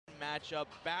matchup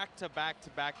back to back to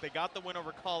back. They got the win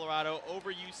over Colorado,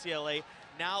 over UCLA,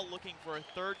 now looking for a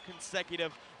third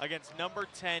consecutive against number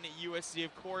 10 USC.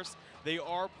 Of course, they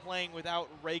are playing without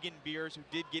Reagan Beavers, who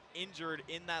did get injured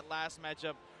in that last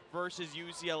matchup versus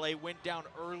UCLA. Went down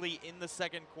early in the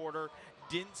second quarter.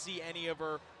 Didn't see any of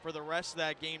her for the rest of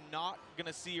that game. Not going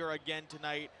to see her again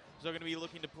tonight. So going to be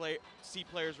looking to see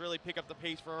players really pick up the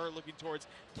pace for her, looking towards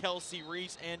Kelsey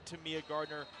Reese and Tamia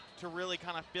Gardner to really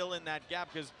kind of fill in that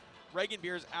gap, because Reagan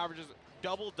Beavers averages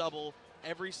double-double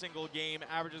every single game,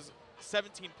 averages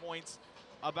 17 points,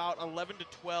 about 11 to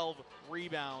 12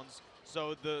 rebounds.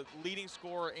 So the leading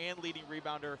scorer and leading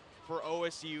rebounder for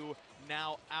OSU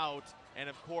now out. And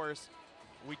of course,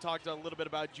 we talked a little bit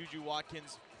about Juju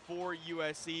Watkins for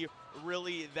USC,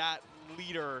 really that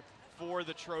leader for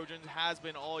the Trojans, has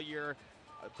been all year.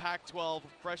 Pac-12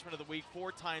 Freshman of the Week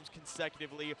 4 times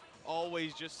consecutively,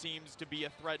 always just seems to be a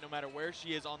threat no matter where she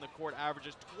is on the court,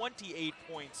 averages 28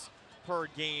 points per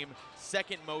game,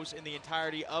 second most in the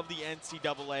entirety of the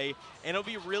NCAA. And it'll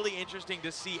be really interesting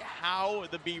to see how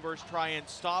the Beavers try and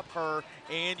stop her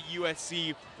and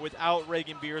USC without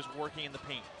Reagan Beavers working in the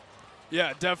paint.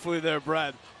 Yeah, definitely there,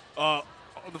 Brad. On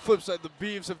the flip side, the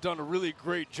Beavs have done a really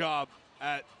great job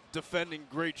at defending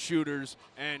great shooters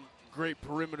and great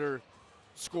perimeter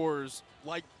scorers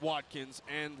like Watkins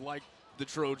and like the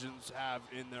Trojans have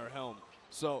in their helm.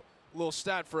 So, a little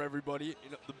stat for everybody.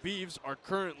 The Beavs are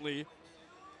currently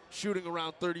shooting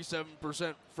around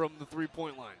 37% from the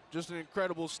three-point line. Just an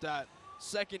incredible stat.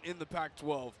 Second in the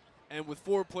Pac-12, and with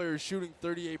 4 players shooting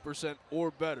 38%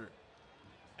 or better.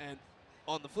 And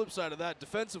on the flip side of that,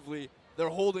 defensively, they're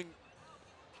holding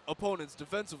opponents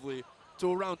defensively to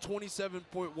around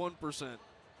 27.1%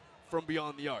 from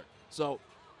beyond the arc. So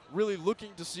really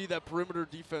looking to see that perimeter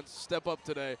defense step up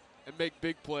today and make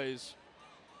big plays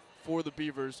for the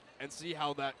Beavers, and see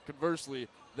how that conversely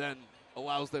then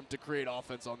allows them to create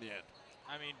offense on the end.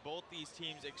 I mean, both these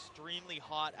teams extremely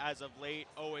hot as of late.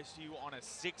 OSU on a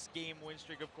 6-game win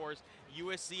streak, of course.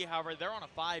 USC, however, they're on a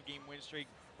 5-game win streak,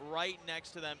 right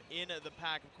next to them in the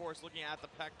pack. Of course, looking at the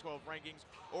Pac-12 rankings,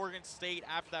 Oregon State,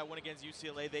 after that win against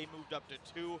UCLA, they moved up to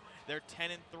 2. They're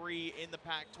 10-3 in the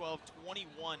Pac-12,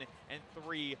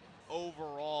 21-3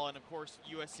 overall. And of course,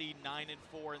 USC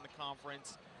 9-4 in the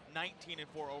conference,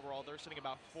 19-4 overall. They're sitting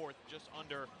about 4th, just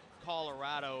under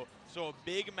Colorado. So a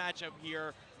big matchup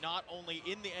here, not only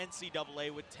in the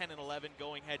NCAA with 10-11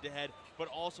 going head-to-head, but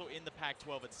also in the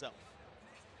Pac-12 itself.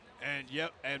 And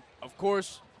of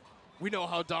course, we know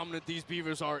how dominant these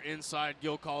Beavers are inside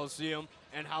Gill Coliseum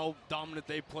and how dominant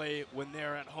they play when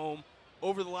they're at home.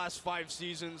 Over the last 5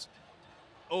 seasons,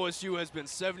 OSU has been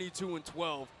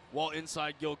 72-12 while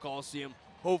inside Gill Coliseum,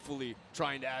 hopefully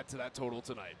trying to add to that total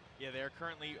tonight. Yeah, they're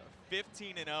currently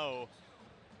 15-0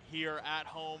 here at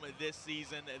home this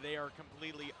season. They are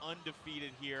completely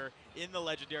undefeated here in the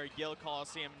legendary Gill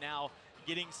Coliseum, now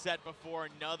getting set before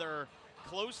another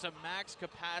close to max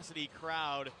capacity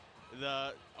crowd.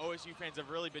 The OSU fans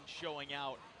have really been showing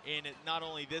out in not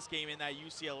only this game, in that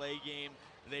UCLA game.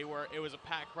 It was a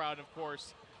packed crowd. Of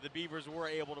course, the Beavers were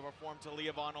able to perform to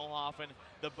Leah von Oelhoffen,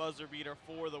 the buzzer beater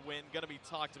for the win. Going to be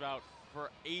talked about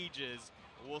for ages.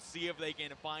 We'll see if they can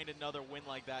find another win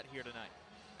like that here tonight.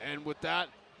 And with that,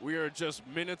 we are just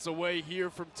minutes away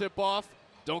here from tip-off.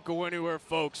 Don't go anywhere,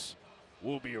 folks.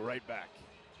 We'll be right back.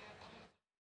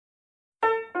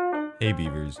 Hey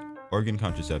Beavers, Oregon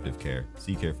Contraceptive Care,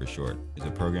 C-Care for short, is a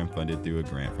program funded through a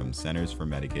grant from Centers for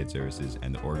Medicaid Services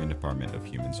and the Oregon Department of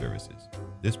Human Services.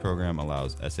 This program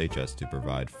allows SHS to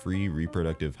provide free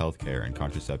reproductive health care and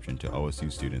contraception to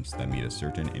OSU students that meet a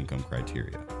certain income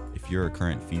criteria. If you're a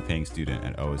current fee-paying student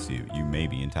at OSU, you may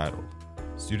be entitled.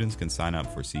 Students can sign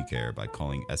up for C-Care by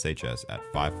calling SHS at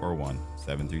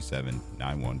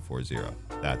 541-737-9140.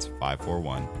 That's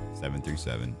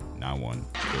 541-737-9140.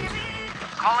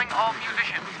 Calling all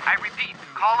musicians. I repeat,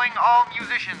 calling all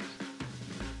musicians.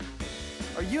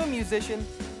 Are you a musician?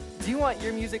 Do you want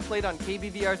your music played on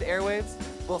KBVR's airwaves?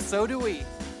 Well, so do we.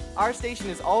 Our station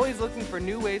is always looking for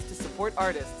new ways to support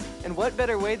artists, and what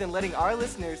better way than letting our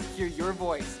listeners hear your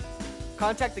voice?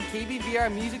 Contact the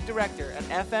KBVR music director at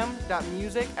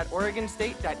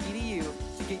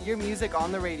fm.music@oregonstate.edu to get your music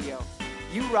on the radio.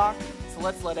 You rock, so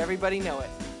let's let everybody know it.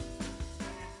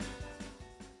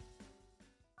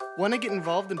 Want to get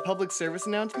involved in public service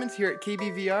announcements here at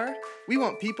KBVR? We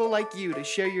want people like you to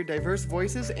share your diverse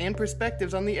voices and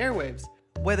perspectives on the airwaves.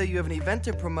 Whether you have an event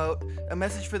to promote, a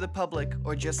message for the public,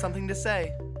 or just something to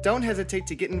say, don't hesitate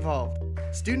to get involved.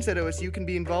 Students at OSU can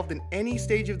be involved in any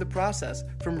stage of the process,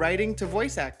 from writing to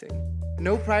voice acting.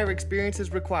 No prior experience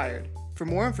is required. For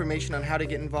more information on how to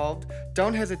get involved,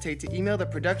 don't hesitate to email the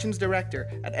Productions Director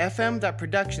at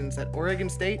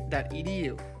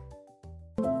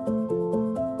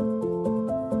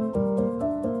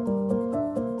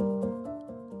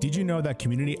fm.productions@oregonstate.edu. Did you know that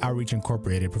Community Outreach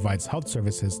Incorporated provides health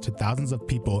services to thousands of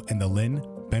people in the Lynn,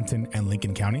 Benton, and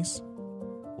Lincoln counties?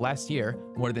 Last year,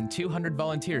 more than 200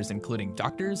 volunteers, including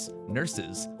doctors,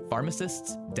 nurses,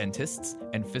 pharmacists, dentists,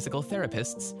 and physical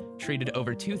therapists, treated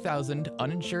over 2,000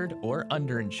 uninsured or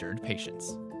underinsured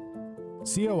patients.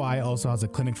 COI also has a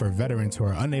clinic for veterans who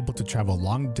are unable to travel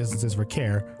long distances for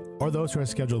care or those who are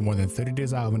scheduled more than 30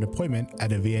 days out of an appointment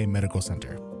at a VA medical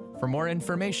center. For more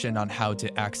information on how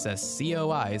to access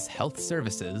COI's health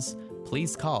services,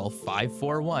 please call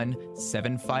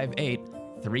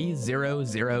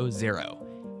 541-758-3000,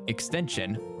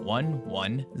 extension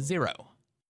 110.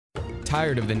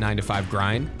 Tired of the 9-to-5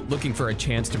 grind? Looking for a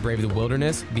chance to brave the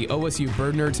wilderness? The OSU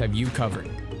Bird Nerds have you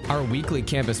covered. Our weekly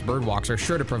campus bird walks are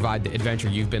sure to provide the adventure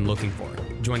you've been looking for.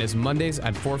 Join us Mondays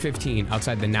at 4:15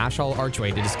 outside the Nash Hall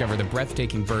Archway to discover the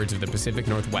breathtaking birds of the Pacific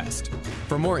Northwest.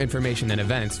 For more information and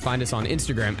events, find us on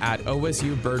Instagram at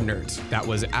OSU Bird Nerds. That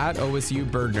was at OSU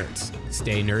Bird Nerds.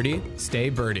 Stay nerdy, stay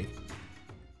birdie.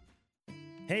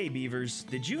 Hey Beavers,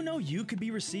 did you know you could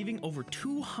be receiving over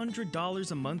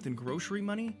 $200 a month in grocery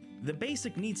money? The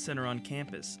Basic Needs Center on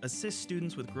campus assists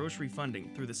students with grocery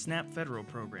funding through the SNAP federal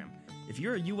program. If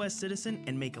you're a U.S. citizen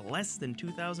and make less than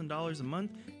 $2,000 a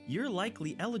month, you're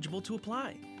likely eligible to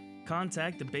apply.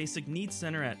 Contact the Basic Needs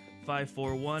Center at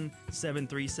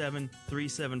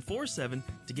 541-737-3747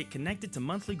 to get connected to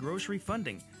monthly grocery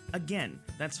funding. Again,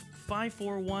 that's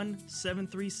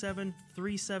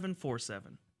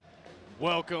 541-737-3747.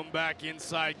 Welcome back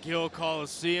inside Gill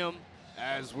Coliseum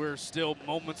as we're still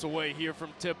moments away here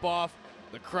from tip-off.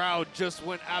 The crowd just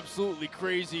went absolutely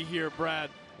crazy here, Brad,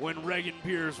 when Reagan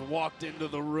Beers walked into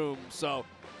the room. So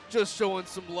just showing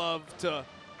some love to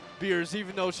Beers,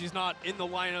 even though she's not in the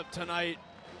lineup tonight.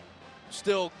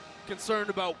 Still concerned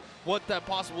about what that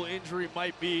possible injury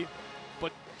might be,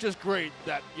 but just great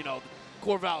that,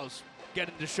 Corvallis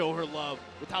getting to show her love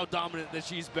with how dominant that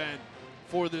she's been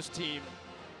for this team.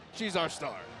 She's our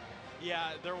star.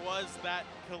 Yeah, there was that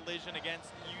collision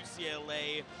against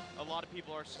UCLA. A lot of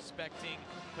people are suspecting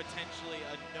potentially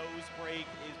a nose break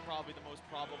is probably the most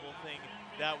probable thing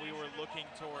that we were looking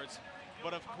towards.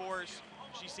 But of course,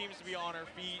 she seems to be on her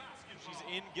feet. She's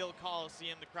in Gill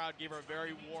Coliseum. The crowd gave her a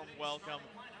very warm welcome.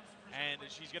 And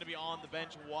she's going to be on the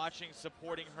bench watching,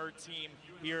 supporting her team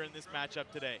here in this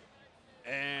matchup today.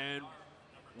 And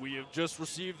we have just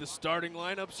received the starting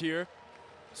lineups here.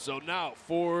 So now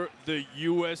for the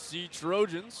USC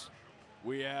Trojans,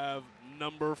 we have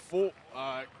number 12,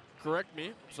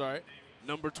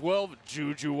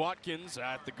 Juju Watkins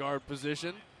at the guard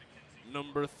position.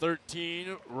 Number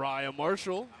 13, Raya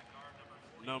Marshall.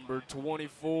 Number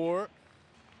 24,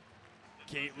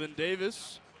 Caitlin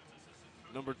Davis.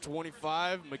 Number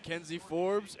 25, Mackenzie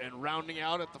Forbes. And rounding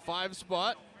out at the 5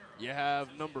 spot, you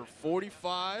have number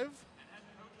 45.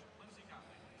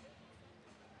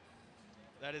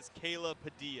 That is Kayla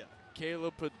Padilla.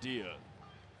 Kayla Padilla.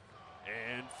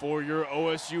 And for your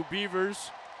OSU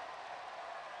Beavers,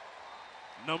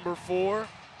 number 4,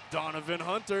 Donovan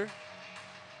Hunter.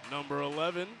 Number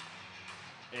 11,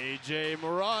 AJ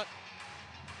Marat.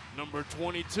 Number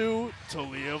 22,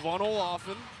 Talia Von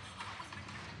Olaffen.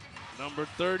 Number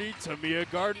 30, Tamia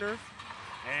Gardner.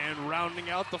 And rounding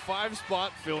out the 5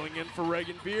 spot, filling in for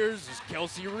Reagan Beers, is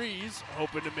Kelsey Rees,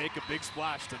 hoping to make a big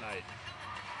splash tonight.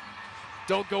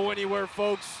 Don't go anywhere,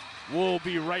 folks. We'll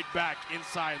be right back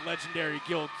inside legendary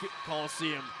Gill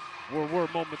Coliseum, where we're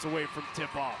moments away from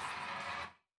tip-off.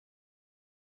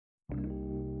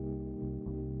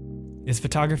 Is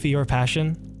photography your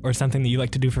passion, or something that you like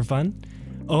to do for fun?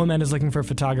 OMN is looking for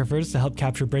photographers to help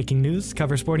capture breaking news,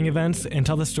 cover sporting events, and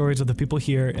tell the stories of the people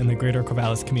here in the greater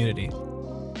Corvallis community.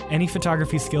 Any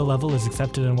photography skill level is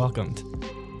accepted and welcomed.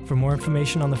 For more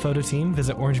information on the photo team,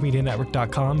 visit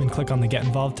orangemedianetwork.com and click on the Get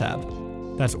Involved tab.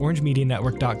 That's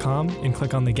orangemedianetwork.com and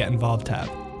click on the Get Involved tab.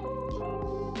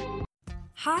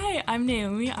 Hi, I'm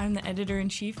Naomi. I'm the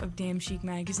editor-in-chief of Damn Chic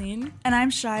Magazine. And I'm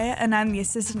Shia, and I'm the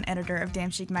assistant editor of Damn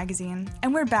Chic Magazine.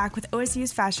 And we're back with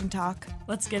OSU's Fashion Talk.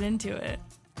 Let's get into it.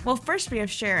 Well, first we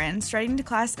have Sharon, striding to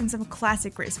class in some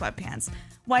classic gray sweatpants,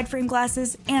 wide frame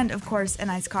glasses, and, of course, an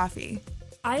iced coffee.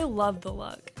 I love the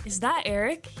look. Is that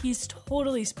Eric? He's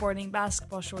totally sporting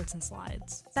basketball shorts and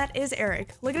slides. That is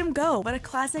Eric. Look at him go. What a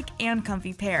classic and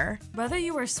comfy pair. Whether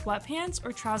you wear sweatpants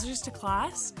or trousers to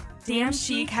class, Damn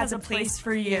Chic has a place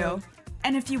for you.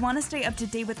 And if you want to stay up to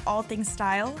date with all things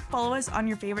style, follow us on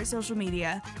your favorite social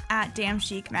media at Damn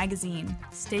Chic Magazine.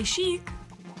 Stay chic.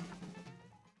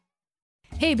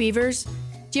 Hey Beavers,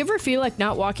 do you ever feel like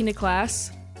not walking to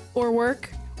class, or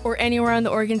work, or anywhere on the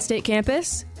Oregon State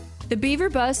campus? The Beaver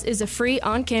Bus is a free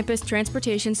on-campus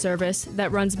transportation service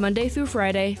that runs Monday through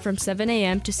Friday from 7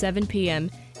 a.m. to 7 p.m.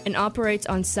 and operates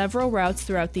on several routes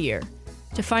throughout the year.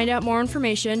 To find out more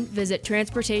information, visit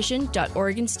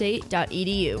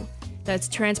transportation.oregonstate.edu. That's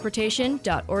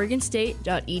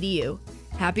transportation.oregonstate.edu.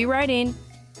 Happy riding!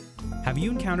 Have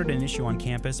you encountered an issue on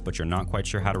campus but you're not quite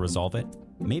sure how to resolve it?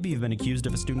 Maybe you've been accused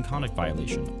of a student conduct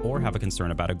violation or have a concern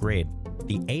about a grade.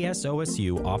 The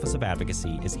ASOSU Office of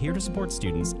Advocacy is here to support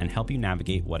students and help you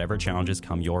navigate whatever challenges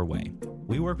come your way.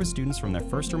 We work with students from their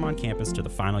first term on campus to the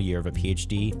final year of a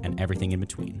PhD and everything in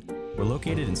between. We're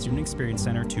located in Student Experience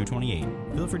Center 228.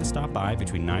 Feel free to stop by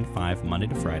between 9 to 5 Monday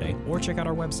to Friday or check out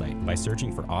our website by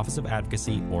searching for Office of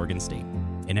Advocacy Oregon State.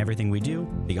 In everything we do,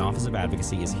 the Office of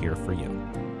Advocacy is here for you.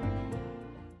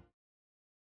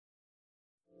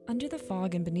 Under the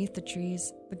fog and beneath the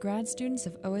trees, the grad students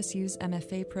of OSU's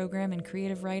MFA program in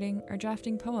creative writing are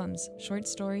drafting poems, short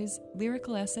stories,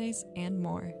 lyrical essays, and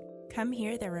more. Come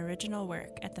hear their original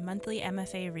work at the monthly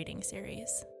MFA reading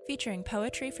series, featuring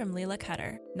poetry from Leela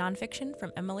Cutter, nonfiction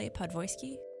from Emily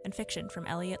Podvoisky, and fiction from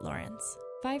Elliot Lawrence.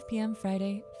 5 p.m.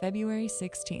 Friday, February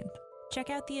 16th. Check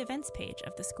out the events page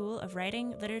of the School of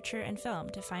Writing, Literature, and Film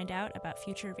to find out about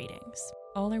future readings.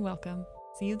 All are welcome.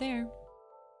 See you there.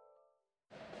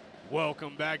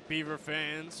 Welcome back, Beaver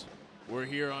fans. We're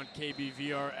here on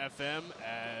KBVR FM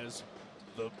as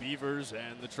the Beavers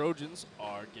and the Trojans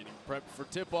are getting prepped for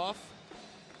tip-off.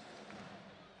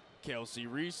 Kelsey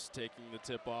Reese taking the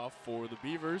tip-off for the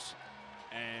Beavers,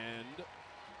 and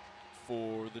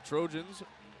for the Trojans,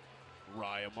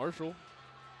 Raya Marshall.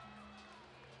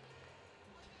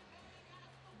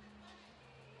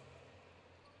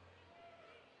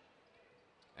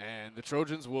 And the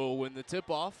Trojans will win the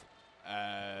tip-off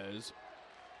as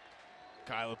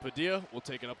Kyla Padilla will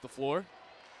take it up the floor.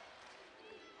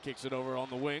 Kicks it over on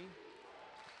the wing.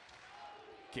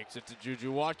 Kicks it to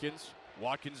Juju Watkins.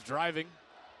 Watkins driving.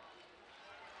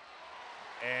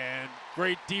 And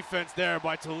great defense there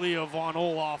by Talia Von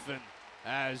Olhoffen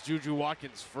as Juju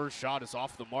Watkins' first shot is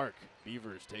off the mark.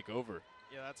 Beavers take over.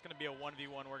 Yeah, that's going to be a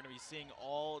 1v1 we're going to be seeing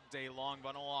all day long.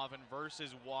 Von Olhoffen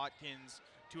versus Watkins,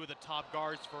 two of the top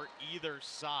guards for either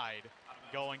side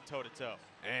going toe-to-toe.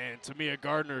 And Tamia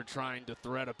Gardner trying to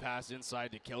thread a pass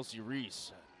inside to Kelsey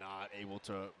Reese. Not able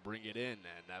to bring it in,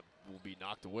 and that will be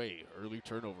knocked away. Early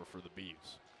turnover for the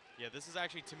Beavs. Yeah, this is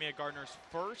actually Tamia Gardner's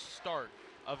first start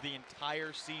of the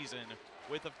entire season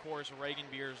with, of course, Reagan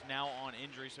Beers now on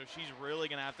injury. So she's really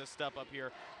going to have to step up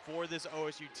here for this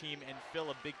OSU team and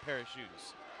fill a big pair of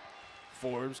shoes.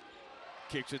 Forbes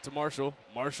kicks it to Marshall.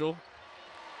 Marshall,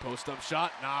 post-up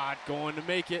shot, not going to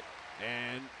make it.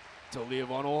 And Talia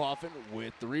Von Olhoffen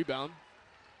with the rebound.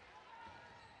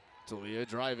 Talia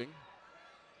driving.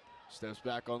 Steps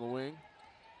back on the wing.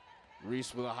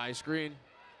 Reese with a high screen.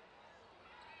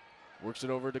 Works it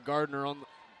over to Gardner on the...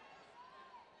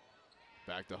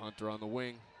 Back to Hunter on the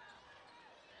wing.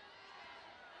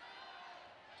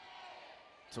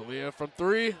 Talia from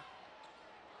three.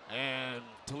 And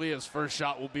Talia's first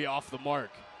shot will be off the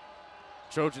mark.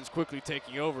 Trojans quickly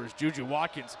taking over as Juju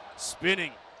Watkins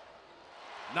spinning.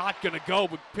 Not going to go,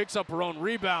 but picks up her own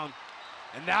rebound.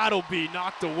 And that'll be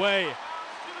knocked away.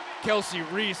 Kelsey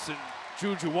Reese and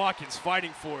Juju Watkins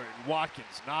fighting for it. And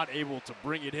Watkins not able to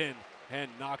bring it in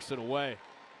and knocks it away.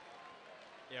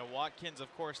 Yeah, Watkins, of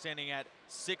course, standing at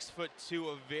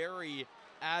 6'2", a very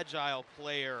agile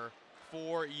player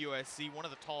for USC, one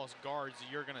of the tallest guards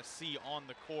you're going to see on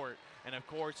the court. And, of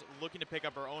course, looking to pick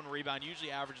up her own rebound,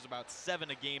 usually averages about 7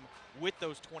 a game with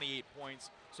those 28 points.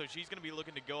 So she's going to be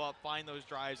looking to go up, find those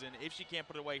drives, and if she can't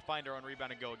put it away, find her own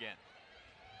rebound and go again.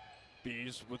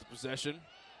 Bees with the possession.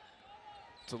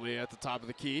 Talia at the top of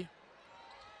the key.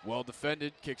 Well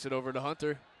defended, kicks it over to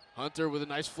Hunter. Hunter with a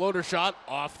nice floater shot,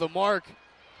 off the mark.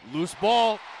 Loose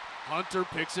ball. Hunter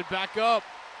picks it back up.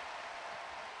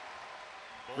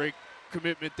 Great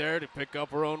commitment there to pick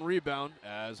up her own rebound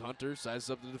as Hunter sizes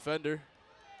up the defender.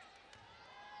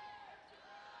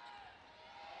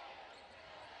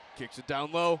 Kicks it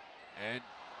down low, and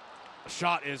a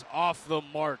shot is off the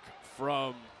mark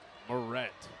from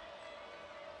Moret.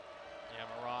 Yeah,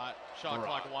 Marat, shot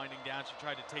clock winding down. She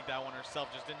tried to take that one herself,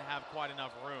 just didn't have quite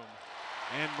enough room.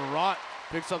 And Marat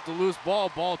picks up the loose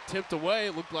ball. Ball tipped away.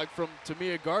 It looked like from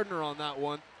Tamia Gardner on that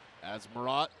one. As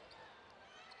Marat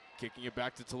kicking it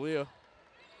back to Talia.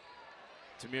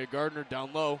 Tamia Gardner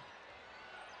down low.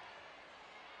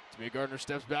 Tamia Gardner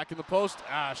steps back in the post.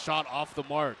 Shot off the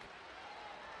mark.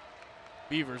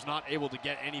 Beavers not able to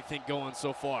get anything going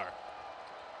so far.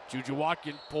 Juju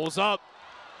Watkins pulls up.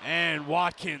 And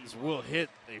Watkins will hit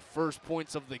the first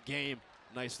points of the game.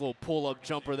 Nice little pull-up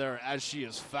jumper there as she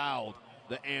is fouled.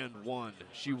 The and one.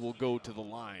 She will go to the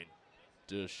line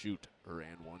to shoot her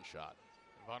and one shot.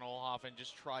 Von Oelhoffen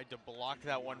just tried to block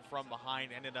that one from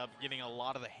behind, ended up getting a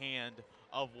lot of the hand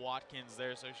of Watkins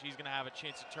there, so she's going to have a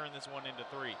chance to turn this one into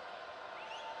three.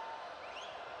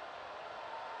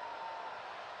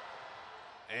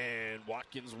 And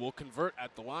Watkins will convert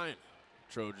at the line.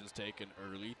 Trojans take an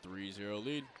early 3-0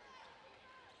 lead.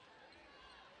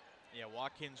 Yeah,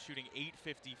 Watkins shooting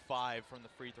 .855 from the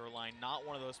free throw line. Not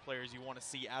one of those players you want to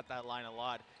see at that line a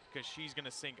lot, because she's going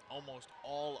to sink almost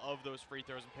all of those free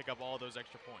throws and pick up all those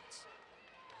extra points.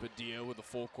 Padilla with a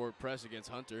full court press against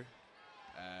Hunter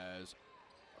as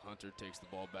Hunter takes the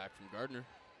ball back from Gardner.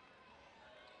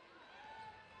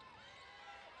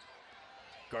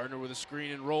 Gardner with a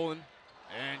screen and rolling,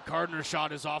 and Gardner's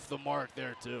shot is off the mark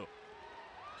there too.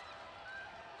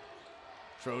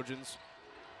 Trojans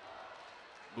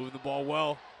moving the ball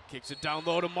well, kicks it down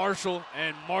low to Marshall,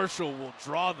 and Marshall will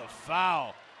draw the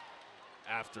foul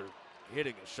after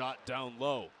hitting a shot down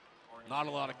low. Not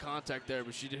a lot of contact there,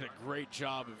 but she did a great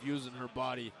job of using her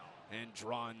body and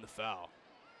drawing the foul.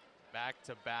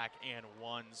 Back-to-back and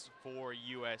ones for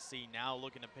USC. Now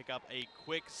looking to pick up a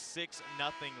quick 6-0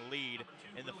 lead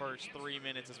in the first 3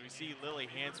 minutes as we see Lily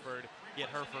Hansford get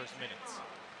her first minutes.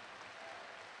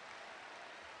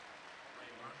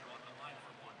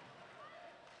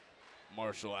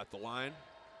 Marshall at the line.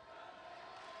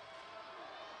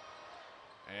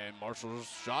 And Marshall's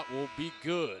shot will be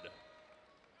good.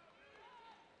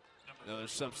 Another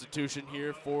substitution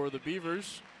here for the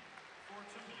Beavers.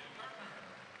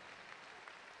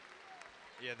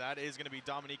 Yeah, that is going to be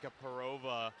Dominika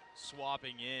Perova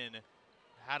swapping in.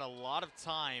 Had a lot of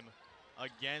time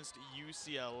against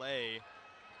UCLA.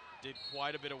 Did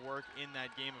quite a bit of work in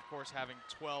that game, of course, having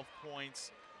 12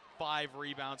 points, 5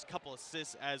 rebounds, couple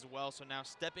assists as well. So now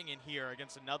stepping in here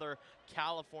against another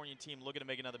California team looking to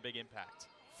make another big impact.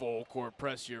 Full court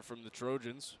press here from the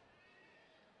Trojans.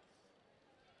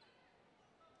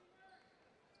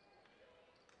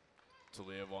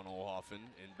 Talia von Oelhoffen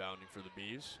inbounding for the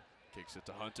Bees. Kicks it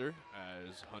to Hunter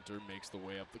as Hunter makes the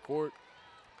way up the court.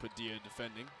 Padilla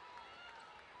defending.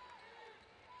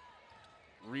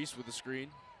 Reese with the screen.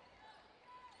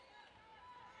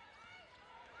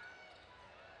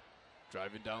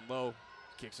 Driving down low.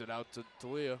 Kicks it out to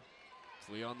Talia.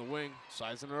 Talia on the wing,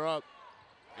 sizing her up.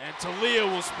 And Talia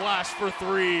will splash for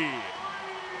three.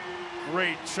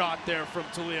 Great shot there from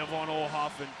Talia von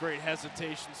Oelhoffen. Great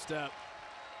hesitation step.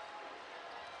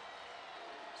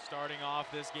 Starting off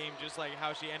this game just like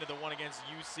how she ended the one against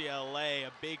UCLA,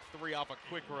 a big three off a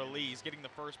quick release, getting the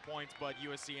first points, but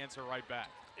USC answer right back.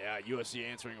 Yeah, USC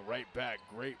answering right back.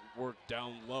 Great work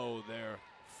down low there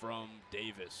from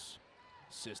Davis,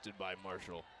 assisted by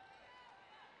Marshall.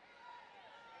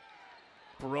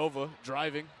 Perova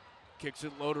driving, kicks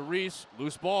it low to Reese,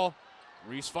 loose ball.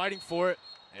 Reese fighting for it,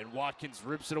 and Watkins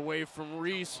rips it away from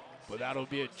Reese, but that'll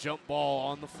be a jump ball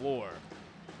on the floor.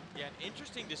 Yeah, an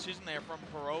interesting decision there from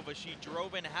Perova. She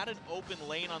drove in, had an open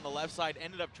lane on the left side,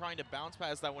 ended up trying to bounce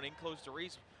past that one in close to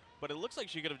Reese, but it looks like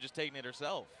she could have just taken it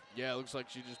herself. Yeah, it looks like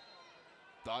she just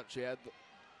thought she had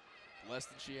less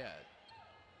than she had.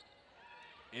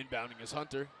 Inbounding is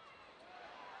Hunter.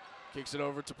 Kicks it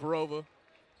over to Perova.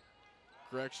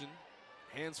 Correction,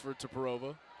 Hansford to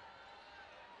Perova.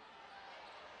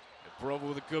 And Perova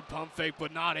with a good pump fake,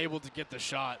 but not able to get the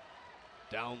shot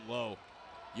down low.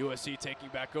 USC taking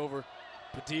back over.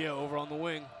 Padilla over on the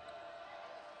wing.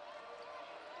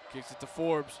 Kicks it to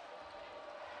Forbes.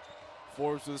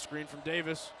 Forbes with a screen from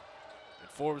Davis. And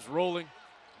Forbes rolling,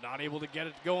 not able to get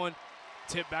it going.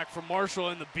 Tip back from Marshall,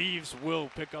 and the Beavs will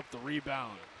pick up the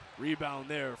rebound. Rebound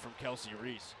there from Kelsey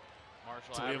Reese.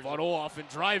 Talia von Oelhoffen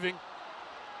driving.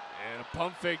 And a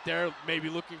pump fake there, maybe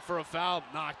looking for a foul.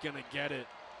 Not going to get it.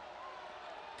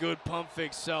 Good pump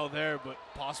fake sell there, but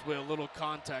possibly a little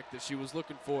contact that she was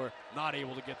looking for. Not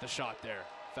able to get the shot there.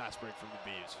 Fast break from the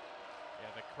Beavs. Yeah,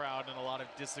 the crowd in a lot of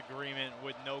disagreement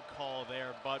with no call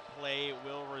there, but play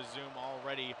will resume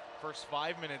already. First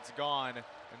 5 minutes gone,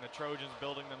 and the Trojans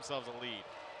building themselves a lead.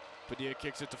 Padilla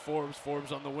kicks it to Forbes.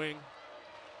 Forbes on the wing.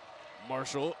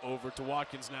 Marshall over to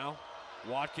Watkins now.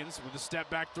 Watkins with a step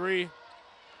back three,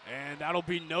 and that'll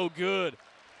be no good.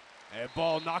 A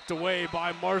ball knocked away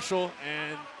by Marshall,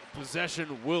 and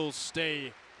possession will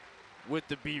stay with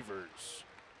the Beavers.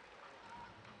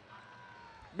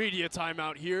 Media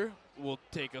timeout here. We'll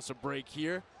take us a break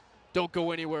here. Don't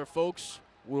go anywhere, folks.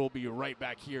 We'll be right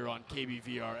back here on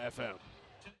KBVR FM.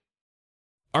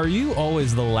 Are you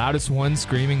always the loudest one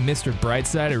screaming Mr.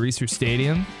 Brightside at Research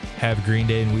Stadium? Have Green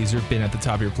Day and Weezer been at the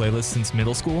top of your playlist since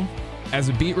middle school? As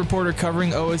a beat reporter covering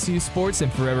OSU sports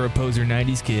and forever a poser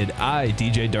 90s kid, I,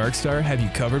 DJ Darkstar, have you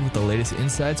covered with the latest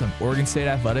insights on Oregon State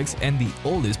athletics and the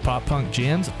oldest pop-punk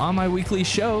jams on my weekly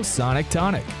show, Sonic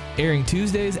Tonic. Airing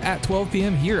Tuesdays at 12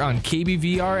 p.m. here on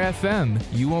KBVR FM.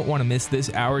 You won't want to miss this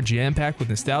hour jam-packed with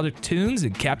nostalgic tunes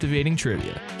and captivating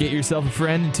trivia. Get yourself a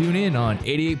friend and tune in on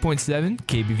 88.7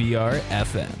 KBVR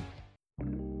FM.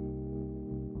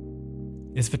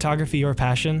 Is photography your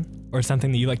passion or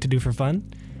something that you like to do for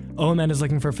fun? OMN is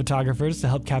looking for photographers to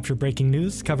help capture breaking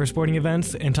news, cover sporting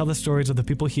events, and tell the stories of the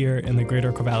people here in the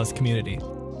greater Corvallis community.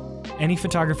 Any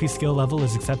photography skill level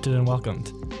is accepted and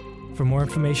welcomed. For more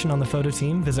information on the photo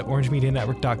team, visit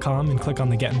orangemedianetwork.com and click on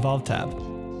the Get Involved tab.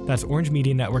 That's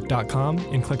orangemedianetwork.com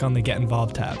and click on the Get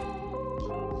Involved tab.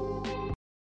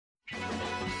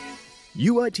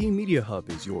 UIT Media Hub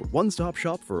is your one-stop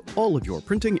shop for all of your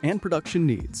printing and production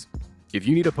needs. If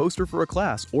you need a poster for a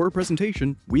class or a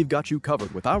presentation, we've got you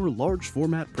covered with our large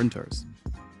format printers.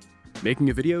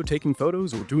 Making a video, taking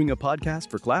photos, or doing a podcast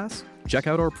for class? Check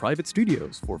out our private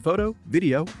studios for photo,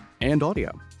 video, and audio.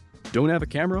 Don't have a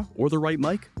camera or the right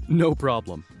mic? No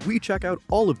problem. We check out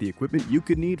all of the equipment you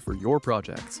could need for your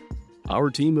projects. Our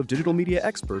team of digital media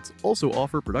experts also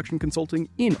offer production consulting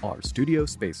in our studio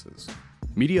spaces.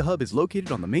 Media Hub is located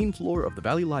on the main floor of the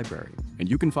Valley Library, and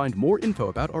you can find more info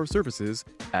about our services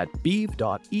at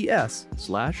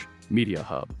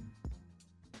beav.es/mediahub.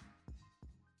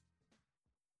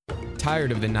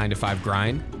 Tired of the 9-to-5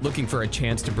 grind? Looking for a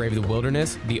chance to brave the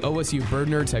wilderness? The OSU Bird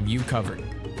Nerds have you covered.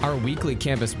 Our weekly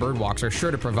campus bird walks are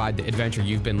sure to provide the adventure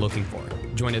you've been looking for.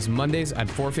 Join us Mondays at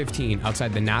 4:15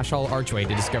 outside the Nash Hall Archway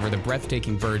to discover the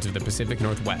breathtaking birds of the Pacific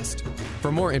Northwest.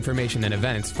 For more information and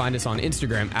events, find us on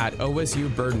Instagram at OSU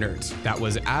Bird Nerds. That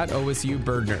was at OSU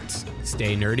Bird Nerds.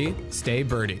 Stay nerdy, stay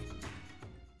birdie.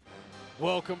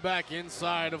 Welcome back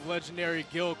inside of legendary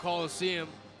Gill Coliseum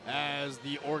as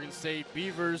the Oregon State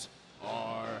Beavers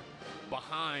are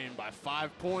behind by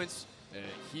 5 points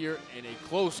here in a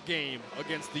close game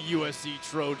against the USC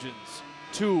Trojans.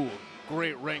 Two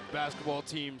great ranked basketball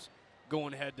teams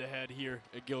going head-to-head here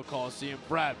at Gill Coliseum.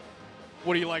 Brad,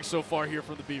 what do you like so far here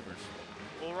from the Beavers?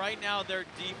 Well, right now their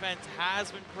defense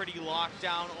has been pretty locked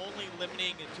down, only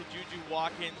limiting to Juju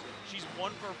Watkins. She's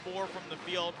 1 for 4 from the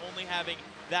field, only having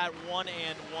that 1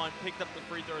 and 1, picked up the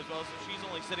free throw as well, so she's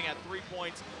only sitting at 3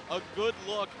 points. A good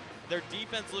look. Their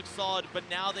defense looks solid, but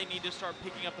now they need to start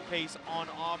picking up the pace on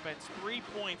offense. 3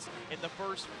 points in the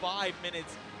first 5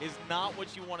 minutes is not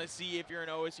what you want to see if you're an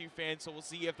OSU fan, so we'll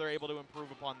see if they're able to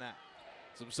improve upon that.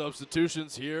 Some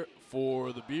substitutions here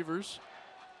for the Beavers,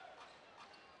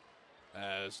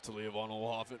 as Talia von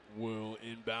Olhoffen will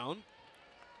inbound.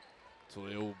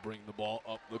 Talia will bring the ball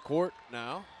up the court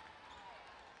now.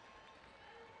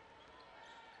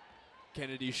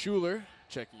 Kennedy Schuler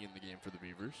checking in the game for the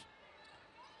Beavers.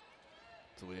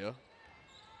 Talia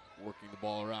working the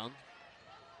ball around.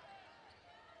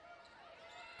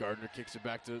 Gardner kicks it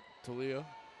back to Talia.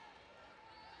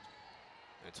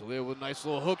 And Talia with a nice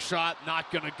little hook shot, not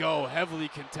gonna go, heavily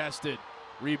contested.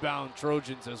 Rebound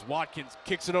Trojans as Watkins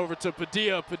kicks it over to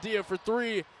Padilla. Padilla for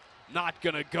 3, not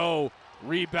gonna go.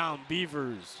 Rebound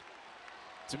Beavers.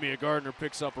 Tamia Gardner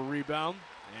picks up a rebound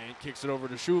and kicks it over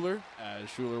to Schuler as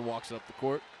Schuler walks up the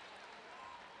court.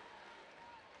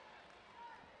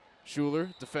 Schuler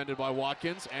defended by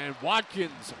Watkins, and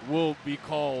Watkins will be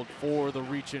called for the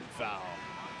reach-in foul.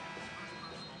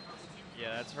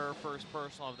 Yeah, that's her first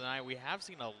personal of the night. We have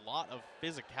seen a lot of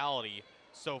physicality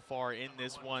so far in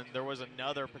this one. There was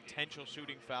another potential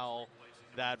shooting foul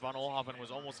that von Olhoffen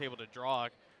was almost able to draw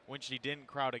when she didn't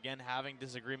crowd. Again, having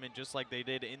disagreement just like they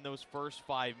did in those first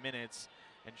 5 minutes.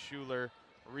 And Schuler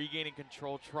regaining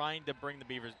control, trying to bring the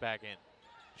Beavers back in.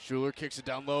 Schuler kicks it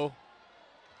down low.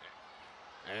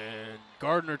 And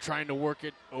Gardner trying to work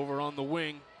it over on the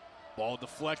wing. Ball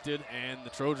deflected, and the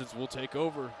Trojans will take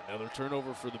over. Another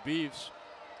turnover for the Beavs.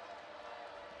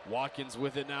 Watkins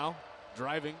with it now,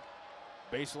 driving,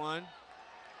 baseline.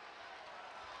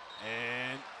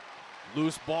 And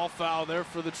loose ball foul there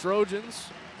for the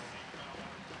Trojans.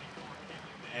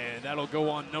 And that'll go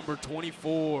on number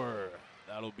 24.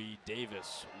 That'll be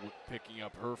Davis picking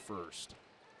up her first.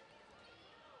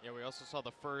 Yeah, we also saw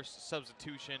the first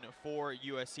substitution for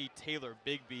USC, Taylor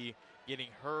Bigby,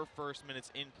 getting her first minutes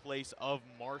in place of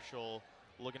Marshall,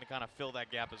 looking to kind of fill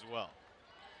that gap as well.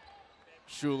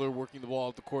 Schuler working the ball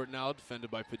up the court now,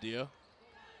 defended by Padilla.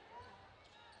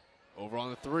 Over on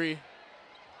the 3.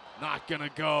 Not gonna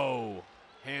go.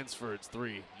 Hansford's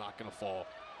 3, not gonna fall.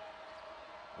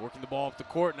 Working the ball up the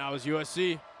court now is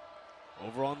USC.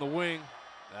 Over on the wing,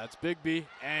 that's Bigby,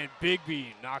 and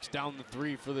Bigby knocks down the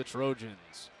three for the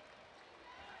Trojans.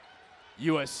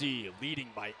 USC leading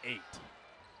by 8.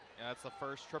 Yeah, that's the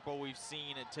first triple we've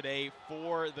seen today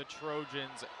for the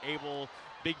Trojans.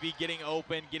 Bigby getting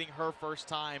open, getting her first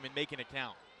time, and making it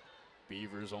count.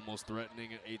 Beavers almost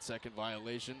threatening an 8-second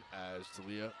violation as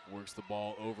Talia works the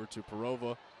ball over to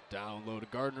Perova. Down low to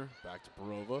Gardner, back to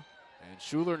Perova. And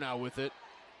Schuler now with it.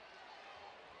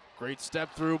 Great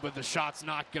step through, but the shot's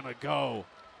not going to go.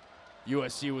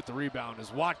 USC with the rebound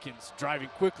as Watkins driving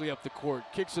quickly up the court.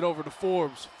 Kicks it over to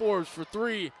Forbes. Forbes for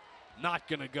three. Not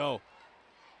going to go.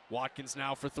 Watkins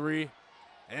now for three.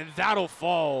 And that'll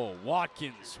fall.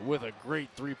 Watkins with a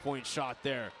great three-point shot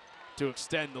there to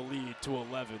extend the lead to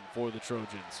 11 for the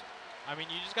Trojans. I mean,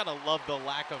 you just got to love the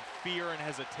lack of fear and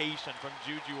hesitation from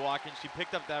Juju Watkins. She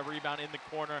picked up that rebound in the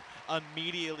corner,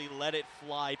 immediately let it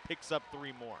fly, picks up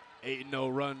 3 more.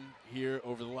 8-0 run here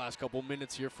over the last couple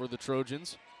minutes here for the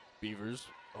Trojans. Beavers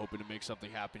hoping to make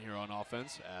something happen here on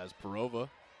offense as Perova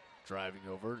driving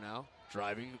over now,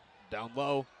 driving down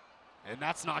low, and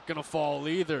that's not going to fall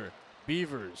either.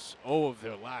 Beavers 0 of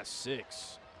their last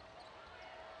 6.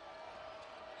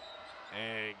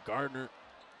 And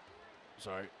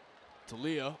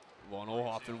Talia Von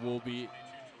Ohoffen will be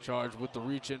charged with the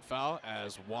reach-in foul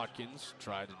as Watkins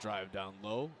tried to drive down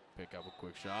low, pick up a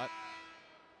quick shot.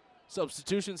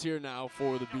 Substitutions here now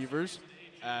for the Beavers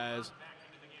as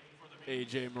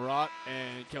AJ Murat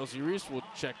and Kelsey Reese will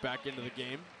check back into the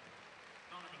game.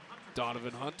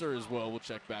 Donovan Hunter as well will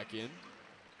check back in.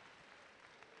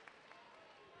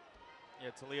 Yeah,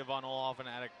 Talia Von Ohoffen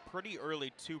had a pretty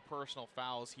early 2 personal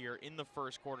fouls here in the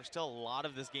first quarter. Still a lot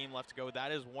of this game left to go.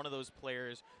 That is one of those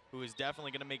players who is definitely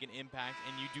going to make an impact,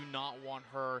 and you do not want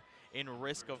her in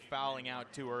risk of fouling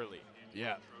out too early.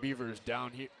 Yeah, Beavers down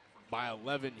here by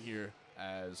 11 here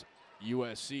as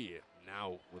USC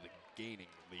now with a gaining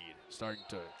lead, starting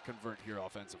to convert here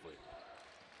offensively.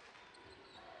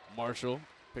 Marshall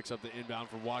picks up the inbound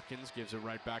for Watkins, gives it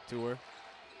right back to her.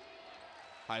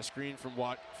 High screen from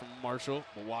Marshall,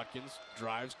 but Watkins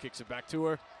drives, kicks it back to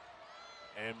her.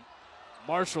 And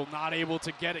Marshall not able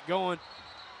to get it going.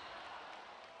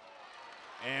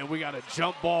 And we got a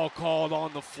jump ball called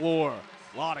on the floor.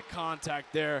 A lot of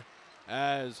contact there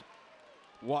as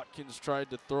Watkins tried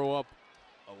to throw up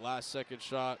a last-second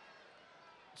shot.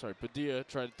 Sorry, Padilla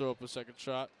tried to throw up a second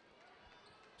shot.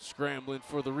 Scrambling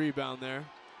for the rebound there.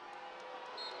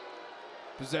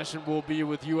 Possession will be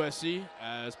with USC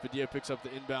as Padilla picks up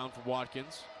the inbound for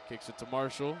Watkins. Kicks it to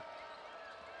Marshall.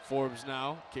 Forbes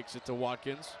now kicks it to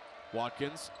Watkins.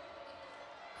 Watkins,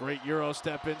 great Euro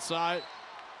step inside,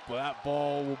 but that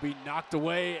ball will be knocked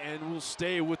away and will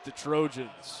stay with the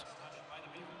Trojans.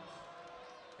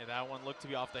 Yeah, that one looked to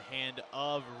be off the hand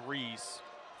of Reese.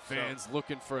 Fans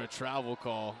looking for a travel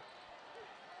call.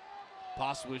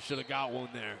 Possibly should have got one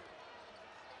there.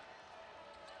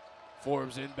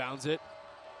 Forbes inbounds it.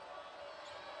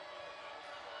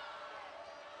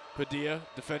 Padilla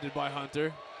defended by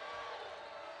Hunter.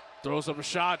 Throws up a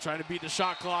shot, trying to beat the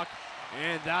shot clock,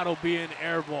 and that'll be an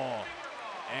air ball.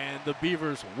 And the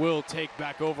Beavers will take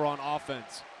back over on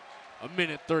offense.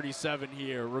 1:37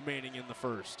 here remaining in the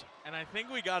first. And I think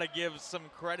we got to give some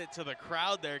credit to the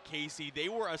crowd there, Casey. They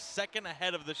were a second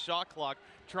ahead of the shot clock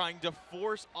trying to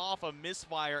force off a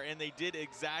misfire, and they did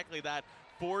exactly that.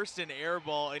 Forced an air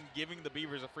ball and giving the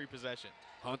Beavers a free possession.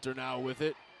 Hunter now with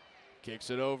it. Kicks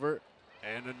it over.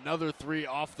 And another 3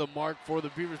 off the mark for the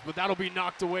Beavers, but that'll be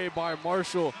knocked away by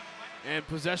Marshall, and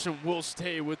possession will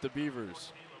stay with the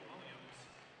Beavers.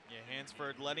 Yeah,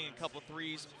 Hansford letting a couple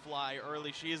threes fly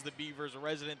early. She is the Beavers'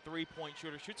 resident three-point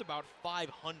shooter. Shoots about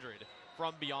 500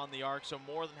 from beyond the arc, so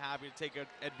more than happy to take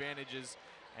advantages.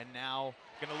 And now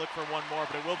going to look for one more,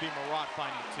 but it will be Murat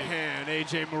finding 2. And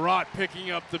A.J. Murat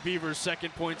picking up the Beavers'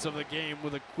 second points of the game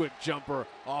with a quick jumper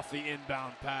off the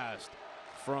inbound pass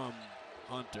from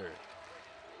Hunter.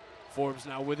 Forbes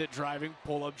now with it, driving,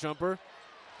 pull-up jumper,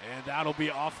 and that'll be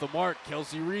off the mark.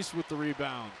 Kelsey Reese with the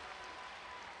rebound.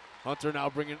 Hunter now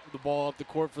bringing the ball up the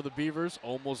court for the Beavers,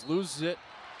 almost loses it,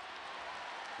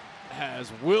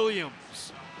 as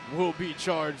Williams will be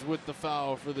charged with the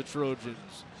foul for the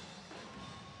Trojans.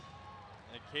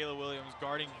 And Kayla Williams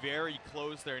guarding very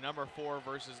close there, number 4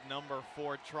 versus number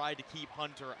 4, tried to keep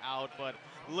Hunter out, but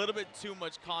a little bit too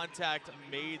much contact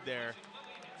made there.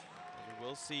 We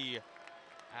will see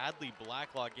Adley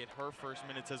Blacklock get her first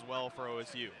minutes as well for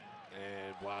OSU.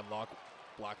 And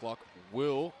Blacklock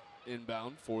will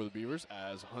inbound for the Beavers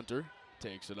as Hunter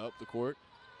takes it up the court.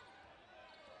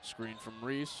 Screen from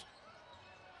Reese.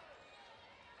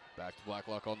 Back to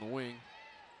Blacklock on the wing.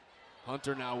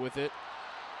 Hunter now with it.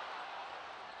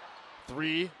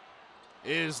 Three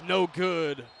is no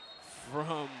good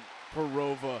from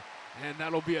Perova, and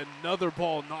that'll be another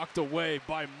ball knocked away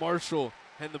by Marshall,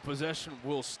 and the possession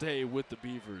will stay with the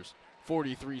Beavers.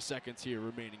 43 seconds here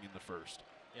remaining in the first.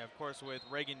 Yeah, of course, with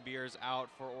Reagan Beers out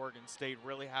for Oregon State,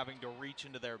 really having to reach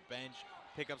into their bench,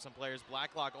 pick up some players.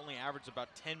 Blacklock only averaged about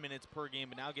 10 minutes per game,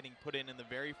 but now getting put in the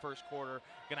very first quarter.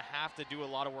 Going to have to do a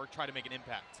lot of work, try to make an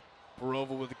impact. Perova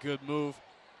with a good move.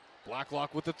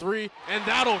 Blacklock with the three, and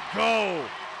that'll go.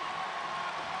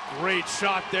 Great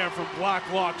shot there from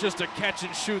Blacklock, just a catch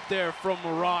and shoot there from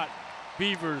Murat.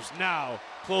 Beavers now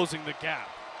closing the gap.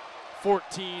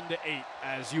 14-8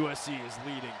 as USC is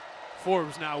leading.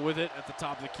 Forbes now with it at the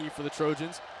top of the key for the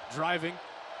Trojans. Driving.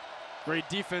 Great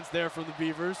defense there from the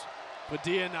Beavers.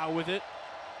 Padilla now with it.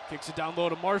 Kicks it down low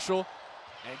to Marshall.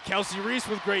 And Kelsey Reese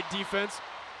with great defense.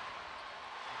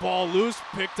 Ball loose,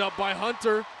 picked up by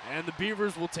Hunter. And the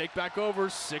Beavers will take back over.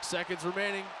 6 seconds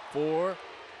remaining. 4.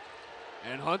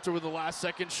 And Hunter with the last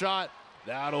second shot.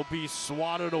 That'll be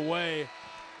swatted away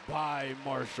by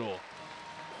Marshall.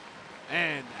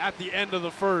 And at the end of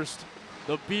the first,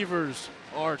 the Beavers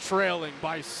are trailing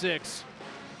by 6.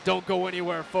 Don't go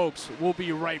anywhere, folks. We'll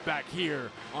be right back here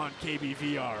on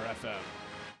KBVR FM.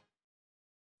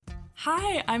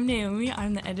 Hi, I'm Naomi.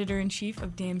 I'm the editor-in-chief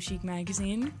of Damn Chic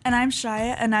Magazine. And I'm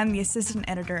Shia, and I'm the assistant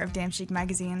editor of Damn Chic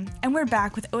Magazine. And we're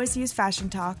back with OSU's Fashion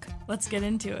Talk. Let's get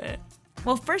into it.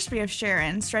 Well, first we have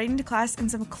Sharon, striding to class in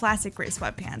some classic gray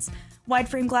sweatpants, wide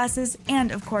frame glasses,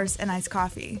 and of course, an iced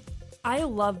coffee. I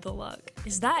love the look.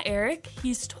 Is that Eric?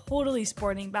 He's totally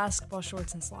sporting basketball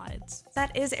shorts and slides.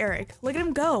 That is Eric. Look at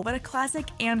him go. What a classic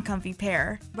and comfy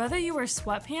pair. Whether you wear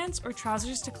sweatpants or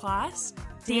trousers to class,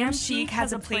 Damn Chic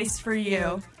has a place for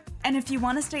you. And if you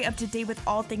want to stay up to date with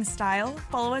all things style,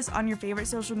 follow us on your favorite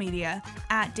social media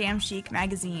at Damn Chic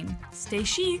Magazine. Stay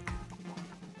chic.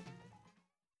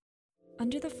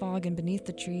 Under the fog and beneath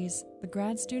the trees, the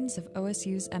grad students of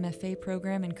OSU's MFA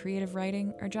program in creative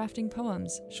writing are drafting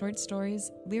poems, short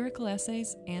stories, lyrical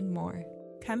essays, and more.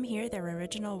 Come hear their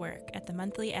original work at the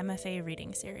monthly MFA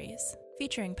reading series,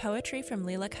 featuring poetry from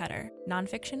Leela Cutter,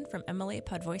 nonfiction from Emily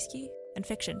Podvoisky, and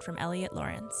fiction from Elliot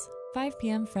Lawrence. 5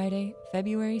 p.m. Friday,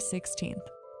 February 16th.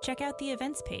 Check out the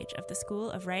events page of the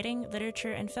School of Writing,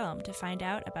 Literature, and Film to find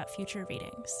out about future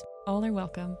readings. All are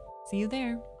welcome. See you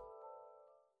there.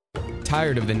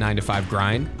 Tired of the 9-to-5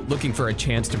 grind? Looking for a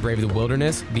chance to brave the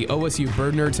wilderness? The OSU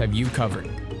Bird Nerds have you covered.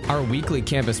 Our weekly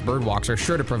campus bird walks are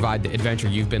sure to provide the adventure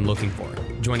you've been looking for.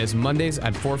 Join us Mondays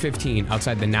at 4:15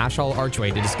 outside the Nash Hall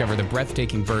Archway to discover the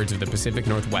breathtaking birds of the Pacific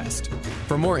Northwest.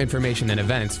 For more information and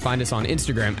events, find us on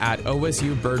Instagram at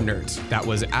OSU Bird Nerds. That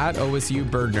was at OSU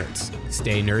Bird Nerds.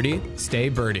 Stay nerdy, stay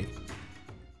birdie.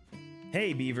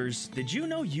 Hey Beavers, did you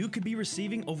know you could be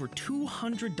receiving over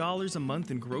 $200 a month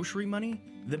in grocery money?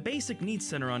 The Basic Needs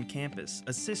Center on campus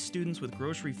assists students with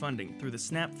grocery funding through the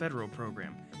SNAP federal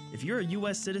program. If you're a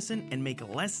U.S. citizen and make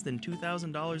less than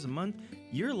 $2,000 a month,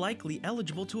 you're likely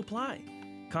eligible to apply.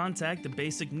 Contact the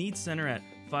Basic Needs Center at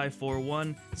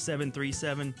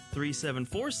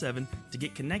 541-737-3747 to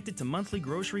get connected to monthly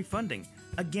grocery funding.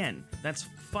 Again, that's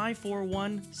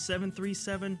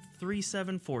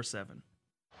 541-737-3747.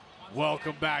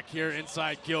 Welcome back here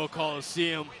inside Gill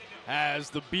Coliseum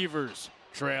as the Beavers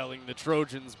trailing the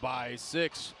Trojans by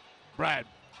 6. Brad,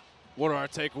 what are our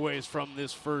takeaways from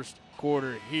this first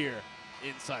quarter here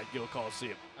inside Gill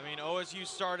Coliseum? I mean, OSU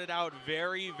started out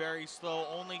very, very slow,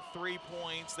 only 3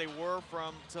 points. They were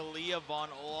from Talia Von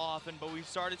Olaffen, but we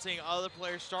started seeing other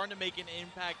players starting to make an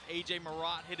impact. AJ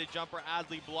Murat hit a jumper,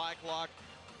 Adley Blacklock,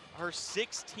 her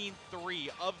 16th three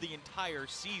of the entire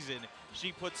season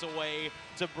she puts away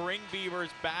to bring Beavers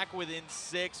back within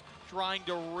 6, trying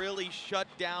to really shut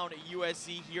down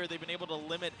USC here. They've been able to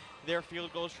limit their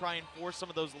field goals, try and force some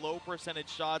of those low percentage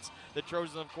shots. The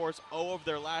Trojans, of course, 0 of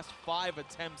their last 5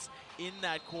 attempts in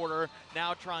that quarter,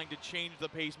 now trying to change the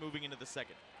pace moving into the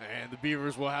second. And the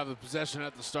Beavers will have the possession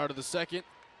at the start of the second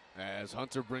as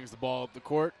Hunter brings the ball up the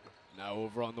court. Now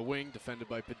over on the wing, defended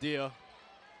by Padilla.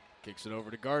 Kicks it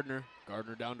over to Gardner.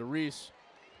 Gardner down to Reese.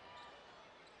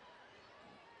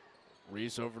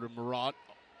 Reese over to Murat.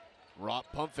 Murat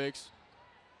pump fakes.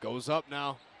 Goes up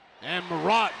now. And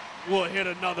Murat will hit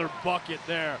another bucket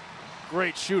there.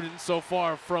 Great shooting so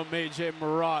far from AJ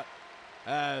Murat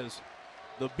as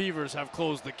the Beavers have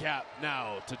closed the gap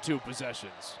now to 2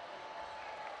 possessions.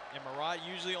 And Murat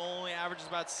usually only averages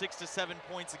about 6 to 7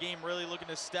 points a game, really looking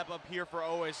to step up here for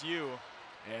OSU.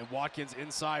 And Watkins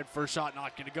inside, first shot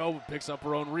not going to go, but picks up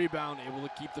her own rebound, able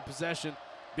to keep the possession.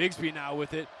 Bigsby now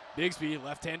with it. Bigsby,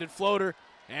 left-handed floater,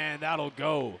 and that'll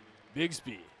go.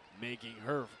 Bigsby making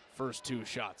her first 2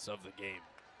 shots of the game.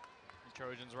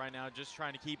 Trojans right now just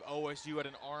trying to keep OSU at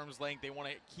an arm's length. They want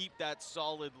to keep that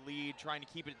solid lead, trying to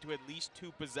keep it to at least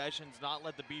 2 possessions, not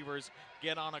let the Beavers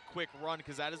get on a quick run,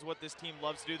 because that is what this team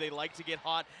loves to do. They like to get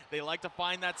hot. They like to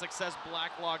find that success.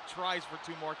 Blacklock tries for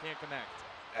 2 more, can't connect.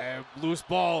 And loose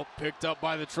ball picked up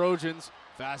by the Trojans.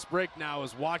 Fast break now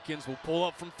as Watkins will pull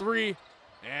up from 3,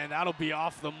 and that'll be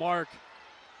off the mark.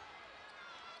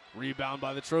 Rebound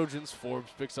by the Trojans.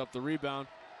 Forbes picks up the rebound.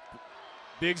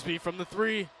 Bigsby from the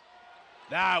 3.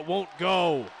 That won't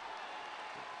go.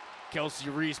 Kelsey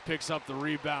Reese picks up the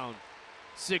rebound.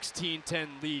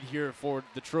 16-10 lead here for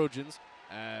the Trojans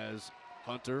as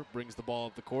Hunter brings the ball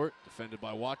up the court, defended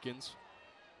by Watkins.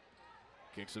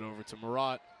 Kicks it over to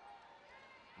Murat.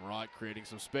 Murat creating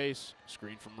some space.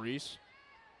 Screen from Reese.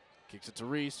 Kicks it to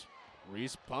Reese.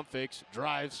 Reese pump fakes,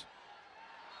 drives.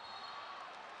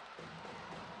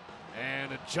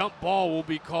 And a jump ball will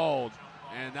be called.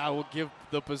 And that will give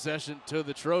the possession to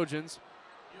the Trojans.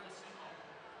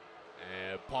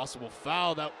 And possible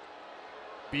foul. That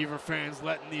Beaver fans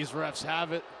letting these refs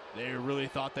have it. They really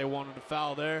thought they wanted a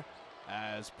foul there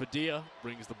as Padilla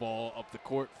brings the ball up the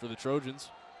court for the Trojans.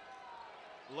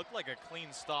 Looked like a clean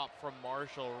stop from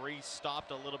Marshall. Reese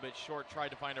stopped a little bit short,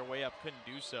 tried to find her way up, couldn't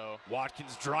do so.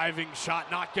 Watkins driving,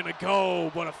 shot not gonna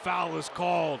go, but a foul is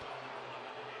called.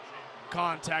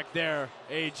 Contact there.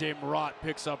 A.J. Murat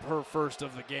picks up her first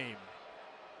of the game.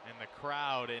 And the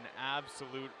crowd in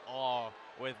absolute awe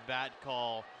with that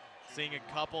call. Seeing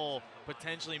a couple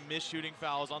potentially missed shooting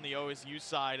fouls on the OSU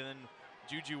side, and then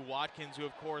Juju Watkins, who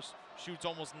of course shoots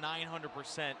almost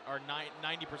 900% or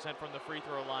 90% from the free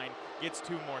throw line, gets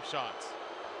 2 more shots.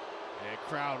 And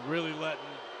crowd really letting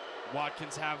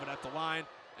Watkins have it at the line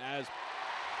as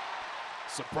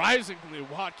surprisingly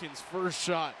Watkins' first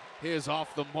shot is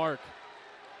off the mark.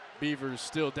 Beavers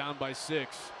still down by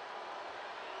 6.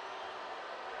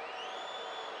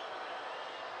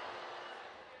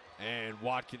 And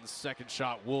Watkins' second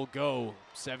shot will go.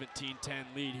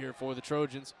 17-10 lead here for the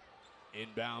Trojans.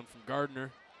 Inbound from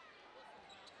Gardner.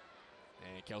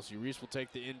 And Kelsey Reese will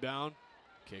take the inbound.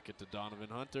 Kick it to Donovan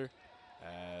Hunter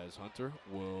as Hunter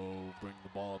will bring the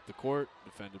ball up the court.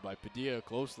 Defended by Padilla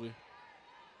closely.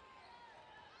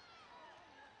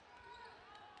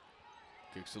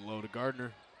 Kicks it low to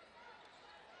Gardner.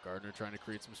 Gardner trying to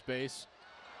create some space.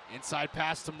 Inside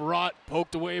pass to Murat,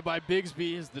 poked away by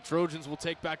Bigsby as the Trojans will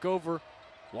take back over.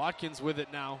 Watkins with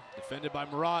it now, defended by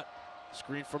Murat.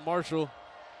 Screen from Marshall.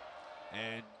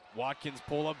 And Watkins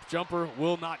pull-up jumper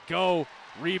will not go.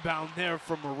 Rebound there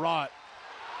from Murat.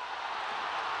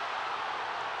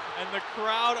 And the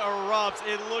crowd erupts.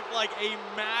 It looked like a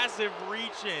massive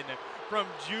reach-in from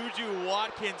Juju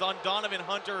Watkins on Donovan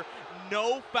Hunter.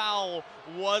 No foul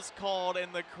was called,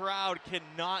 and the crowd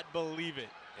cannot believe it.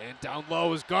 And down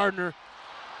low is Gardner.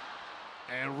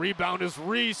 And rebound is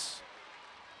Reese.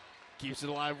 Keeps it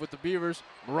alive with the Beavers.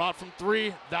 Murat from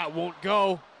 3, that won't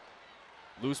go.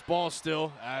 Loose ball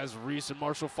still as Reese and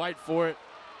Marshall fight for it.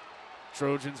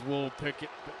 Trojans will pick it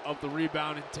up the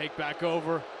rebound and take back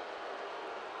over.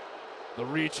 The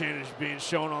reach-in is being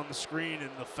shown on the screen,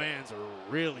 and the fans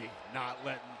are really not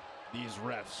letting these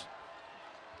refs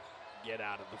get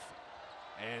out of the.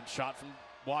 And shot from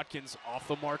Watkins off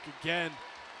the mark again.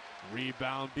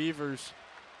 Rebound Beavers.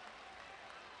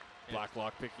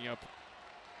 Blacklock picking up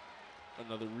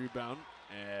another rebound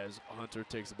as Hunter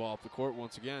takes the ball up the court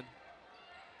once again.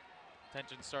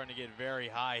 Tension's starting to get very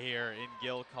high here in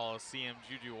Gill Coliseum.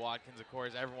 Juju Watkins, of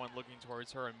course, everyone looking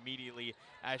towards her immediately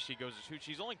as she goes to shoot.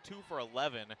 She's only 2 for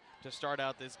 11 to start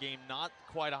out this game. Not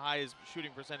quite a high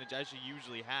shooting percentage as she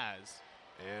usually has.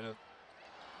 And a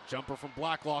jumper from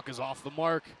Blacklock is off the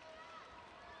mark.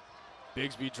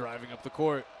 Bigsby driving up the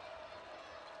court.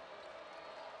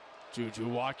 Juju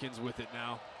Watkins with it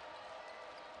now.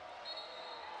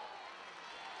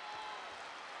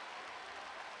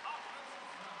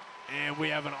 And we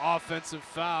have an offensive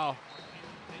foul.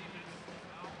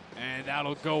 And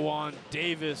that'll go on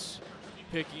Davis,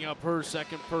 picking up her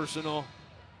second personal.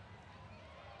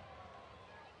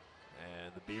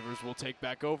 And the Beavers will take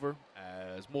back over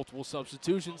as multiple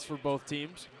substitutions for both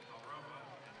teams.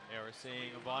 Yeah, we're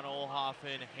seeing Von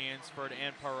Olhoffen, Hansford,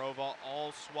 and Parova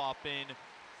all swap in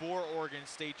for Oregon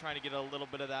State, trying to get a little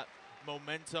bit of that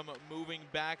momentum moving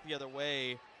back the other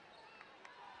way.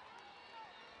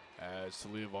 As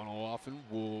Talia Von Olhoffen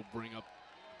will bring up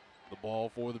the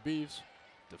ball for the Beavs,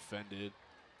 defended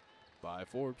by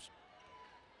Forbes.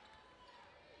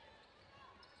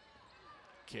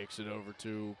 Kicks it over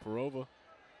to Parova.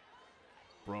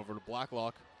 Parova to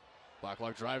Blacklock.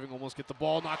 Blacklock driving, almost get the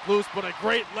ball knocked loose, but a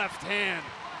great left hand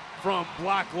from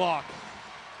Blacklock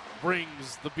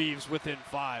brings the Beavs within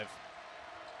 5.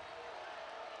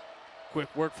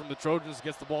 Quick work from the Trojans,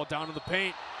 gets the ball down to the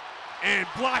paint. And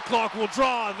Blacklock will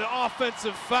draw the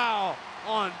offensive foul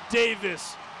on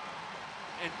Davis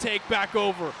and take back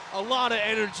over. A lot of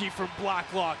energy from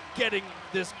Blacklock, getting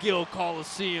this Gill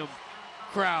Coliseum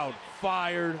crowd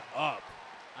fired up.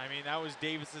 I mean, that was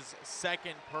Davis's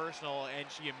second personal, and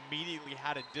she immediately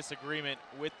had a disagreement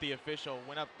with the official.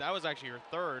 Went up, that was actually her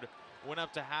third. Went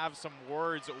up to have some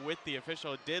words with the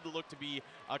official. It did look to be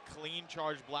a clean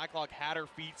charge. Blacklock had her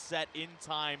feet set in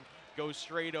time, goes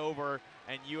straight over,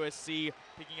 and USC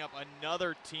picking up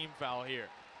another team foul here.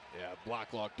 Yeah,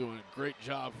 Blacklock doing a great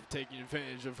job of taking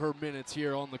advantage of her minutes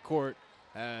here on the court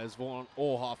as Von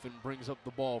Olhoffen brings up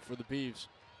the ball for the Beavs.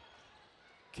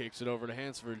 Kicks it over to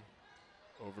Hansford.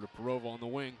 Over to Perova on the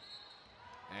wing.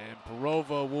 And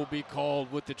Perova will be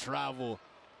called with the travel.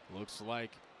 Looks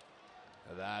like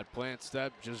that plant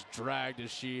step just dragged as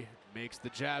she makes the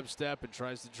jab step and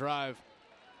tries to drive.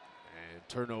 And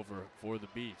turnover for the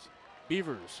Beavs.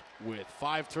 Beavers with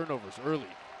 5 turnovers early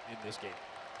in this game.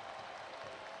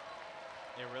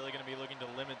 They're really going to be looking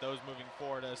to limit those moving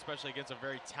forward, especially against a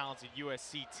very talented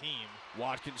USC team.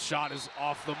 Watkins' shot is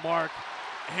off the mark,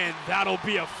 and that'll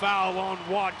be a foul on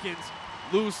Watkins.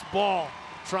 Loose ball,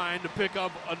 trying to pick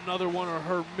up another one of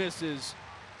her misses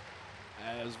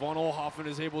as Von Olhoffen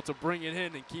is able to bring it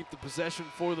in and keep the possession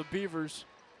for the Beavers.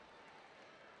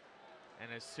 And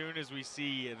as soon as we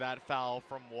see that foul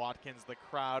from Watkins, the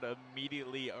crowd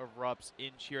immediately erupts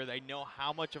in cheer. They know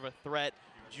how much of a threat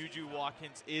Juju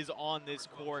Watkins is on this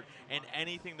court, and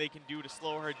anything they can do to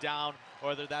slow her down,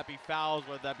 whether that be fouls,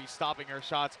 whether that be stopping her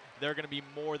shots, they're going to be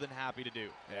more than happy to do.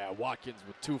 Yeah, Watkins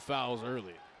with 2 fouls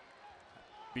early.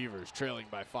 Beavers trailing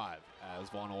by 5 as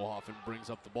Von Olhoffen brings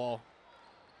up the ball.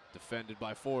 Defended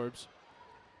by Forbes.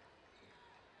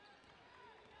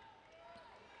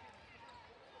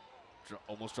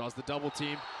 Almost draws the double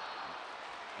team.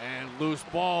 And loose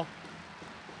ball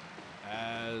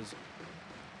as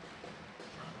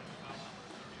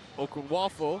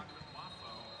Okunwafo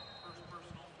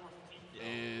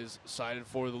is cited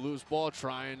for the loose ball,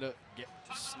 trying to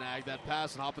snag that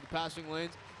pass and hop in the passing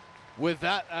lanes. With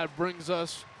that, that brings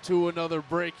us to another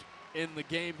break in the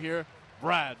game here.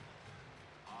 Brad,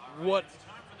 what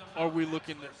are we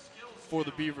looking for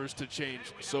the Beavers to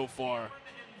change so far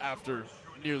after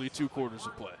nearly 2 quarters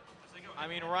of play? I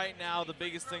mean, right now, the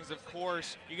biggest things, of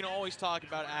course, you can always talk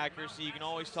about accuracy. You can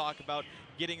always talk about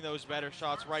getting those better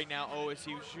shots. Right now,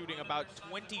 OSU shooting about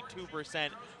 22%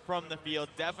 from the field.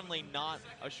 Definitely not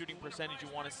a shooting percentage you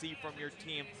want to see from your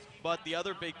team. But the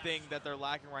other big thing that they're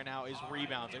lacking right now is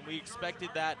rebounds. And we expected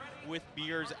that with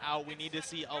Beers out. We need to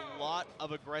see a lot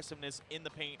of aggressiveness in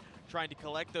the paint trying to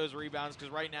collect those rebounds, because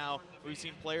right now we've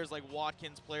seen players like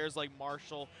Watkins, players like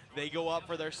Marshall, they go up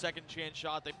for their second chance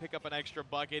shot, they pick up an extra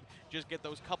bucket, just get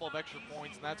those couple of extra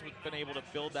points, and that's what's been able to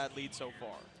build that lead so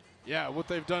far. Yeah, what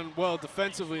they've done well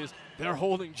defensively is they're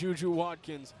holding Juju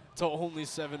Watkins to only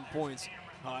 7 points.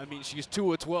 I mean, she's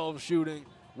 2 of 12 shooting,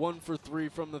 1 for 3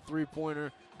 from the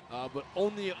three-pointer, but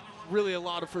only really a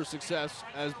lot of her success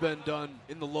has been done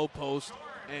in the low post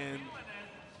and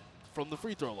from the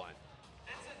free throw line.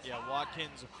 Yeah,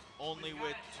 Watkins only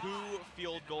with 2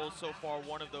 field goals so far,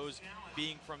 one of those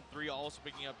being from 3, also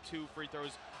picking up 2 free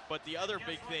throws. But the other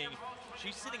big thing,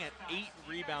 she's sitting at 8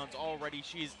 rebounds already.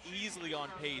 She is easily on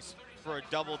pace for a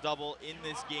double-double in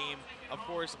this game. Of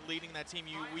course, leading that team,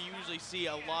 we usually see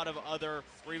a lot of other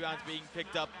rebounds being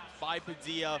picked up by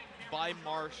Padilla, by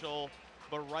Marshall,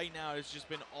 but right now it's just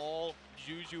been all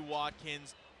Juju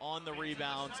Watkins on the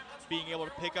rebounds, being able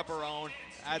to pick up her own.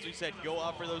 As we said, go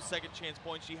up for those second chance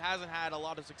points. She hasn't had a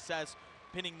lot of success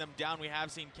pinning them down. We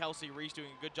have seen Kelsey Reese doing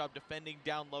a good job defending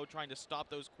down low, trying to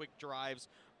stop those quick drives,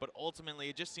 but ultimately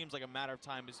it just seems like a matter of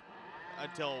time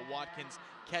until Watkins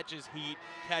catches heat,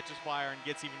 catches fire, and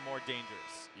gets even more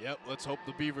dangerous. Yep, let's hope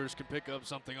the Beavers can pick up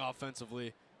something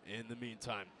offensively in the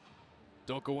meantime.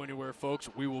 Don't go anywhere, folks.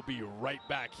 We will be right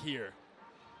back here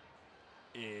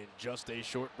in just a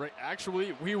short break.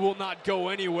 Actually, we will not go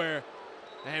anywhere,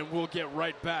 and we'll get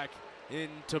right back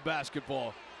into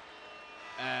basketball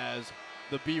as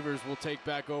the Beavers will take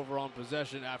back over on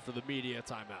possession after the media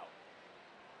timeout.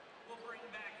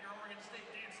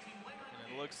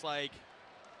 And it looks like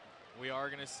we are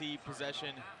going to see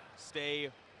possession stay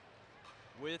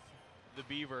with the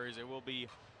Beavers. It will be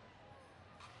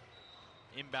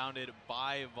inbounded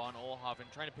by Von Olhoffen,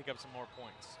 trying to pick up some more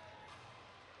points.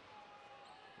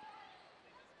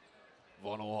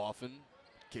 Von Olhoffen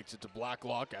kicks it to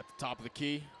Blacklock at the top of the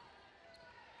key.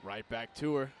 Right back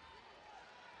to her.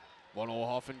 Von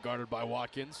Olhoffen guarded by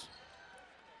Watkins.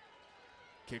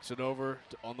 Kicks it over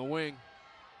on the wing.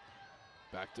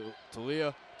 Back to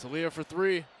Talia. Talia for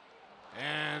 3.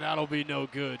 And that'll be no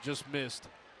good. Just missed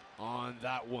on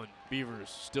that one. Beavers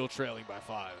still trailing by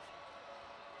 5.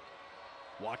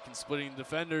 Watkins splitting the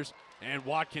defenders, and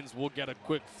Watkins will get a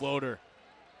quick floater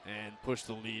and push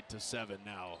the lead to 7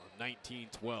 now.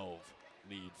 19-12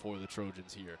 lead for the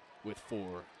Trojans here with 4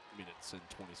 minutes and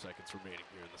 20 seconds remaining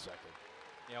here in the second.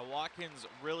 Yeah, Watkins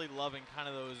really loving kind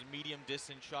of those medium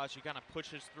distance shots. He kind of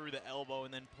pushes through the elbow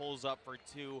and then pulls up for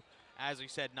 2. As we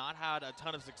said, not had a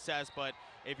ton of success, but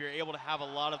if you're able to have a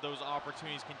lot of those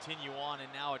opportunities continue on, and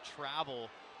now a travel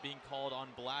being called on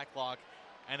Blacklock,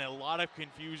 and a lot of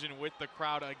confusion with the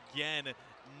crowd again,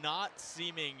 not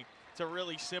seeming to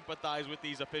really sympathize with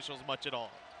these officials much at all.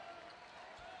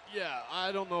 Yeah,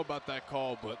 I don't know about that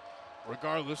call, but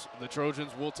regardless, the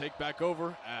Trojans will take back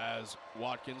over as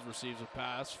Watkins receives a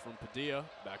pass from Padilla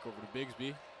back over to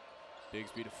Bigsby.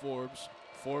 Bigsby to Forbes.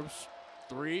 Forbes,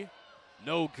 3.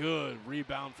 No good.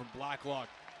 Rebound from Blacklock.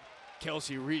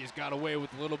 Kelsey Reese got away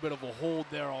with a little bit of a hold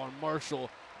there on Marshall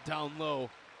down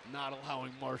low, not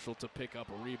allowing Marshall to pick up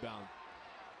a rebound.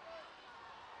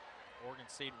 Oregon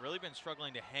State really been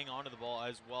struggling to hang on to the ball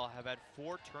as well. Have had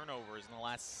 4 turnovers in the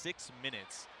last 6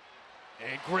 minutes.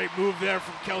 And great move there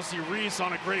from Kelsey Reese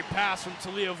on a great pass from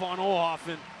Talia von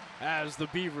Olhoffen as the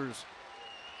Beavers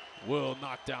will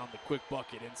knock down the quick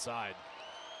bucket inside.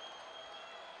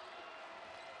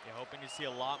 Yeah, hoping to see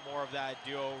a lot more of that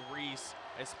duo. Reese,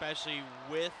 especially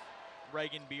with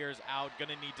Reagan Beers out, going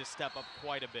to need to step up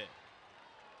quite a bit.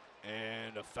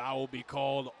 And a foul will be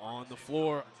called on the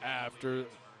floor after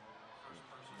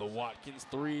the Watkins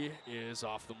 3 is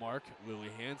off the mark. Lily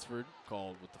Hansford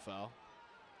called with the foul.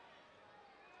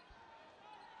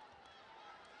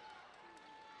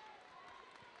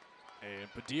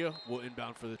 And Padilla will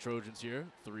inbound for the Trojans here.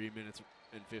 3 minutes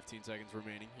and 15 seconds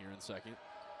remaining here in second.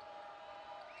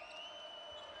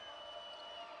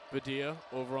 Padilla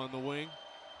over on the wing.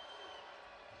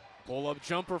 Pull-up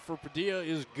jumper for Padilla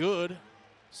is good.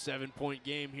 7-point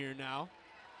game here now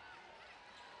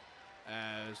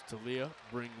as Talia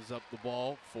brings up the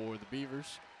ball for the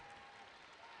Beavers.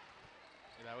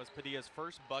 Yeah, that was Padilla's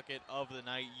first bucket of the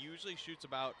night. Usually shoots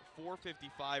about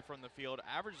 .455 from the field,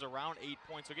 averages around 8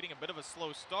 points, so getting a bit of a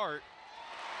slow start.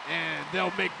 And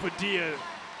they'll make Padilla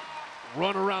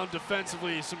run around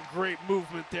defensively. Some great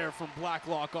movement there from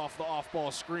Blacklock off the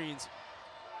off-ball screens.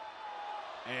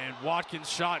 And Watkins'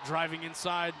 shot driving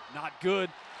inside, not good.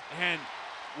 And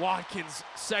Watkins'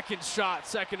 second shot,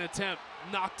 second attempt,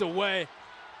 knocked away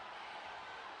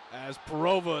as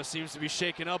Perova seems to be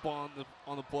shaken up on the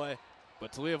play.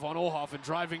 But Talia von Olhoffen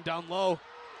driving down low.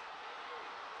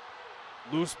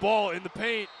 Loose ball in the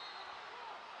paint.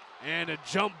 And a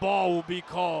jump ball will be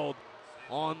called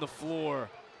on the floor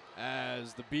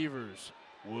as the Beavers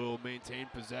will maintain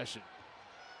possession.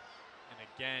 And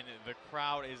again, the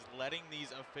crowd is letting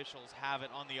these officials have it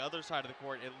on the other side of the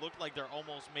court. It looked like there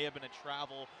almost may have been a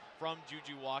travel from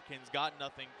Juju Watkins. Got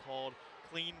nothing called.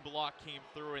 Clean block came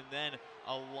through, and then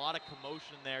a lot of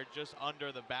commotion there just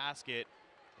under the basket.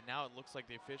 And now it looks like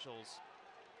the officials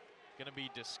going to be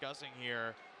discussing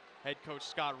here. Head coach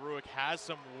Scott Ruick has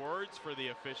some words for the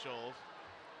officials.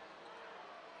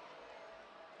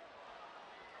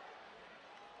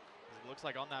 It looks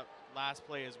like on that last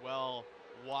play as well,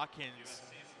 Watkins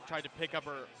tried to pick up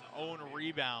her own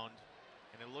rebound,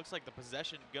 and it looks like the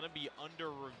possession going to be under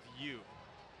review.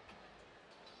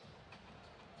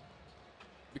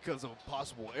 Because of a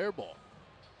possible air ball.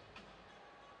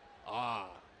 All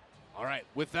right,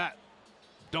 with that,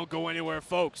 don't go anywhere,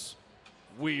 folks.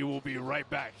 We will be right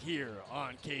back here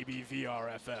on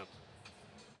KBVR FM.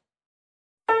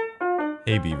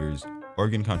 Hey Beavers,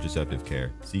 Oregon Contraceptive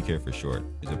Care, C-Care for short,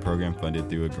 is a program funded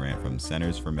through a grant from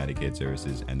Centers for Medicaid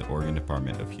Services and the Oregon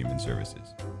Department of Human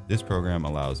Services. This program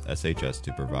allows SHS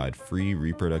to provide free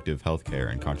reproductive health care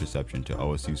and contraception to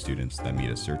OSU students that meet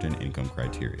a certain income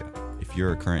criteria. If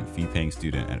you're a current fee-paying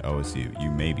student at OSU, you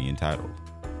may be entitled.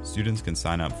 Students can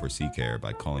sign up for C-Care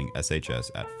by calling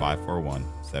SHS at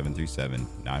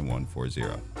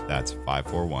 541-737-9140. That's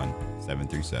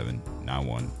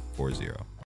 541-737-9140.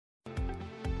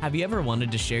 Have you ever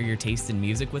wanted to share your taste in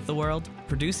music with the world,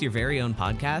 produce your very own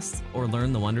podcasts, or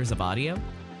learn the wonders of audio?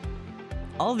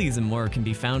 All these and more can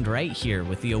be found right here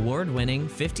with the award-winning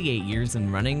 58 years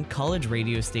in running college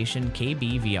radio station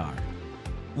KBVR.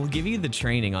 We'll give you the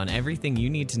training on everything you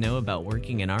need to know about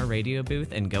working in our radio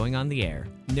booth and going on the air.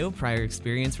 No prior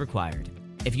experience required.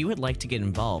 If you would like to get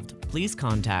involved, please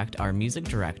contact our music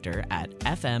director at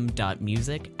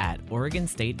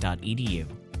fm.music@oregonstate.edu.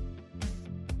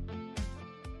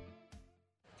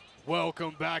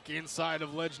 Welcome back inside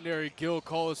of legendary Gill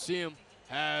Coliseum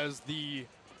as the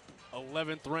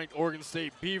 11th ranked Oregon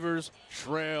State Beavers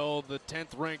trail the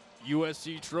 10th ranked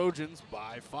USC Trojans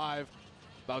by 5.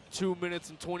 About 2 minutes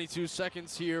and 22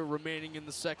 seconds here remaining in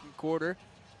the second quarter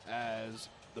as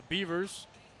the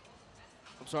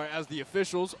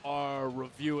officials are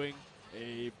reviewing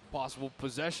a possible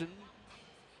possession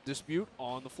dispute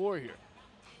on the floor here.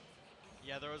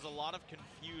 Yeah, there was a lot of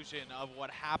confusion of what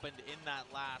happened in that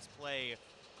last play,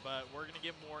 but we're going to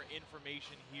get more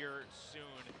information here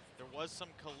soon. There was some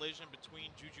collision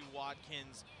between Juju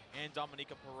Watkins and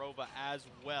Dominika Parova as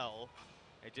well.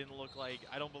 It didn't look like,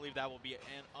 I don't believe that will be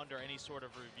under any sort of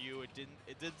review. It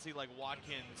didn't seem like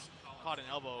Watkins caught an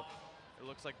elbow. It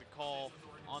looks like the call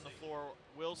on the floor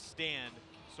will stand.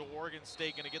 So Oregon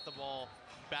State going to get the ball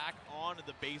back onto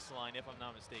the baseline, if I'm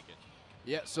not mistaken.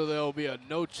 Yeah, so there will be a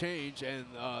no change, and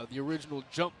the original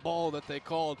jump ball that they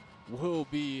called will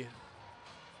be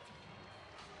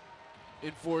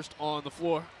enforced on the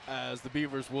floor as the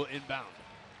Beavers will inbound.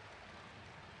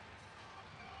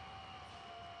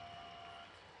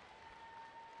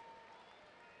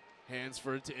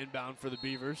 Hansford to inbound for the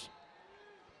Beavers.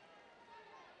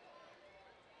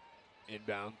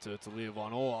 Inbound to Talia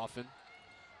von Olhoffen.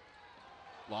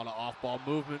 A lot of off-ball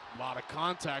movement, a lot of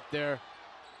contact there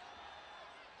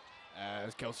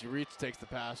as Kelsey Reitz takes the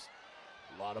pass.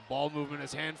 A lot of ball movement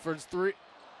as Hansford's three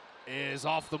is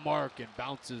off the mark and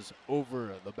bounces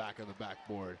over the back of the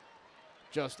backboard.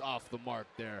 Just off the mark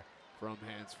there from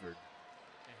Hansford.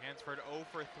 And Hansford 0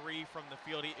 for 3 from the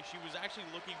field. She was actually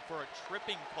looking for a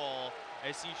tripping call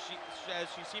as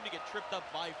she seemed to get tripped up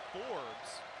by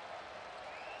Forbes.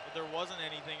 But there wasn't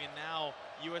anything, and now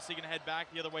USC going to head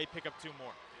back the other way, pick up 2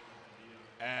 more.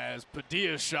 As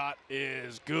Padilla's shot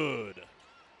is good.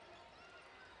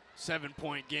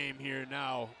 7-point game here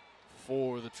now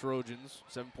for the Trojans.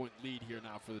 7-point lead here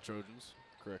now for the Trojans.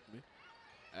 Correct me.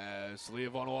 As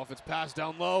Talia von Olhoffen's pass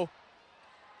down low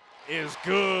is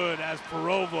good as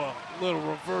Parova, little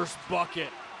reverse bucket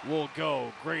will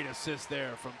go. Great assist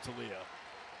there from Talia.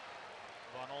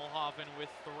 Von Olhoffen with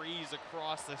 3s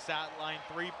across the stat line.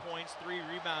 3 points, 3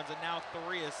 rebounds, and now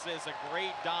 3 assists. A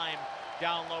great dime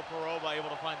down low. Parova able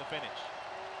to find the finish.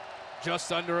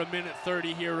 Just under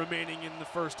 1:30 here remaining in the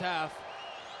first half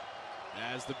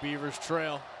as the Beavers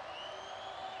trail.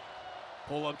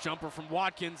 Pull-up jumper from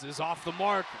Watkins is off the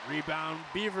mark. Rebound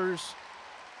Beavers.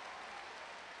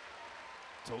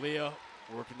 Talia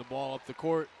working the ball up the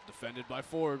court, defended by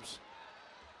Forbes.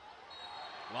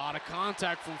 A lot of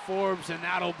contact from Forbes, and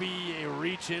that'll be a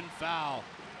reach-in foul.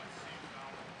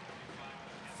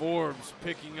 Forbes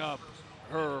picking up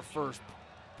her first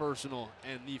personal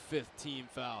and the 5th team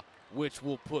foul, which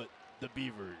will put the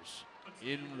Beavers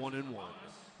in 1-1.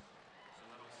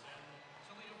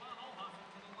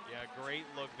 Yeah, great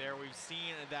look there. We've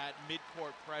seen that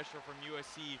midcourt pressure from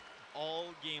USC all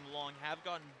game long, have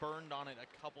gotten burned on it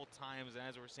a couple times, and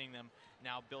as we're seeing them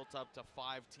now built up to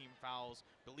 5 team fouls,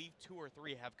 believe 2 or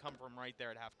 3 have come from right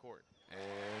there at half court.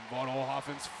 And von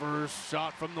Olhoffen's first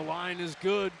shot from the line is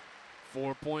good.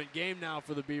 4-point game now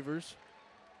for the Beavers.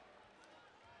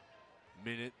 1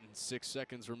 minute and 6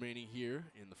 seconds remaining here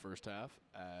in the first half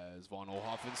as von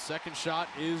Olhoffen's second shot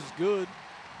is good.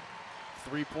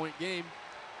 3-point game.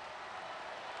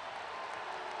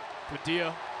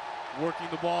 Padilla working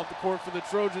the ball up the court for the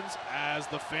Trojans as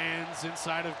the fans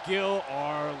inside of Gill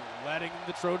are letting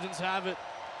the Trojans have it.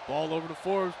 Ball over to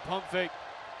Forbes, pump fake,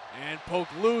 and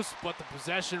poked loose, but the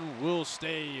possession will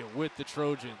stay with the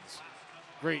Trojans.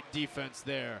 Great defense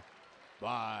there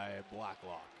by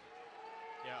Blacklock.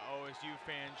 Yeah, OSU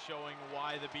fans showing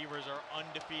why the Beavers are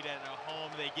undefeated at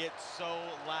home. They get so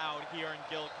loud here in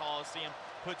Gill Coliseum,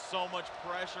 put so much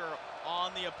pressure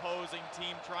on the opposing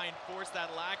team, try and force that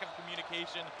lack of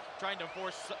communication, trying to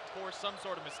force some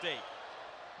sort of mistake.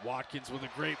 Watkins with a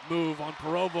great move on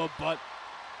Parova, but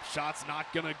shot's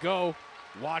not gonna go.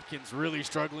 Watkins really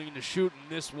struggling to shoot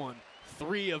in this one.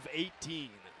 3 of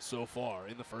 18 so far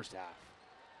in the first half.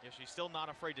 Yeah, she's still not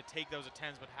afraid to take those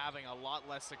attempts, but having a lot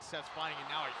less success finding it.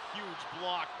 Now a huge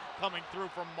block coming through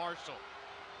from Marshall.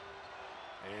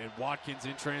 And Watkins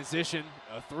in transition,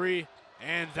 a 3,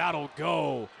 and that'll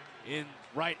go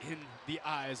right in the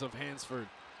eyes of Hansford.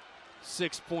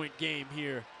 6-point game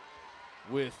here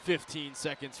with 15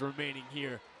 seconds remaining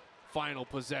here. Final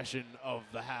possession of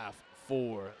the half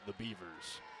for the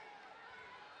Beavers.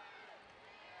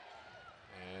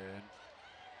 And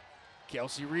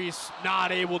Kelsey Reese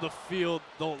not able to field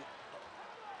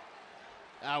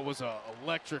that was an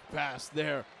electric pass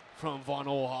there from von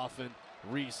Olhoffen.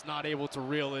 Reese not able to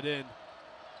reel it in.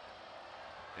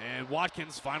 And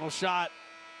Watkins' final shot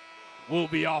will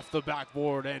be off the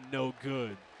backboard and no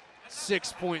good.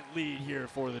 6-point lead here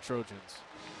for the Trojans.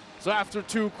 So after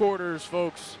 2 quarters,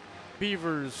 folks,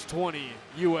 Beavers 20,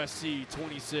 USC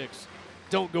 26.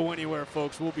 Don't go anywhere,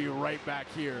 folks. We'll be right back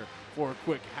here for a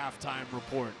quick halftime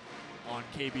report on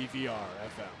KBVR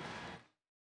FM.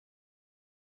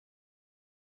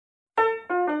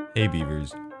 Hey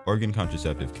Beavers, Oregon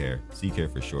Contraceptive Care, C-Care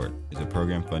for short, is a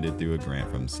program funded through a grant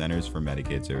from Centers for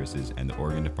Medicaid Services and the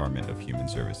Oregon Department of Human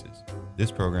Services.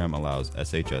 This program allows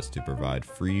SHS to provide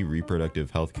free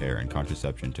reproductive health care and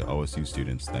contraception to OSU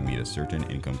students that meet a certain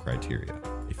income criteria.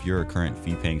 If you're a current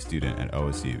fee-paying student at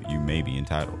OSU, you may be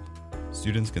entitled.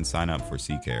 Students can sign up for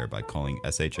C-Care by calling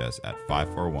SHS at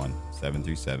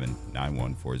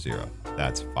 541-737-9140.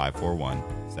 That's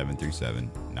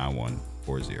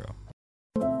 541-737-9140.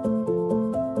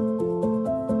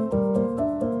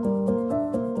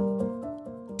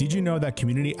 Did you know that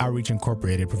Community Outreach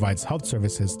Incorporated provides health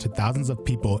services to thousands of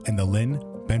people in the Lynn,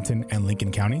 Benton, and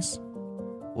Lincoln counties?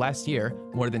 Last year,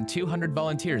 more than 200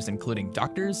 volunteers, including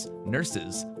doctors,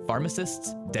 nurses,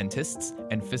 pharmacists, dentists,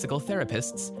 and physical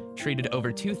therapists, treated over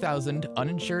 2,000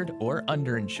 uninsured or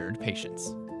underinsured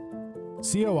patients.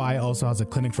 COI also has a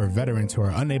clinic for veterans who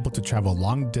are unable to travel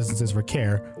long distances for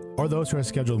care, or those who are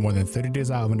scheduled more than 30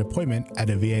 days out of an appointment at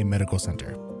a VA medical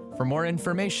center. For more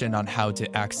information on how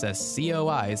to access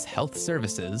COI's health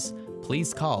services,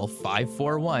 please call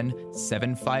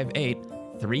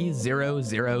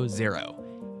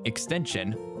 541-758-3000,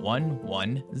 extension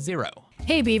 110.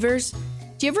 Hey Beavers,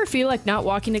 do you ever feel like not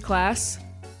walking to class,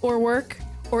 or work,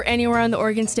 or anywhere on the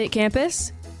Oregon State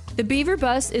campus? The Beaver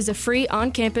Bus is a free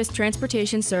on-campus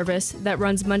transportation service that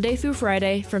runs Monday through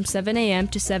Friday from 7 a.m.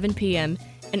 to 7 p.m.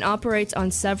 and operates on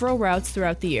several routes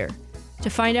throughout the year. To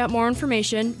find out more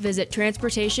information, visit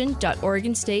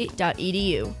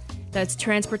transportation.oregonstate.edu. That's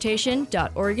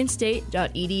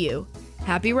transportation.oregonstate.edu.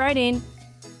 Happy riding!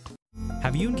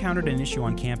 Have you encountered an issue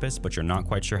on campus but you're not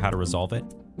quite sure how to resolve it?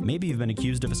 Maybe you've been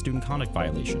accused of a student conduct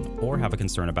violation or have a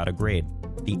concern about a grade.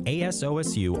 The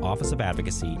OSU Office of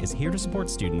Advocacy is here to support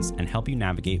students and help you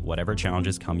navigate whatever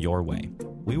challenges come your way.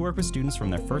 We work with students from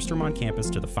their first term on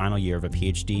campus to the final year of a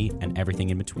PhD and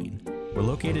everything in between. We're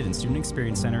located in Student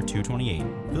Experience Center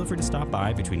 228. Feel free to stop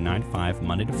by between 9 to 5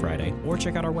 Monday to Friday or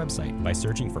check out our website by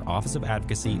searching for Office of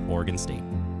Advocacy Oregon State.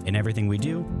 In everything we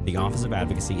do, the Office of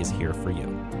Advocacy is here for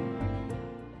you.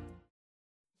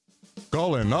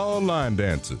 Calling all line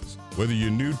dancers. Whether you're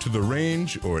new to the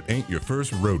range or it ain't your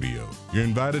first rodeo, you're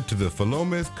invited to the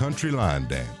Philomath Country Line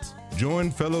Dance.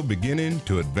 Join fellow beginning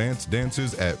to advanced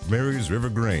dancers at Mary's River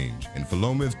Grange in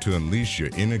Philomath to unleash your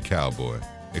inner cowboy.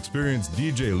 Experience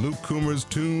DJ Luke Coomer's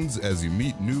tunes as you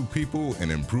meet new people and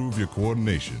improve your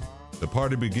coordination. The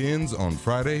party begins on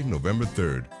Friday, November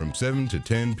 3rd from 7 to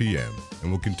 10 p.m.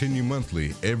 and will continue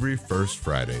monthly every first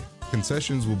Friday.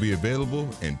 Concessions will be available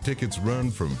and tickets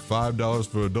run from $5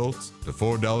 for adults to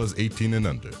 $4 18 and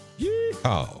under.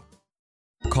 Yeehaw!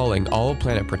 Calling all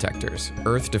planet protectors,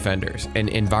 earth defenders, and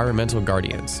environmental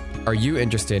guardians. Are you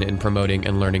interested in promoting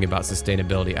and learning about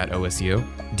sustainability at OSU?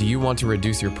 Do you want to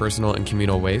reduce your personal and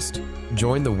communal waste?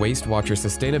 Join the Waste Watcher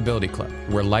Sustainability Club,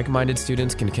 where like-minded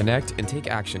students can connect and take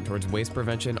action towards waste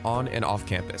prevention on and off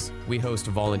campus. We host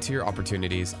volunteer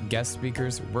opportunities, guest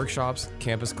speakers, workshops,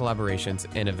 campus collaborations,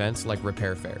 and events like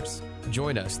repair fairs.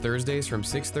 Join us Thursdays from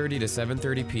 6:30 to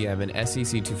 7:30 p.m. in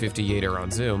SEC 258 or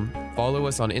on Zoom. Follow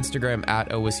us on Instagram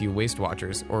at OSU Waste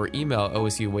Watchers or email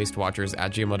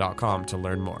osUwastewatchers@gmail.com to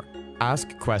learn more.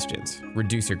 Ask questions,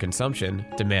 reduce your consumption,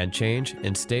 demand change,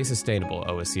 and stay sustainable,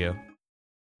 OSU.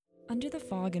 Under the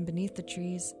fog and beneath the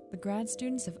trees, the grad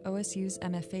students of OSU's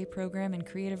MFA program in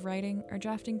creative writing are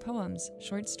drafting poems,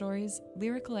 short stories,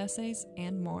 lyrical essays,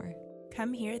 and more.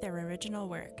 Come hear their original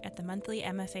work at the monthly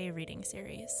MFA reading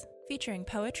series, featuring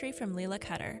poetry from Leela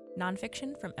Cutter,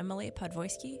 nonfiction from Emily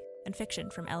Podvoisky, and fiction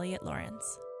from Elliot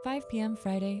Lawrence. 5 p.m.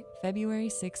 Friday, February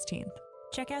 16th.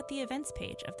 Check out the events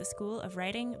page of the School of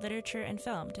Writing, Literature, and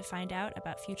Film to find out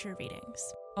about future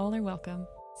readings. All are welcome.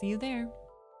 See you there.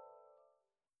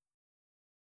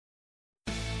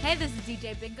 Hey, this is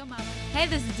DJ Bingo Mama. Hey,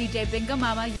 this is DJ Bingo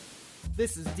Mama.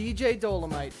 This is DJ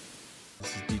Dolomite.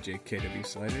 This is DJ KW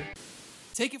Slider.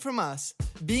 Take it from us,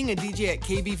 being a DJ at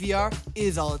KBVR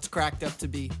is all it's cracked up to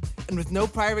be. And with no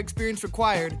prior experience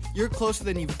required, you're closer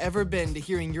than you've ever been to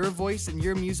hearing your voice and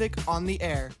your music on the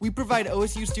air. We provide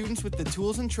OSU students with the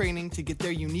tools and training to get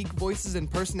their unique voices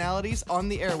and personalities on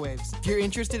the airwaves. If you're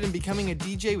interested in becoming a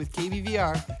DJ with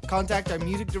KBVR, contact our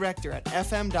music director at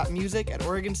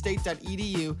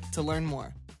fm.music@oregonstate.edu to learn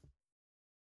more.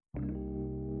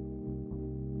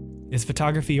 Is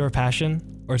photography your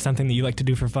passion, or something that you like to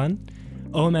do for fun?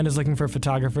 OMN is looking for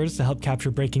photographers to help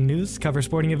capture breaking news, cover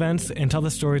sporting events, and tell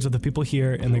the stories of the people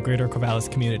here in the greater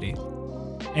Corvallis community.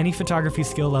 Any photography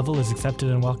skill level is accepted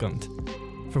and welcomed.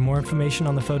 For more information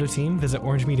on the photo team, visit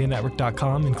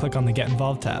orangemedianetwork.com and click on the Get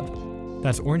Involved tab.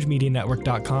 That's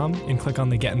orangemedianetwork.com and click on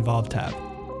the Get Involved tab.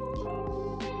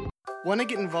 Want to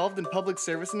get involved in public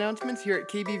service announcements here at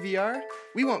KBVR?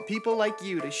 We want people like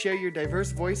you to share your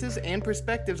diverse voices and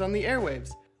perspectives on the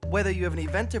airwaves. Whether you have an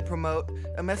event to promote,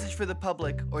 a message for the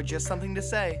public, or just something to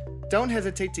say, don't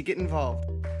hesitate to get involved.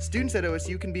 Students at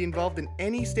OSU can be involved in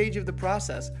any stage of the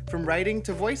process, from writing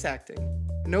to voice acting.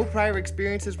 No prior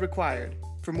experience is required.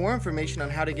 For more information on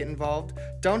how to get involved,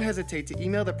 don't hesitate to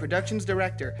email the Productions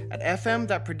Director at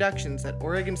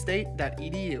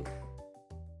fm.productions@oregonstate.edu.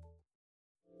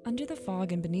 Under the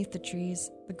fog and beneath the trees,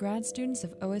 the grad students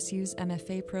of OSU's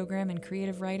MFA program in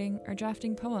creative writing are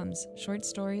drafting poems, short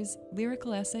stories,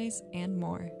 lyrical essays, and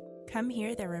more. Come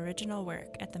hear their original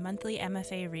work at the monthly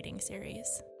MFA reading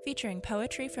series, featuring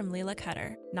poetry from Leela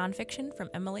Cutter, nonfiction from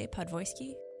Emily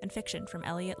Podvoisky, and fiction from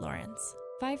Elliot Lawrence.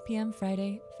 5 p.m.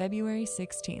 Friday, February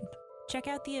 16th. Check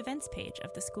out the events page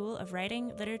of the School of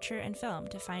Writing, Literature, and Film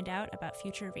to find out about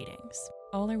future readings.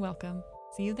 All are welcome.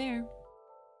 See you there.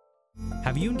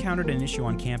 Have you encountered an issue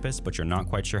on campus but you're not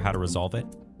quite sure how to resolve it?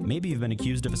 Maybe you've been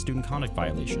accused of a student conduct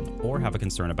violation or have a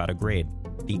concern about a grade.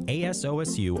 The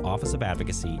ASOSU Office of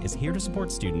Advocacy is here to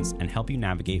support students and help you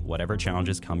navigate whatever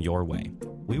challenges come your way.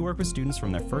 We work with students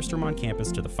from their first term on campus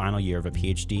to the final year of a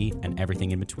PhD and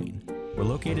everything in between. We're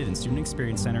located in Student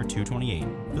Experience Center 228.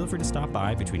 Feel free to stop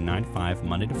by between 9 to 5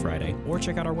 Monday to Friday or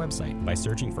check out our website by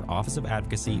searching for Office of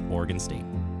Advocacy, Oregon State.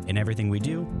 In everything we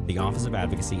do, the Office of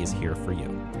Advocacy is here for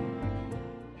you.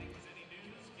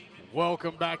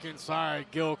 Welcome back inside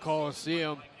Gill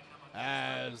Coliseum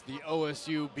as the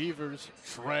OSU Beavers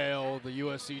trail the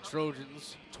USC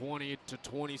Trojans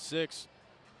 20-26.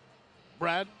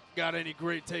 Brad, got any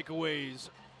great takeaways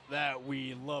that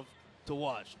we love to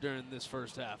watch during this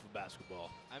first half of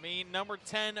basketball? I mean, number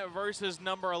 10 versus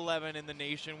number 11 in the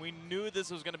nation. We knew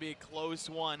this was going to be a close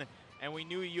one, and we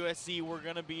knew USC were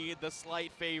going to be the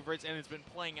slight favorites, and it's been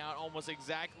playing out almost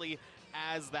exactly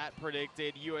as that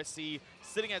predicted. USC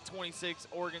sitting at 26,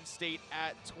 Oregon State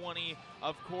at 20.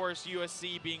 Of course,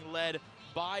 USC being led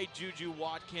by Juju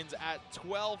Watkins at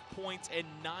 12 points and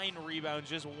 9 rebounds,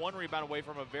 just 1 rebound away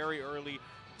from a very early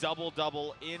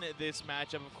double-double in this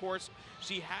matchup. Of course,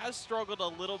 she has struggled a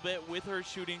little bit with her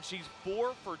shooting. She's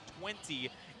 4 for 20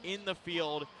 in the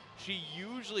field. She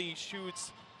usually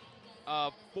shoots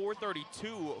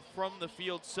 432 from the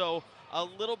field, so a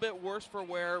little bit worse for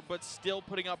wear, but still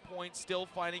putting up points, still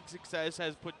finding success,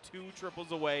 has put 2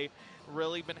 triples away,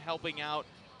 really been helping out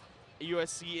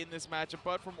USC in this matchup.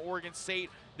 But from Oregon State,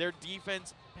 their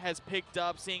defense has picked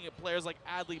up, seeing players like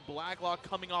Adley Blacklock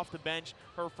coming off the bench,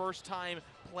 her first time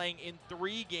playing in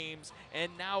 3 games,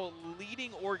 and now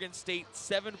leading Oregon State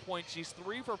 7 points. She's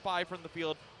 3 for 5 from the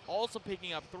field, also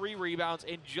picking up 3 rebounds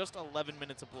in just 11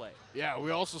 minutes of play. Yeah,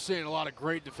 we're also seeing a lot of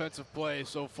great defensive play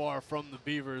so far from the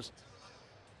Beavers,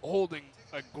 holding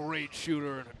a great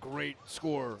shooter and a great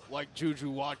scorer like Juju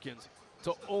Watkins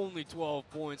to only 12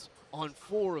 points on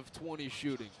 4 of 20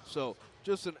 shooting. So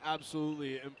just an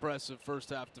absolutely impressive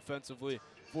first half defensively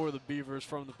for the Beavers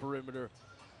from the perimeter.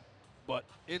 But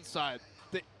inside,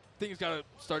 things got to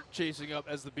start chasing up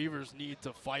as the Beavers need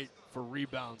to fight for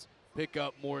rebounds, pick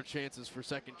up more chances for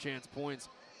second chance points,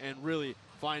 and really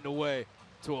find a way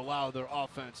to allow their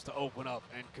offense to open up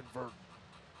and convert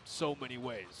so many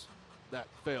ways that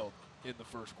failed in the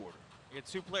first quarter. You get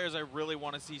 2 players I really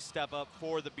want to see step up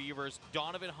for the Beavers,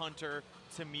 Donovan Hunter,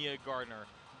 Tamia Gardner.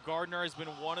 Gardner has been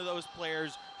one of those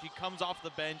players. She comes off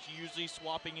the bench, usually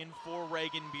swapping in for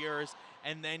Reagan Beers,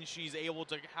 and then she's able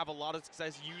to have a lot of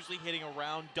success, usually hitting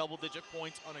around double-digit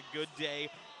points on a good day,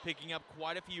 picking up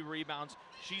quite a few rebounds.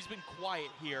 She's been quiet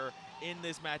here in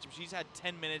this matchup. She's had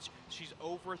 10 minutes. She's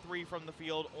 0 for 3 from the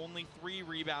field, only 3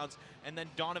 rebounds. And then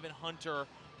Donovan Hunter,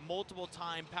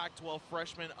 multiple-time Pac-12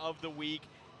 Freshman of the Week.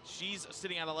 She's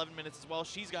sitting at 11 minutes as well.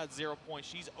 She's got 0 points.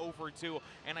 She's 0 for 2.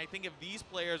 And I think if these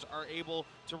players are able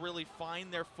to really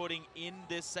find their footing in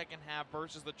this second half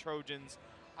versus the Trojans,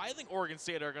 I think Oregon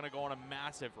State are going to go on a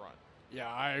massive run.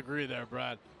 Yeah, I agree there,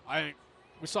 Brad. I think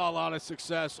we saw a lot of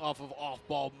success off of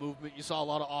off-ball movement. You saw a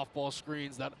lot of off-ball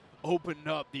screens that opened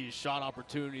up these shot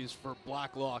opportunities for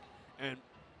Blacklock, and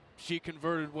she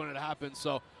converted when it happened.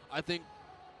 So I think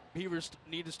Beavers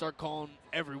need to start calling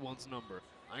everyone's number.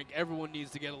 I think everyone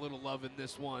needs to get a little love in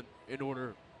this one in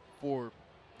order for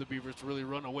the Beavers to really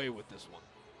run away with this one.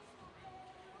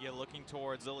 Yeah, looking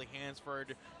towards Lily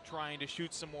Hansford, trying to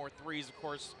shoot some more threes. Of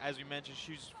course, as we mentioned,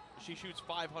 she shoots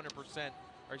 500%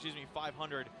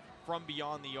 from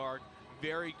beyond the arc.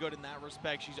 very good in that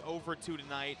respect. She's 0 for 2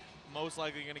 tonight. Most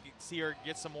likely going to see her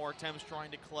get some more attempts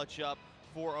trying to clutch up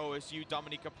for OSU.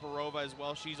 Dominika Perova as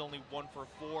well. She's only 1 for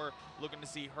 4. Looking to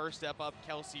see her step up.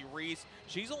 Kelsey Reese,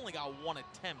 she's only got 1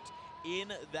 attempt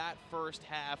in that first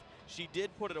half. She did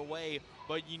put it away,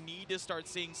 but you need to start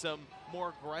seeing some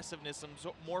more aggressiveness,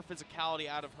 some more physicality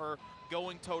out of her,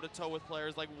 going toe-to-toe with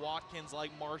players like Watkins,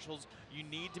 like Marshalls. You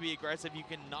need to be aggressive. You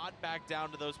cannot back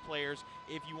down to those players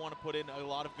if you want to put in a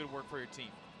lot of good work for your team.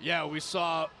 Yeah, we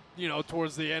saw,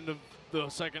 towards the end of the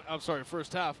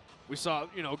first half, we saw,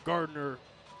 Gardner,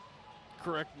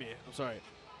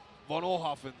 Von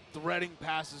Oelhoffen threading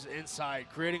passes inside,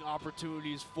 creating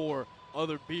opportunities for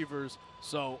other Beavers.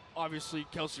 So obviously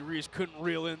Kelsey Reese couldn't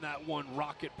reel in that one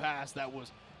rocket pass that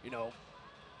was,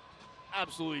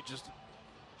 absolutely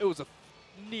it was a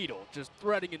needle, just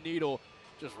threading a needle,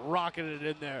 just rocketed it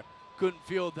in there. Couldn't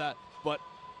feel that, but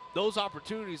those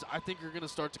opportunities I think are going to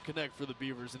start to connect for the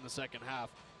Beavers in the second half.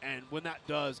 And when that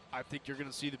does, I think you're going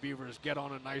to see the Beavers get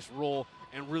on a nice roll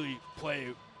and really play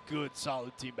good,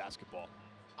 solid team basketball.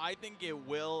 I think it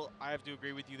will. I have to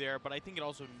agree with you there, but I think it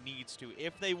also needs to.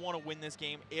 If they want to win this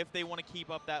game, if they want to keep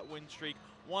up that win streak,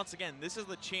 once again, this is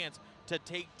the chance to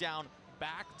take down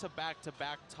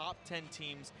back-to-back-to-back top 10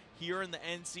 teams here in the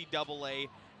NCAA,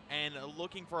 and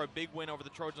looking for a big win over the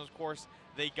Trojans. Of course,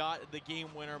 they got the game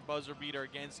winner buzzer beater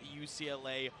against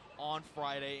UCLA on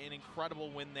Friday. An incredible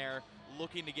win there.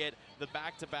 Looking to get the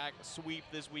back-to-back sweep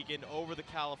this weekend over the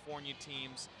California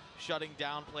teams. Shutting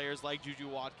down players like Juju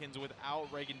Watkins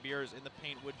without Reagan Beers in the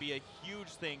paint would be a huge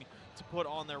thing to put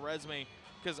on their resume,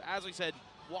 because as we said,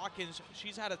 Watkins,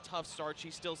 she's had a tough start.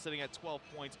 She's still sitting at 12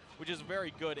 points, which is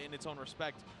very good in its own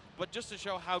respect. But just to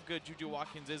show how good Juju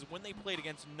Watkins is, when they played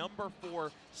against number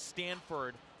 4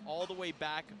 Stanford all the way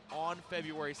back on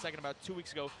February 2nd, about 2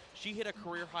 weeks ago, she hit a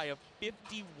career high of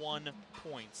 51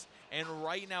 points. And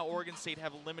right now, Oregon State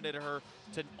have limited her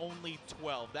to only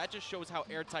 12. That just shows how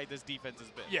airtight this defense has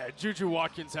been. Yeah, Juju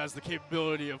Watkins has the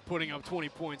capability of putting up 20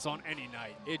 points on any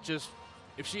night.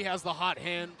 If she has the hot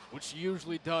hand, which she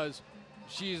usually does,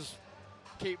 she's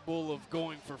capable of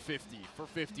going for 50, for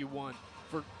 51,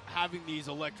 for having these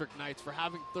electric nights, for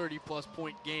having 30-plus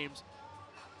point games,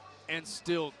 and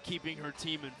still keeping her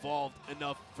team involved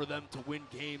enough for them to win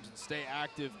games and stay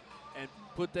active and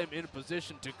put them in a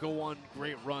position to go on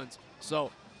great runs. So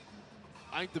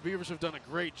I think the Beavers have done a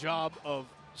great job of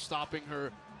stopping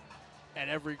her at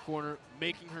every corner,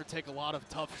 making her take a lot of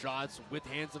tough shots with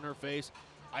hands in her face.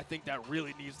 I think that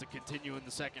really needs to continue in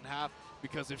the second half,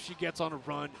 because if she gets on a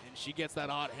run and she gets that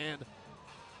hot hand,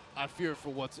 I fear for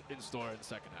what's in store in the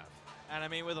second half. And I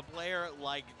mean, with a player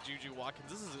like Juju Watkins,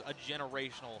 this is a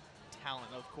generational talent,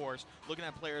 of course. Looking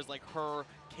at players like her,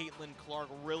 Caitlin Clark,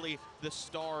 really the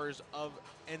stars of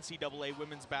NCAA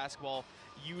women's basketball,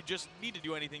 you just need to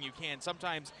do anything you can.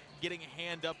 Sometimes getting a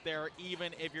hand up there,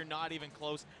 even if you're not even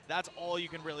close, that's all you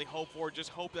can really hope for. Just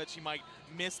hope that she might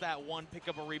miss that one, pick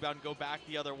up a rebound, go back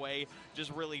the other way. Just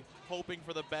really hoping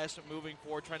for the best moving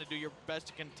forward, trying to do your best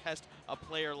to contest a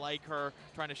player like her,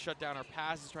 trying to shut down her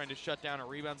passes, trying to shut down her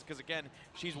rebounds, because again,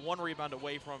 she's 1 rebound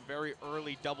away from a very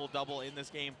early double-double in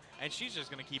this game, and she's just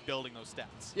going to keep building those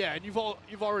stats. Yeah, and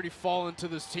you've already fallen to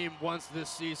this team once this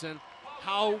season.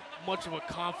 How much of a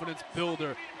confidence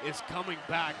builder is coming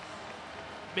back,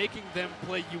 making them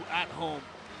play you at home,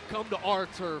 come to our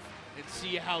turf and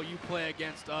see how you play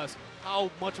against us. How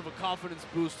much of a confidence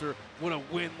booster would a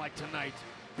win like tonight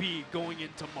be going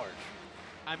into March?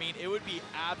 I mean, it would be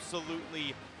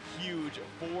absolutely huge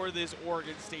for this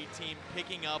Oregon State team,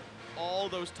 picking up all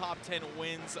those top 10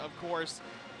 wins. Of course,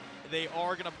 they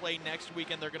are going to play next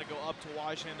weekend. They're going to go up to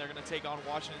Washington. They're going to take on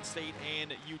Washington State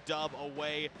and UW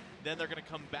away. Then they're going to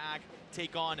come back,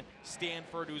 take on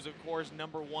Stanford, who's, of course,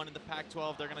 number 1 in the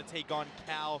Pac-12. They're going to take on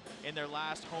Cal in their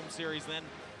last home series.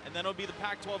 And then it'll be the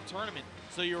Pac-12 tournament.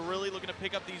 So you're really looking to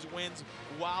pick up these wins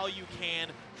while you can,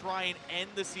 try and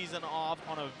end the season off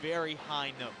on a very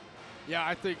high note. Yeah,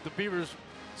 I think the Beavers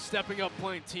stepping up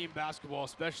playing team basketball,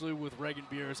 especially with Reagan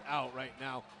Beers out right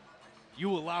now.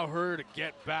 You allow her to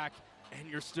get back, and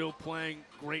you're still playing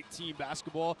great team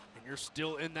basketball, and you're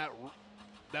still in that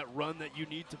run that you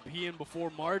need to be in before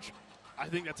March. I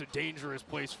think that's a dangerous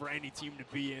place for any team to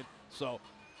be in. So,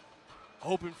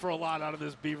 hoping for a lot out of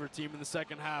this Beaver team in the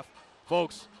second half.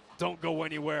 Folks, don't go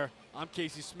anywhere. I'm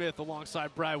Casey Smith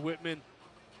alongside Brad Whitman.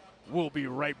 We'll be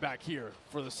right back here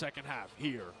for the second half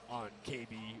here on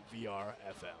KBVR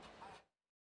FM.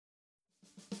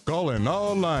 Calling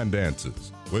all line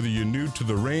dancers. Whether you're new to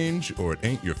the range or it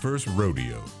ain't your first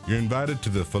rodeo, you're invited to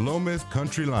the Philomath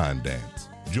Country Line Dance.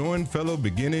 Join fellow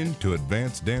beginning to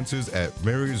advanced dancers at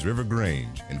Mary's River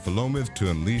Grange in Philomath to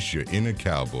unleash your inner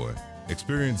cowboy.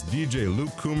 Experience DJ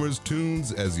Luke Coomer's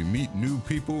tunes as you meet new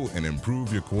people and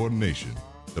improve your coordination.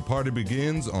 The party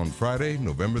begins on Friday,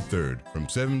 November 3rd from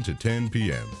 7 to 10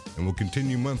 p.m. and will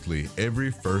continue monthly every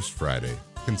first Friday.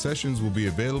 Concessions will be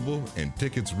available and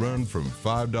tickets run from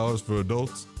 $5 for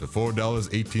adults to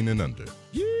 $4 18 and under.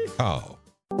 Yeehaw!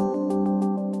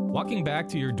 Walking back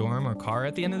to your dorm or car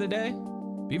at the end of the day?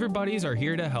 Beaver Buddies are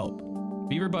here to help.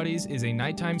 Beaver Buddies is a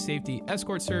nighttime safety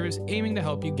escort service aiming to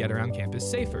help you get around campus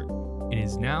safer. It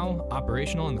is now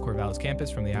operational on the Corvallis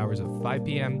campus from the hours of 5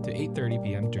 p.m. to 8:30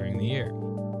 p.m. during the year.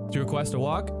 To request a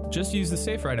walk, just use the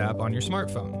Safe Ride app on your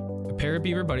smartphone. A pair of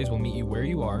Beaver Buddies will meet you where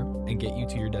you are and get you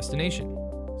to your destination.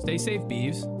 Stay safe,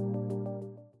 Beavs.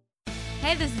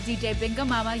 Hey, this is DJ Bingo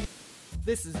Mama.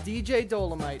 This is DJ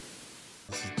Dolomite.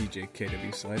 This is DJ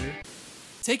KW Slider.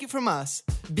 Take it from us,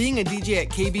 being a DJ at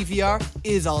KBVR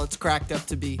is all it's cracked up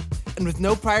to be. And with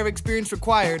no prior experience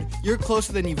required, you're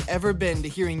closer than you've ever been to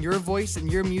hearing your voice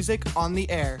and your music on the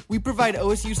air. We provide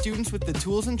OSU students with the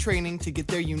tools and training to get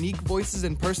their unique voices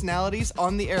and personalities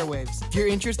on the airwaves. If you're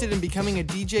interested in becoming a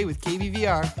DJ with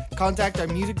KBVR, contact our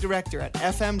music director at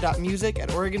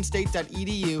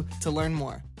fm.music@oregonstate.edu to learn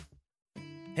more.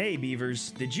 Hey Beavers,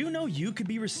 did you know you could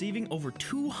be receiving over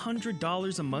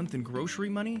 $200 a month in grocery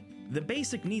money? The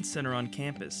Basic Needs Center on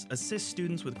campus assists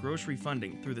students with grocery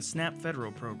funding through the SNAP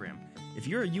federal program. If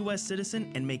you're a U.S.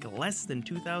 citizen and make less than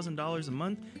 $2,000 a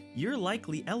month, you're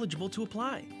likely eligible to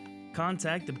apply.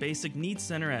 Contact the Basic Needs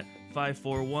Center at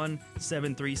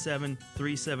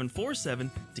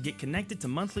 541-737-3747 to get connected to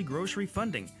monthly grocery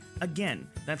funding. Again,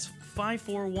 that's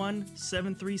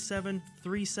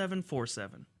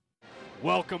 541-737-3747.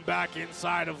 Welcome back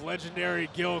inside of legendary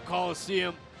Gill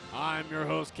Coliseum. I'm your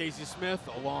host, Casey Smith,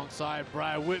 alongside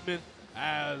Brad Whitman,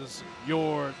 as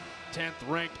your 10th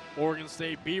ranked Oregon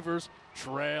State Beavers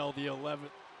trail the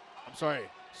 11th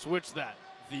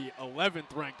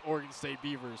ranked Oregon State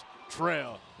Beavers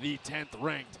trail the 10th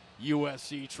ranked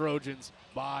USC Trojans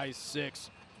by 6.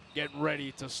 Getting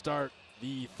ready to start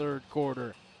the third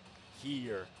quarter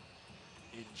here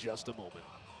in just a moment.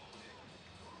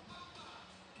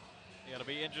 Yeah, it'll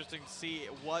be interesting to see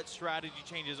what strategy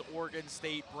changes Oregon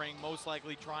State bring, most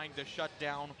likely trying to shut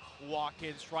down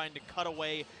Watkins, trying to cut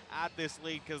away at this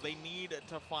lead because they need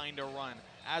to find a run.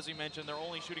 As we mentioned, they're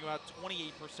only shooting about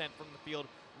 28% from the field,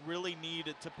 really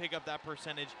need to pick up that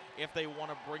percentage if they want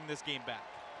to bring this game back.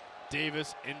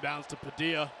 Davis inbounds to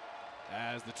Padilla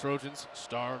as the Trojans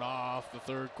start off the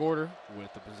third quarter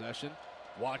with the possession.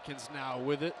 Watkins now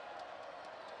with it.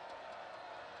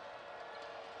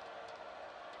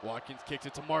 Watkins kicks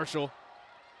it to Marshall.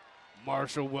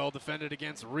 Marshall well defended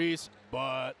against Reese,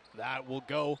 but that will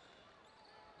go.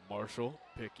 Marshall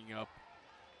picking up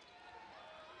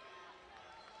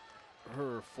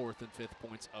her 4th and 5th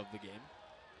points of the game.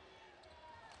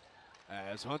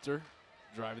 As Hunter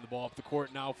driving the ball up the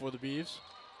court now for the Beavs.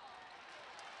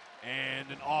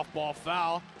 And an off-ball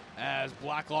foul as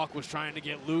Blacklock was trying to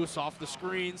get loose off the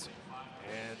screens.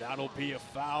 And that'll be a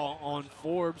foul on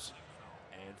Forbes.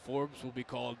 And Forbes will be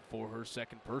called for her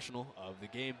second personal of the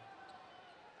game.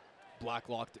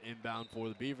 Blacklock to inbound for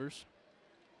the Beavers.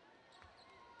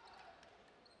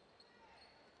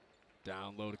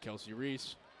 Down low to Kelsey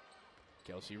Reese.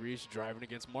 Kelsey Reese driving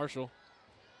against Marshall.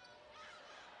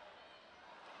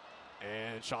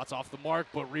 And shots off the mark,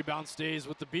 but rebound stays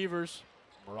with the Beavers.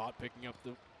 Murat picking up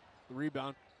the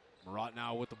rebound. Murat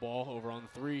now with the ball over on the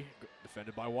 3,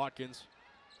 defended by Watkins.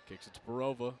 Kicks it to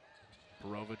Perova.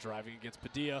 Perova driving against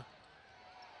Padilla.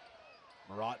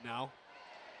 Murat now.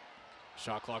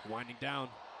 Shot clock winding down.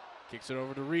 Kicks it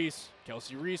over to Reese.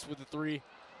 Kelsey Reese with the 3.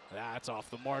 That's off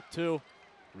the mark too.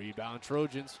 Rebound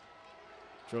Trojans.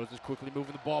 Trojans quickly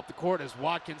moving the ball up the court as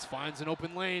Watkins finds an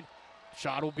open lane.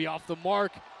 Shot will be off the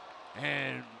mark.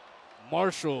 And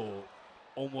Marshall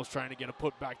almost trying to get a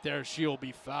putback there. She'll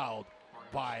be fouled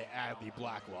by Adley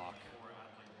Blacklock.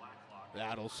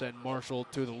 That'll send Marshall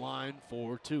to the line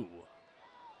for 2.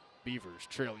 Beavers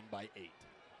trailing by 8.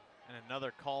 And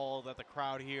another call that the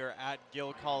crowd here at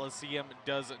Gill Coliseum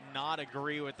does not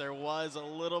agree with. There was a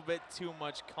little bit too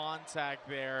much contact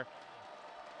there.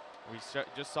 We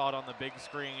just saw it on the big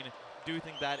screen. Do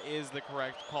think that is the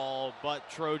correct call, but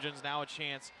Trojans now a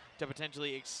chance to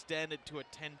potentially extend it to a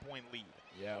 10-point lead.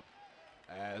 Yep.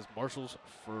 As Marshall's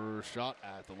first shot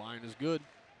at the line is good.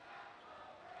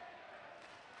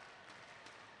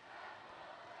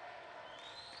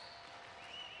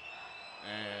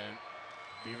 And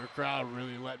Beaver crowd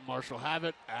really letting Marshall have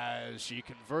it as she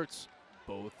converts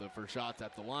both of her shots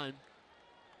at the line.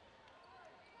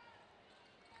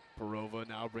 Parova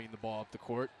now bringing the ball up the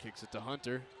court, kicks it to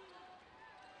Hunter.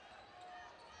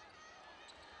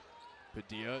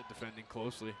 Padilla defending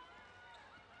closely.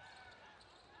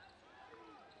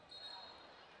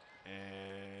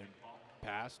 And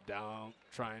pass down,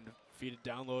 trying to feed it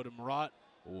down low to Murat.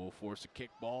 Will force a kick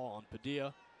ball on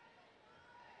Padilla.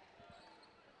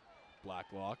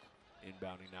 Blacklock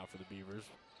inbounding now for the Beavers.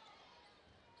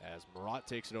 As Murat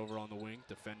takes it over on the wing,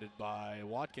 defended by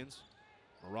Watkins.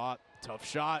 Murat, tough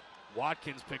shot.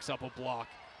 Watkins picks up a block.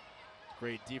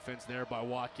 Great defense there by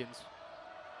Watkins.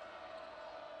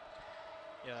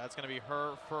 Yeah, that's going to be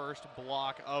her first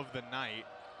block of the night.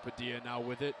 Padilla now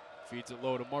with it. Feeds it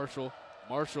low to Marshall.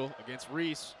 Marshall against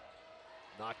Reese.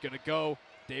 Not going to go.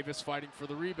 Davis fighting for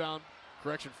the rebound.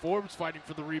 Correction, Forbes fighting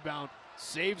for the rebound.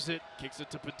 Saves it. Kicks it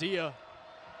to Padilla.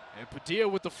 And Padilla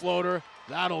with the floater.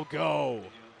 That'll go.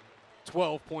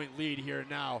 12-point lead here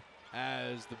now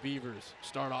as the Beavers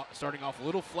starting off a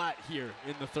little flat here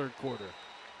in the third quarter.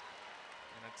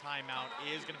 And a timeout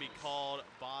is going to be called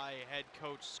by head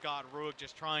coach Scott Ruick,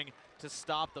 just trying to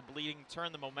stop the bleeding,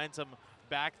 turn the momentum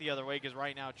back the other way, because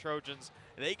right now Trojans,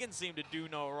 they can seem to do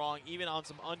no wrong. Even on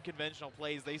some unconventional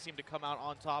plays, they seem to come out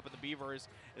on top of the Beavers.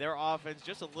 Their offense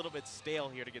just a little bit stale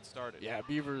here to get started. Yeah,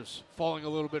 Beavers falling a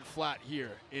little bit flat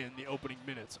here in the opening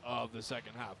minutes of the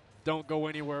second half. Don't go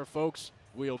anywhere, folks.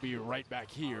 We'll be right back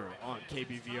here on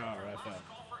KBVR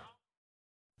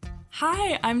FM.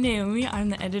 Hi, I'm Naomi. I'm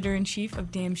the editor-in-chief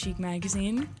of Damn Chic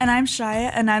Magazine. And I'm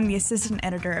Shia, and I'm the assistant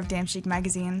editor of Damn Chic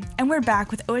Magazine. And we're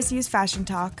back with OSU's Fashion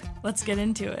Talk. Let's get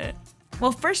into it.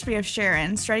 Well, first we have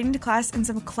Sharon, striding to class in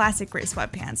some classic gray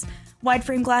sweatpants, wide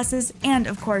frame glasses, and,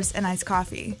 of course, an iced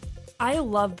coffee. I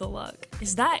love the look.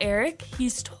 Is that Eric?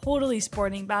 He's totally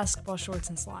sporting basketball shorts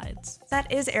and slides.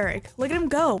 That is Eric. Look at him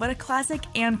go. What a classic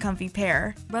and comfy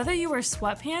pair. Whether you wear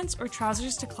sweatpants or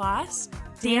trousers to class,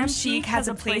 Damn Chic has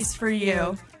a place for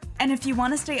you. And if you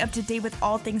want to stay up to date with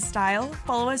all things style,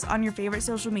 follow us on your favorite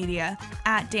social media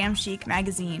at Damn Chic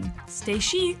Magazine. Stay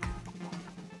chic.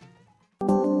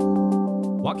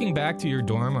 Walking back to your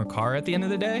dorm or car at the end of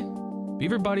the day?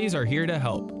 Beaver Buddies are here to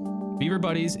help. Beaver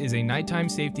Buddies is a nighttime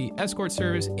safety escort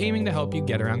service aiming to help you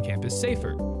get around campus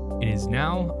safer. It is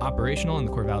now operational on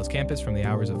the Corvallis campus from the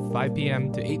hours of 5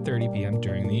 p.m. to 8:30 p.m.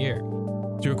 during the year.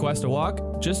 To request a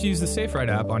walk, just use the Safe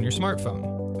Ride app on your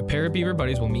smartphone. A pair of Beaver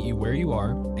Buddies will meet you where you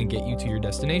are and get you to your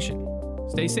destination.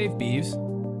 Stay safe, Beavs.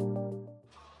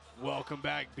 Welcome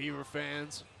back, Beaver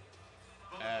fans.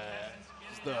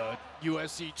 As the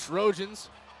USC Trojans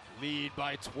lead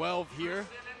by 12 here.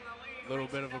 A little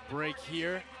bit of a break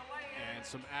here. And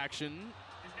some action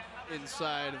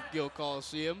inside of Gill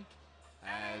Coliseum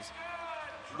as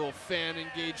a little fan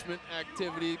engagement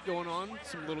activity going on.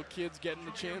 Some little kids getting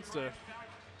the chance to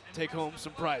take home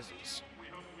some prizes.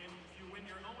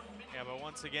 Yeah, but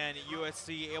once again,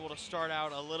 USC able to start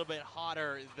out a little bit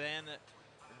hotter than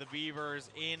the Beavers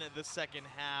in the second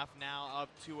half, now up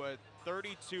to a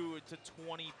 32 to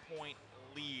 20 point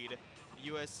lead.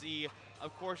 USC,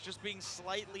 of course, just being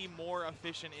slightly more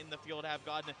efficient in the field, have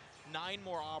gotten 9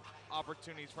 more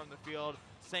opportunities from the field,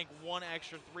 sank 1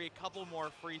 extra 3, a couple more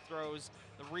free throws.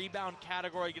 The rebound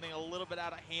category getting a little bit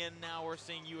out of hand now. We're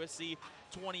seeing USC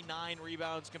 29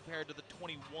 rebounds compared to the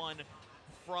 21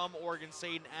 from Oregon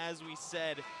State. And as we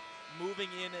said, moving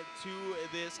into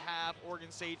this half,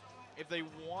 Oregon State, if they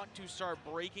want to start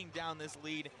breaking down this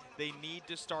lead, they need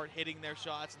to start hitting their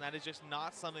shots, and that is just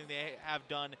not something they have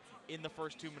done in the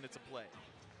first 2 minutes of play.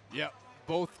 Yep.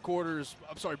 Both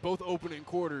opening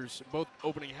quarters, both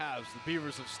opening halves, the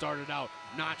Beavers have started out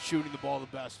not shooting the ball the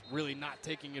best, really not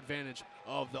taking advantage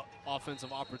of the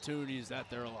offensive opportunities that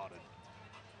they're allotted.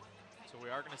 So we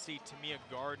are going to see Tamia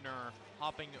Gardner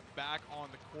hopping back on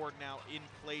the court now in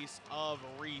place of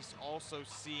Reese. Also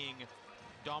seeing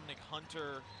Donovan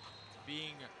Hunter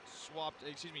being swapped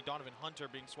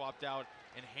out,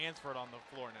 and Hansford on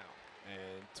the floor now.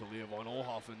 And Talia von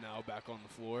Oelhoffen now back on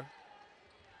the floor.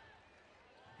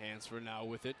 Hansford now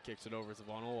with it, kicks it over to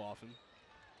von Oelhoffen.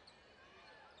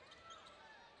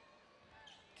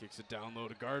 Kicks it down low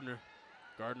to Gardner.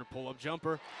 Gardner pull-up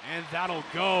jumper, and that'll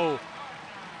go.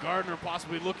 Gardner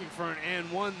possibly looking for an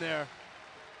and one there.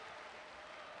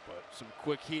 But some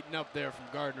quick heating up there from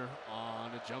Gardner on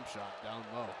a jump shot down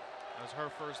low. That was her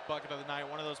first bucket of the night.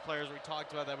 One of those players we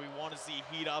talked about that we want to see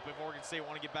heat up if Oregon State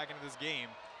want to get back into this game.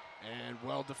 And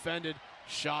well defended.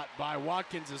 Shot by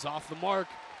Watkins is off the mark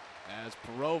as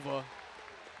Parova.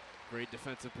 Great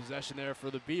defensive possession there for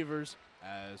the Beavers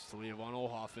as Talia von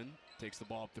Oelhoffen takes the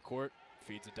ball up the court,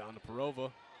 feeds it down to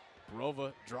Parova.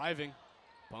 Parova driving,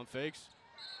 pump fakes,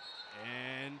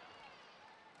 and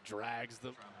drags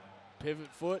the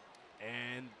pivot foot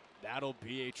and that'll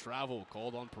be a travel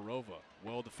called on Perova.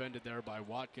 Well defended there by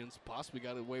Watkins. Possibly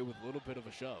got away with a little bit of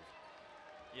a shove.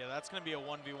 Yeah, that's going to be a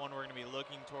 1v1 we're going to be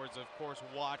looking towards. Of course,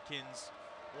 Watkins,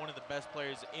 one of the best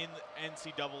players in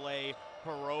NCAA.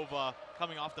 Perova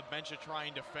coming off the bench to try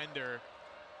and defend her.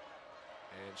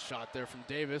 And shot there from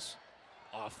Davis.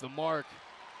 Off the mark.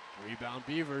 Rebound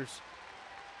Beavers.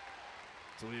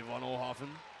 Talia von Oelhoffen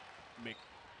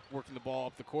working the ball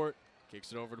up the court.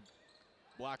 Kicks it over to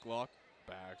Blacklock.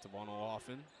 Back to von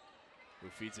Oelhoffen, who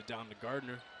feeds it down to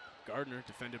Gardner. Gardner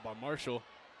defended by Marshall.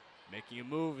 Making a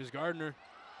move is Gardner.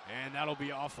 And that'll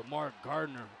be off the mark.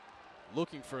 Gardner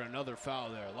looking for another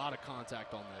foul there. A lot of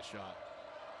contact on that shot.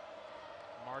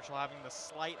 Marshall having the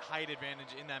slight height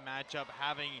advantage in that matchup,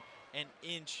 having an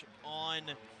inch on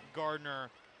Gardner,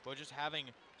 but just having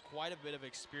quite a bit of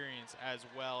experience as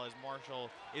well, as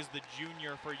Marshall is the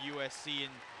junior for USC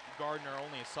and Gardner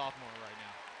only a sophomore right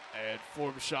now. And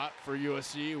Forbes' shot for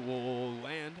USC will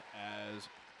land as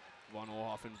von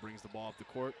Oelhoffen brings the ball up the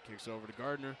court, kicks over to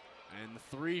Gardner, and the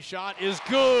three shot is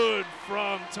good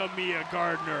from Tamia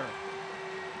Gardner.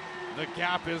 The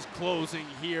gap is closing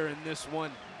here in this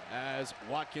one as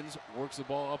Watkins works the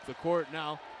ball up the court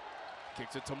now.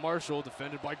 Kicks it to Marshall,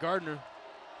 defended by Gardner.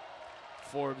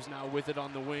 Forbes now with it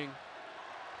on the wing.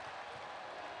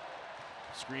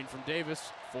 Screen from Davis,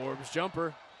 Forbes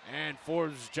jumper, and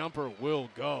Forbes jumper will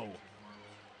go.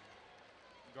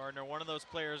 Gardner, one of those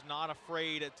players not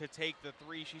afraid to take the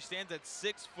three. She stands at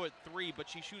 6'3", but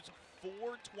she shoots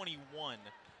 .421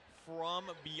 from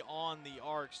beyond the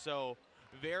arc, so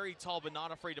very tall, but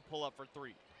not afraid to pull up for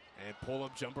three. And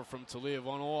pull-up jumper from Talia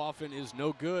von Oelhoffen is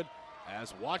no good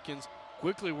as Watkins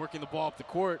quickly working the ball up the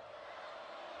court.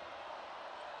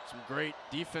 Some great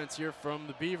defense here from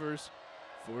the Beavers,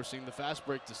 forcing the fast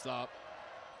break to stop.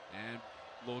 And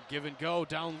a little give and go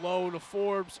down low to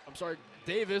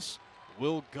Davis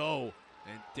will go.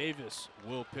 And Davis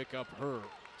will pick up her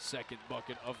second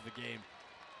bucket of the game.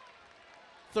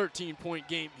 13-point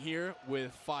game here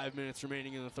with 5 minutes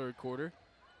remaining in the third quarter.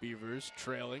 Beavers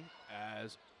trailing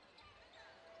as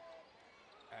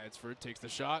Hansford takes the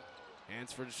shot.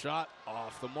 Hansford shot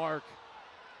off the mark.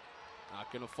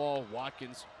 Not going to fall.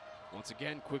 Watkins once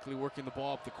again quickly working the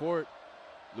ball up the court.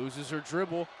 Loses her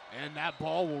dribble, and that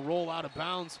ball will roll out of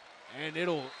bounds, and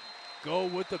it'll go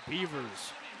with the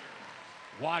Beavers.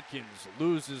 Watkins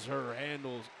loses her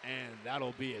handles, and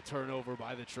that'll be a turnover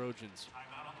by the Trojans.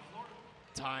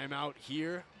 Timeout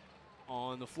here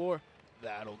on the floor.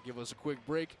 That'll give us a quick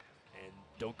break, and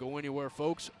don't go anywhere,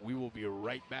 folks. We will be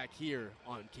right back here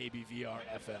on KBVR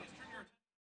FM.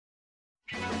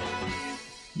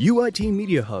 UIT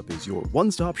Media Hub is your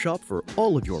one-stop shop for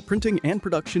all of your printing and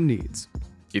production needs.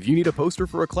 If you need a poster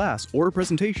for a class or a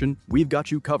presentation, we've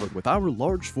got you covered with our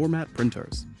large format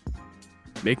printers.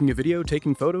 Making a video,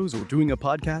 taking photos, or doing a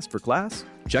podcast for class?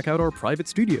 Check out our private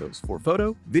studios for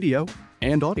photo, video,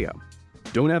 and audio.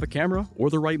 Don't have a camera or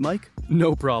the right mic?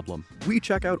 No problem. We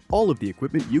check out all of the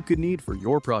equipment you could need for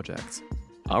your projects.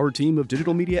 Our team of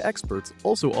digital media experts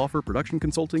also offer production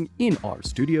consulting in our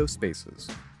studio spaces.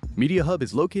 Media Hub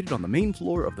is located on the main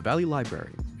floor of the Valley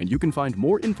Library, and you can find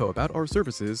more info about our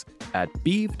services at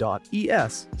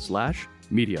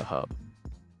beav.es/mediahub.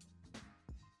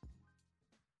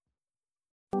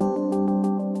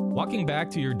 Walking back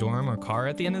to your dorm or car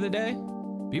at the end of the day?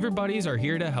 Beaver Buddies are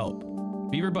here to help.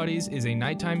 Beaver Buddies is a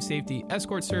nighttime safety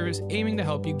escort service aiming to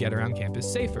help you get around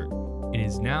campus safer. It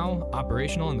is now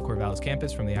operational in the Corvallis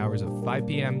campus from the hours of 5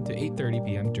 p.m. to 8:30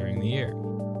 p.m. during the year.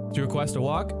 To request a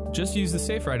walk, just use the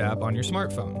Safe Ride app on your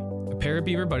smartphone. A pair of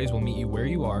Beaver Buddies will meet you where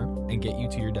you are and get you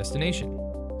to your destination.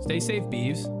 Stay safe,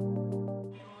 Beavs.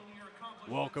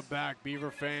 Welcome back, Beaver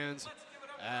fans,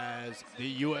 as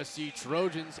the USC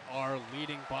Trojans are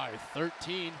leading by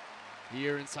 13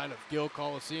 here inside of Gill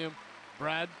Coliseum.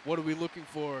 Brad, what are we looking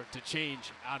for to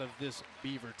change out of this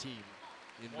Beaver team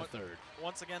in the third?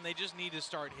 Once again, they just need to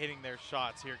start hitting their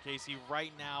shots here, Casey.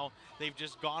 Right now, they've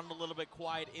just gone a little bit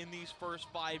quiet in these first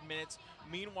 5 minutes.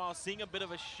 Meanwhile, seeing a bit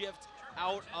of a shift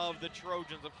out of the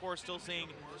Trojans. Of course, still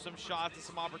seeing some shots and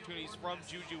some opportunities from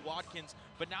Juju Watkins,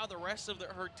 but now the rest of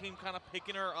her team kind of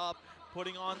picking her up,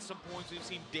 putting on some points. We've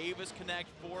seen Davis connect,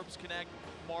 Forbes connect,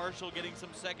 Marshall getting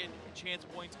some second chance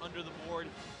points under the board.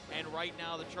 And right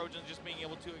now the Trojans just being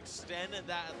able to extend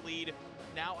that lead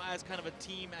now as kind of a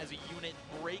team, as a unit,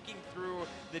 breaking through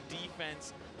the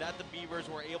defense that the Beavers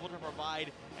were able to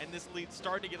provide. And this lead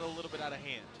starting to get a little bit out of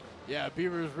hand. Yeah,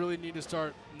 Beavers really need to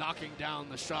start knocking down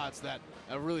the shots that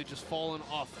have really just fallen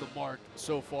off the mark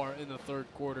so far in the third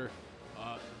quarter.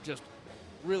 Just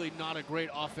really not a great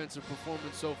offensive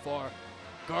performance so far.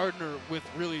 Gardner with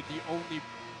really the only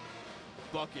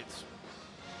buckets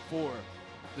for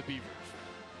the Beavers.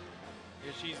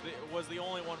 Yeah, she was the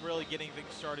only one really getting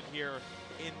things started here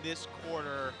in this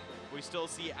quarter. We still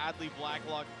see Adley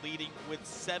Blacklock leading with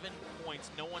 7 points.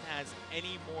 No one has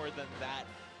any more than that,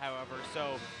 however.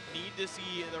 So need to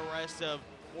see the rest of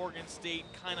Oregon State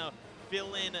kind of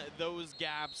fill in those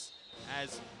gaps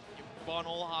as Von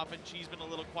Oelhoffen, she's been a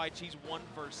little quiet. She's 1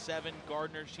 for 7.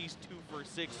 Gardner, she's 2 for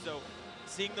 6. So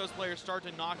seeing those players start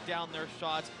to knock down their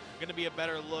shots, going to be a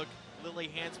better look. Lily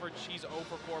Hansford, she's 0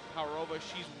 for 4. Powerova,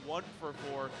 she's 1 for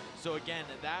 4. So again,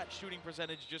 that shooting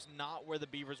percentage just not where the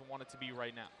Beavers want it to be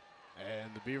right now.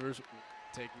 And the Beavers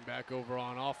taking back over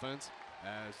on offense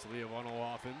as Talia Von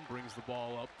Oelhoffen brings the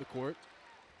ball up the court.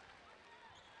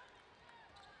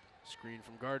 Screen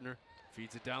from Gardner,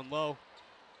 feeds it down low.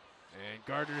 And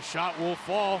Gardner's shot will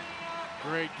fall.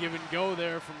 Great give and go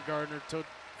there from Gardner from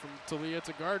Talia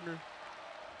to Gardner.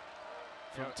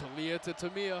 From Talia to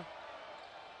Tamia.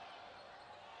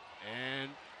 And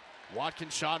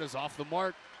Watkins' shot is off the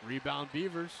mark. Rebound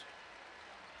Beavers.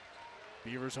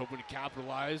 Beavers hoping to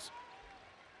capitalize.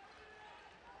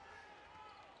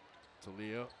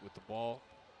 Talia with the ball,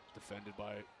 defended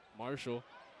by Marshall.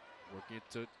 Working it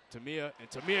to Tamia, and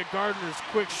Tamia Gardner's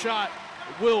quick shot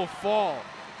will fall.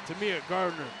 Tamia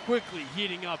Gardner quickly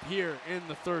heating up here in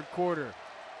the third quarter,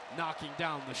 knocking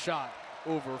down the shot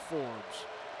over Forbes.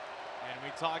 And we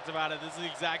talked about it. This is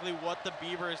exactly what the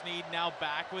Beavers need now.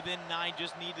 Back within 9,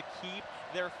 just need to keep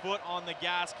their foot on the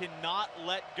gas. Cannot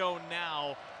let go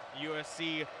now.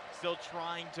 USC still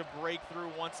trying to break through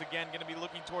once again. Going to be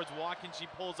looking towards Watkins. She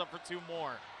pulls up for 2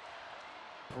 more.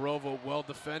 Perova well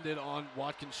defended on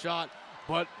Watkins' shot,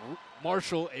 but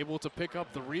Marshall able to pick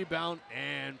up the rebound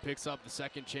and picks up the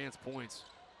second chance points.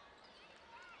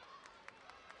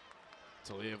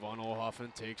 Talia Von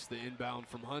Oelhoffen takes the inbound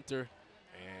from Hunter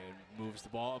and moves the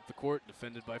ball up the court,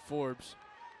 defended by Forbes.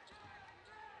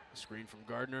 Screen from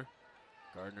Gardner.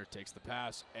 Gardner takes the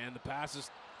pass, and the pass is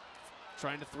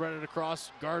trying to thread it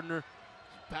across. Gardner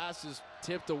pass is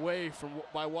tipped away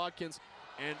by Watkins,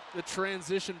 and the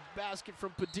transition basket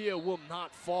from Padilla will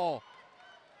not fall.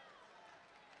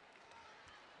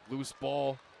 Loose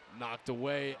ball knocked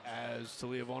away as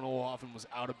Talia Von Oelhoffen was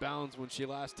out of bounds when she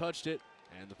last touched it,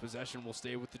 and the possession will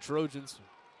stay with the Trojans.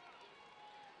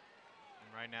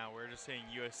 And right now we're just seeing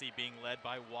USC being led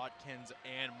by Watkins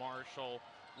and Marshall.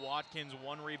 Watkins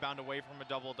 1 rebound away from a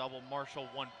double-double. Marshall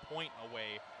 1 point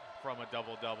away from a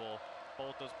double-double.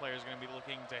 Both those players are going to be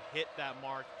looking to hit that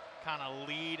mark, kind of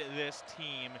lead this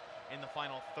team in the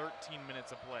final 13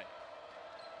 minutes of play.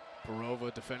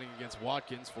 Perova defending against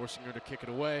Watkins, forcing her to kick it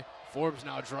away. Forbes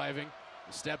now driving.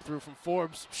 The step through from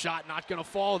Forbes. Shot not going to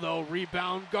fall, though.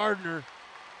 Rebound Gardner.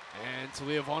 And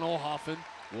Talia Von Oelhoffen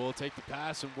will take the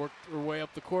pass and work her way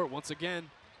up the court once again.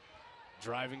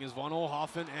 Driving is Von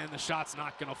Oelhoffen, and the shot's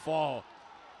not going to fall.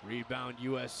 Rebound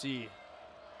USC.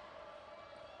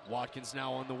 Watkins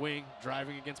now on the wing,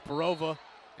 driving against Perova,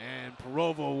 and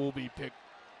Perova will be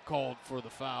called for the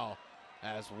foul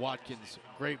as Watkins,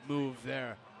 great move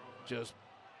there, just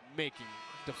making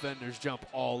defenders jump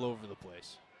all over the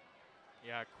place.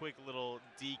 Yeah, quick little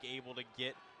deke able to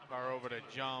get Perova to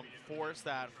jump, force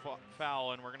that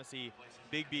foul, and we're going to see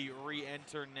Big B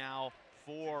re-enter now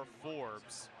for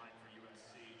Forbes.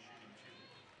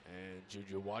 And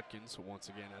Juju Watkins once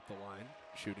again at the line,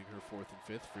 shooting her 4th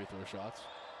and 5th free throw shots.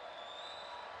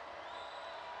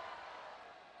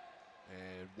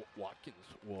 And Watkins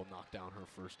will knock down her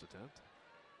first attempt.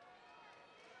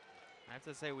 I have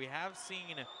to say, we have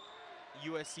seen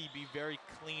USC be very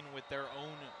clean with their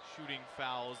own shooting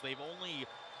fouls. They've only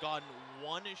gotten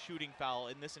 1 shooting foul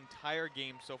in this entire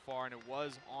game so far, and it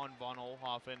was on Von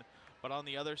Oelhoffen. But on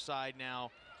the other side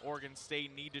now, Oregon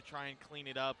State need to try and clean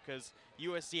it up because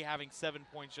USC having 7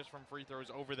 points just from free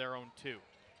throws over their own 2.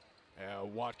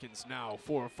 Watkins now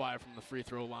 4 of 5 from the free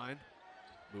throw line,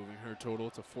 moving her total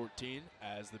to 14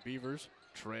 as the Beavers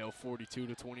trail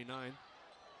 42-29.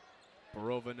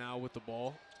 Perova now with the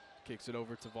ball, kicks it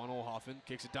over to Von Oelhoffen,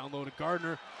 kicks it down low to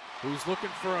Gardner, who's looking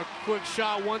for a quick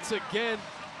shot once again,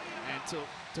 and to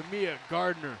Tamia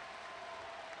Gardner.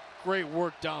 Great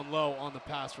work down low on the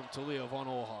pass from Talia Von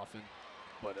Oelhoffen,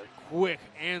 but a quick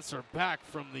answer back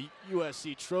from the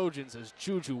USC Trojans as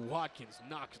Juju Watkins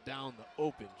knocks down the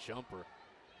open jumper.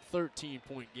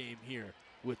 13-point game here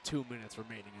with 2 minutes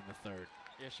remaining in the third.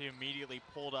 Yeah, she immediately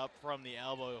pulled up from the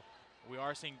elbow. We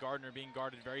are seeing Gardner being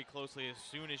guarded very closely. As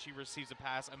soon as she receives a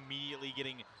pass, immediately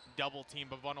getting double teamed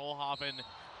by Von Oelhoffen.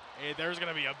 There's going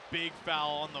to be a big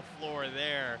foul on the floor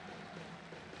there.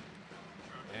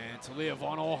 And Talia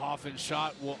Von Oelhoffen's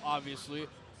shot will obviously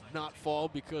not fall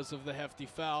because of the hefty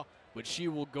foul, but she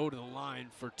will go to the line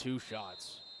for 2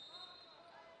 shots.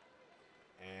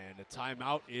 And a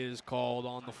timeout is called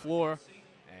on the floor.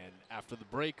 And after the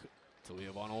break,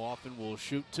 Talia von Oelhoffen will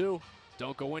shoot 2.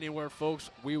 Don't go anywhere, folks.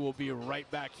 We will be right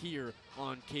back here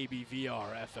on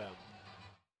KBVR FM.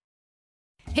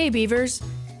 Hey Beavers,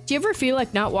 do you ever feel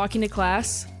like not walking to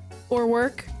class, or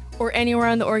work, or anywhere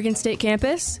on the Oregon State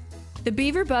campus? The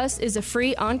Beaver Bus is a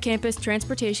free on-campus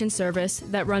transportation service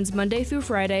that runs Monday through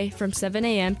Friday from 7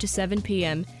 a.m. to 7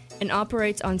 p.m. and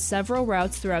operates on several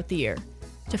routes throughout the year.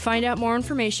 To find out more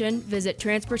information, visit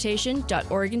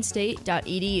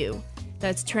transportation.oregonstate.edu.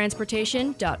 That's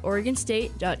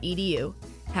transportation.oregonstate.edu.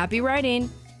 Happy riding!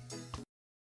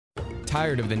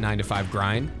 Tired of the 9-to-5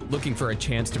 grind? Looking for a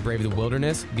chance to brave the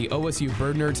wilderness? The OSU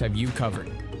Bird Nerds have you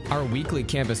covered. Our weekly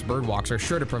campus bird walks are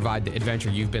sure to provide the adventure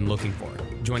you've been looking for.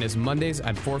 Join us Mondays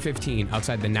at 4:15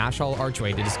 outside the Nash Hall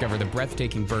Archway to discover the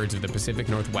breathtaking birds of the Pacific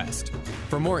Northwest.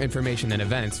 For more information and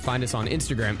events, find us on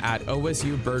Instagram at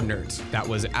OSU Bird Nerds. That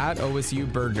was at OSU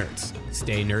Bird Nerds.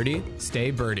 Stay nerdy,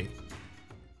 stay birdie.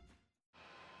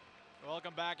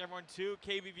 Welcome back, everyone, to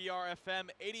KBVR FM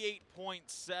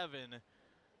 88.7.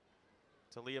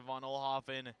 Talia von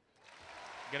Oelhoffen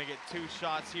going to get 2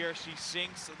 shots here. She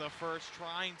sinks the first,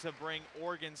 trying to bring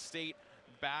Oregon State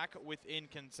back within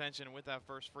contention with that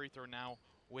first free throw, now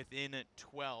within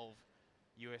 12.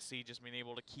 USC just being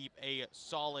able to keep a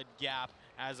solid gap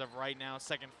as of right now.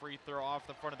 Second free throw off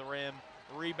the front of the rim.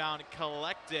 Rebound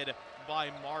collected by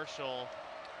Marshall.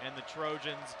 And the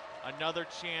Trojans, another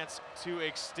chance to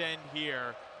extend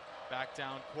here. Back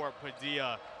down court,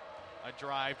 Padilla. A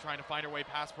drive, trying to find her way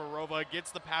past Perova.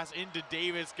 Gets the pass into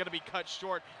Davis. Going to be cut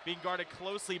short. Being guarded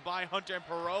closely by Hunter and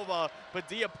Perova.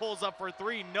 Padilla pulls up for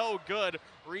 3. No good.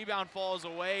 Rebound falls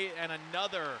away. And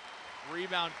another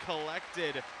rebound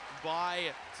collected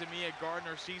by Tamia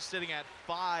Gardner. She's sitting at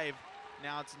 5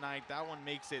 now tonight. That one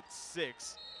makes it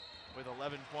 6 with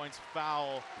 11 points.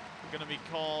 Foul going to be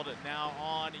called now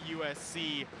on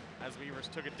USC as Beavers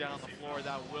took it down on the floor.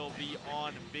 That will be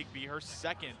on Bigby, her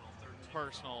second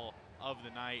personal of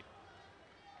the night.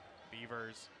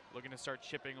 Beavers looking to start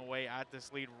chipping away at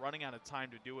this lead, running out of time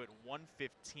to do it.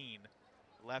 1:15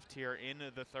 left here in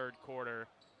the third quarter.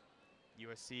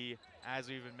 USC, as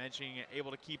we've been mentioning,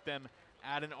 able to keep them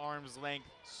at an arm's length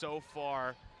so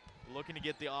far. Looking to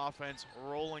get the offense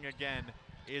rolling again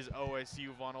is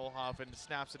OSU. Von Oelhoffen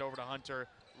snaps it over to Hunter,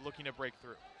 looking to break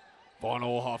through. Von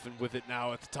Oelhoffen with it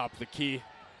now at the top of the key.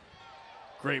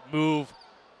 Great move.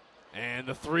 And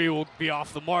the 3 will be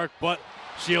off the mark, but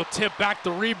she'll tip back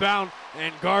the rebound,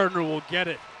 and Gardner will get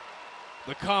it.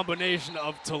 The combination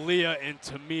of Talia and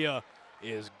Tamia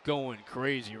is going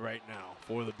crazy right now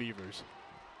for the Beavers.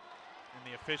 And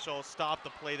the official stopped the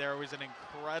play there. It was an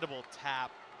incredible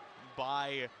tap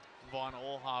by Von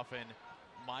Oelhoffen.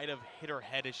 Might have hit her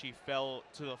head as she fell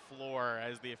to the floor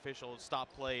as the official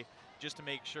stopped play just to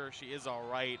make sure she is all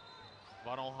right.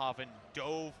 Von Oelhoffen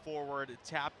dove forward,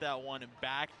 tapped that one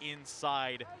back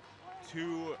inside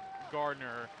to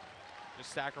Gardner,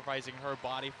 just sacrificing her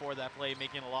body for that play,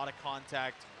 making a lot of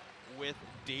contact with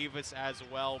Davis as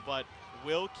well, but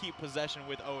will keep possession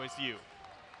with OSU.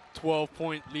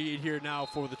 12-point lead here now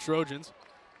for the Trojans.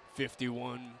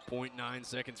 51.9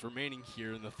 seconds remaining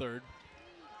here in the third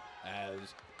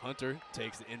as Hunter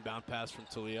takes the inbound pass from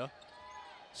Talia.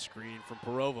 Screen from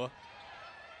Perova.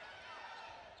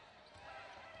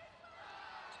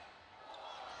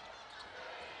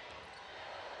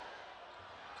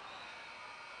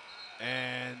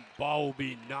 And ball will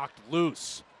be knocked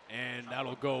loose, and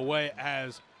that'll go away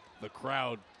as the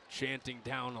crowd chanting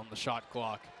down on the shot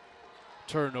clock.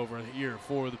 Turnover here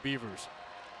for the Beavers.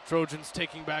 Trojans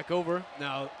taking back over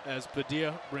now as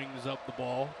Padilla brings up the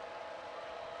ball.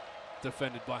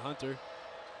 Defended by Hunter.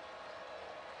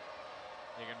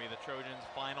 They're going to be the Trojans'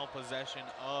 final possession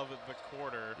of the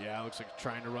quarter. Yeah, looks like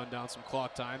trying to run down some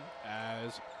clock time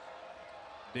as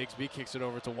Bigsby kicks it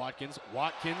over to Watkins.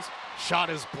 Watkins, shot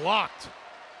is blocked.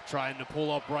 Trying to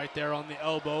pull up right there on the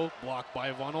elbow. Blocked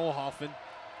by Von Oelhoffen.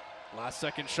 Last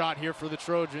second shot here for the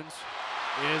Trojans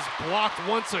is blocked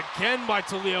once again by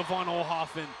Talia von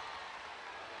Oelhoffen.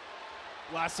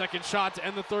 Last second shot to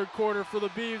end the third quarter for the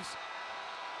Beavs.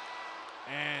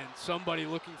 And somebody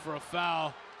looking for a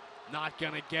foul, not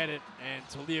gonna get it. And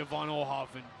Talia von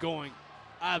Oelhoffen going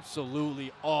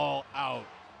absolutely all out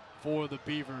for the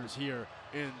Beavers here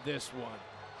in this one.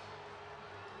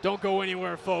 Don't go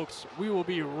anywhere, folks. We will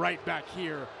be right back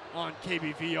here on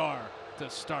KBVR to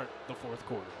start the fourth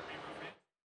quarter.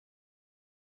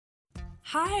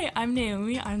 Hi, I'm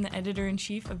Naomi. I'm the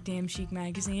editor-in-chief of Damn Chic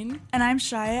Magazine. And I'm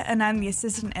Shia, and I'm the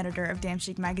assistant editor of Damn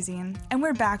Chic Magazine. And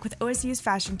we're back with OSU's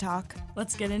Fashion Talk.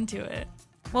 Let's get into it.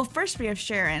 Well, first we have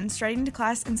Sharon striding to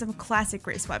class in some classic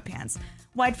gray sweatpants,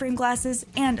 wide frame glasses,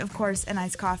 and of course, an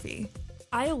iced coffee.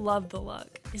 I love the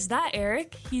look. Is that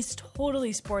Eric? He's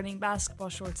totally sporting basketball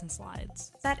shorts and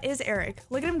slides. That is Eric.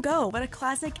 Look at him go. What a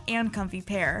classic and comfy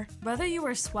pair. Whether you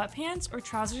wear sweatpants or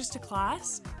trousers to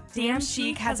class, Damn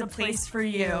Chic has a place for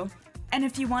you. And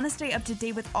if you want to stay up to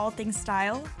date with all things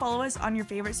style, follow us on your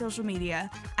favorite social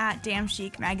media at Damn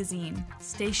Chic Magazine.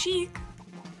 Stay chic.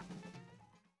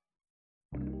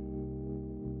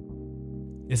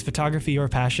 Is photography your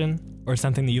passion or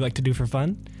something that you like to do for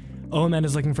fun? OMN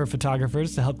is looking for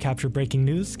photographers to help capture breaking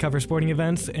news, cover sporting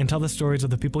events, and tell the stories of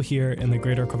the people here in the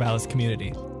greater Corvallis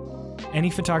community. Any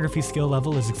photography skill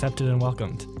level is accepted and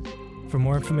welcomed. For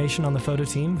more information on the photo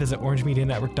team, visit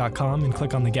orangemedianetwork.com and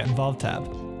click on the Get Involved tab.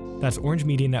 That's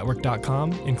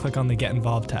orangemedianetwork.com and click on the Get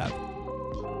Involved tab.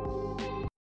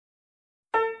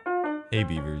 Hey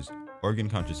Beavers, Oregon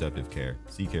Contraceptive Care,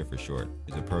 C-Care for short,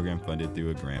 is a program funded through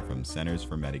a grant from Centers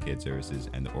for Medicaid Services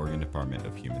and the Oregon Department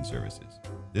of Human Services.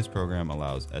 This program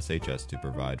allows SHS to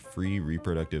provide free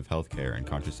reproductive health care and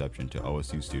contraception to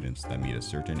OSU students that meet a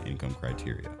certain income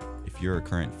criteria. If you're a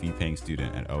current fee-paying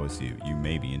student at OSU, you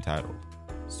may be entitled.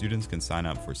 Students can sign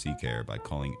up for C-Care by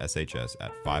calling SHS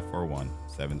at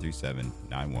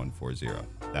 541-737-9140.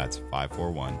 That's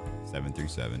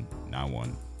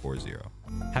 541-737-9140.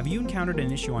 Have you encountered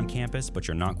an issue on campus but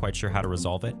you're not quite sure how to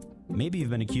resolve it? Maybe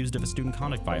you've been accused of a student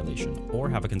conduct violation or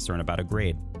have a concern about a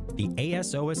grade. The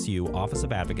ASOSU Office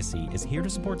of Advocacy is here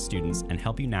to support students and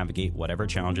help you navigate whatever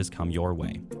challenges come your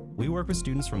way. We work with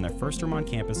students from their first term on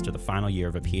campus to the final year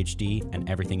of a PhD and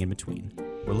everything in between.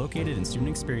 We're located in Student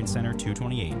Experience Center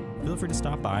 228. Feel free to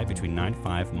stop by between 9 to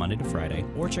 5 Monday to Friday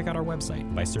or check out our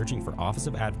website by searching for Office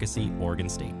of Advocacy, Oregon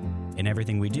State. In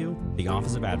everything we do, the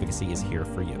Office of Advocacy is here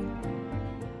for you.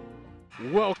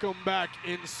 Welcome back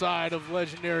inside of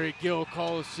legendary Gill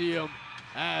Coliseum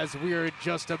as we are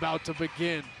just about to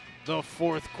begin the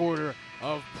fourth quarter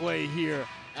of play here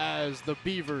as the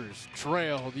Beavers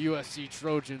trail the USC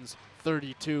Trojans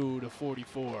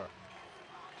 32-44.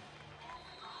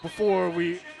 Before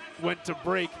we went to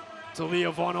break,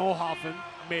 Talia von Oelhoffen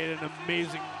made an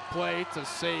amazing play to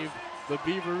save the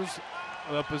Beavers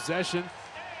the possession.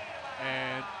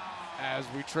 And as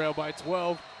we trail by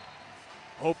 12,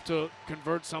 hope to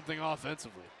convert something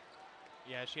offensively.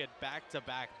 Yeah, she had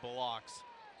back-to-back blocks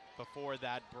before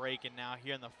that break, and now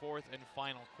here in the fourth and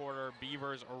final quarter,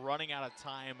 Beavers are running out of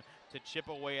time to chip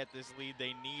away at this lead.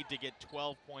 They need to get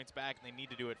 12 points back, and they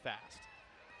need to do it fast.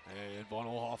 And von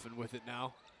Oelhoffen with it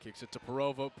now. Kicks it to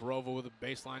Parova. Parova with a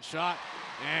baseline shot.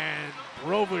 And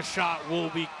Parova's shot will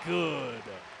be good.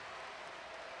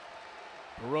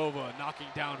 Parova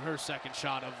knocking down her second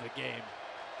shot of the game.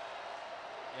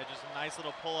 Yeah, just a nice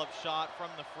little pull-up shot from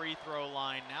the free throw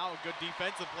line. Now a good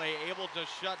defensive play, able to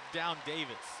shut down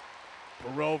Davis.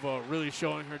 Parova really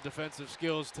showing her defensive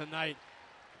skills tonight.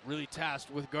 Really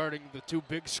tasked with guarding the two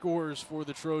big scorers for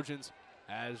the Trojans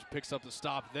as picks up the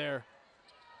stop there.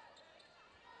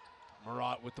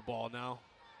 Murat with the ball now.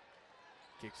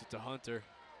 Kicks it to Hunter.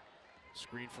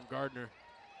 Screen from Gardner.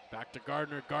 Back to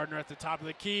Gardner. Gardner at the top of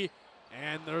the key.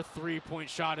 And their three-point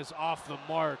shot is off the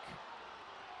mark.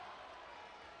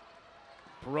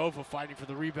 Parova fighting for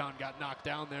the rebound, got knocked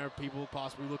down there. People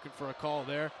possibly looking for a call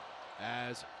there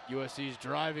as USC's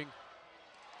driving.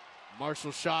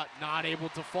 Marshall shot not able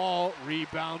to fall.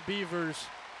 Rebound Beavers.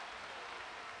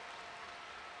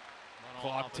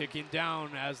 Clock ticking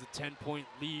down as the 10-point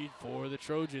lead for the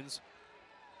Trojans.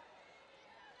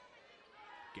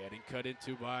 Getting cut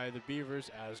into by the Beavers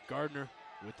as Gardner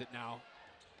with it now.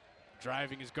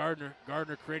 Driving is Gardner.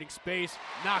 Gardner creating space,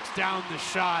 knocks down the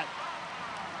shot.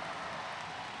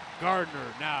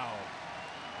 Gardner now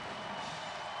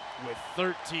with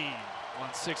 13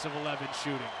 on 6 of 11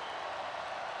 shooting.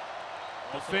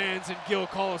 The fans in Gill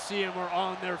Coliseum are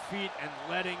on their feet and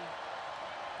letting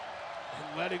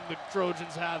the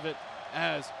Trojans have it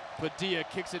as Padilla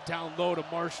kicks it down low to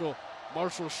Marshall.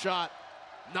 Marshall's shot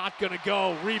not gonna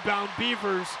go. Rebound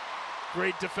Beavers.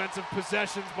 Great defensive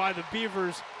possessions by the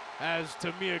Beavers as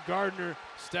Tamia Gardner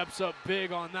steps up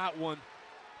big on that one.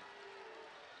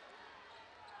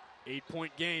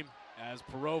 8-point game as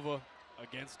Parova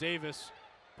against Davis.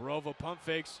 Parova pump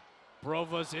fakes.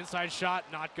 Parova's inside shot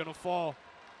not gonna fall.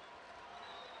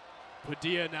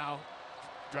 Padilla now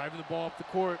driving the ball up the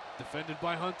court, defended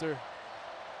by Hunter.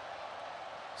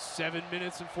 7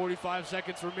 minutes and 45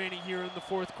 seconds remaining here in the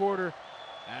fourth quarter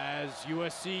as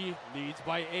USC leads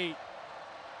by 8.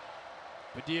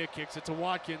 Padilla kicks it to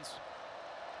Watkins.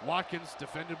 Watkins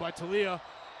defended by Talia,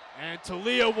 and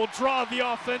Talia will draw the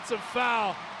offensive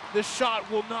foul. The shot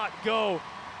will not go.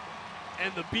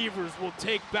 and the Beavers will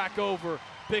take back over,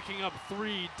 picking up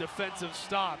 3 defensive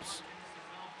stops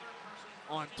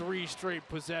on 3 straight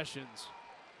possessions.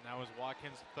 That was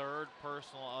Watkins' 3rd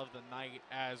personal of the night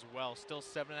as well. Still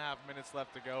 7.5 minutes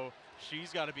left to go.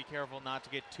 She's got to be careful not to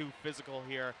get too physical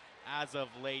here as of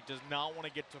late. Does not want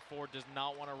to get to 4, does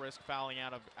not want to risk fouling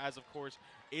out of, as of course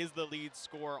is the lead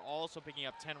scorer. Also picking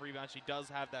up 10 rebounds. She does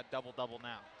have that double-double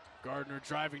now. Gardner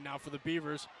driving now for the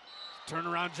Beavers.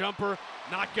 Turnaround jumper,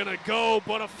 not gonna go,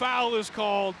 but a foul is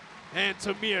called. And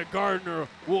Tamia Gardner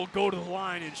will go to the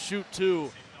line and shoot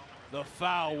 2. The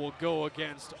foul will go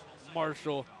against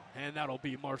Marshall, and that'll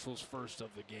be Marshall's first of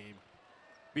the game.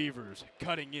 Beavers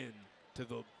cutting in to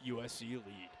the USC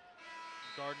lead.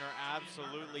 Gardner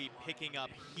absolutely picking up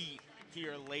heat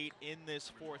here late in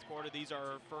this 4th quarter. These are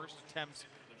her first attempts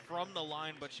from the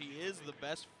line, but she is the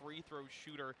best free throw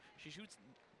shooter. She shoots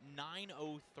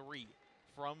 .903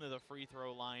 from the free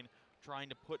throw line, trying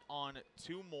to put on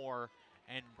 2 more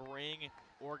and bring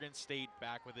Oregon State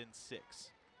back within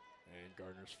 6. And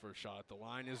Gardner's first shot at the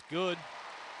line is good.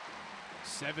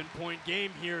 7-point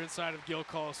game here inside of Gill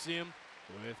Coliseum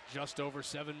with just over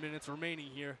 7 minutes remaining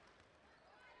here.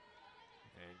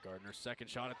 And Gardner's second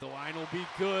shot at the line will be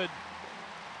good.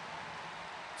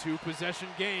 2-possession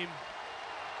game.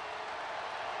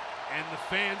 And the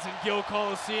fans in Gill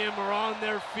Coliseum are on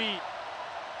their feet.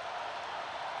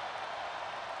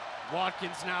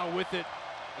 Watkins now with it.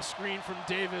 A screen from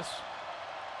Davis.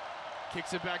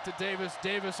 Kicks it back to Davis.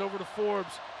 Davis over to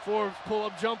Forbes. Forbes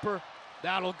pull-up jumper.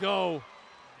 That'll go.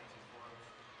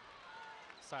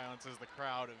 Silences the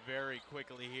crowd very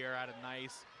quickly here. Had a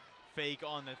nice fake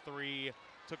on the 3.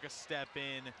 Took a step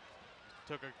in.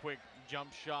 Took a quick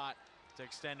jump shot to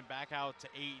extend it back out to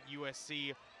 8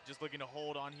 USC. Just looking to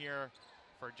hold on here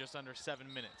for just under 7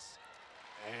 minutes.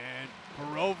 And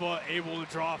Perova able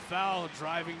to draw a foul,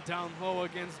 driving down low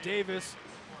against Davis.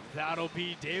 That'll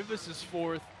be Davis's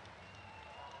 4th.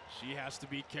 She has to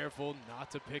be careful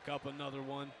not to pick up another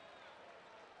one.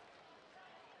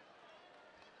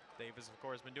 Davis, of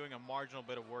course, been doing a marginal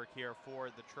bit of work here for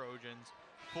the Trojans.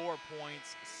 4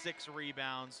 points, 6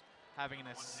 rebounds, having an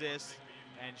assist,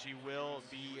 and she will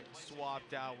be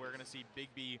swapped out. We're going to see Big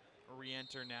B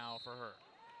re-enter now for her.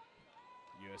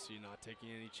 USC not taking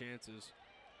any chances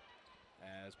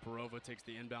as Perova takes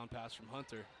the inbound pass from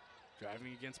Hunter.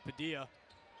 Driving against Padilla,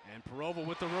 and Perova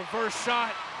with the reverse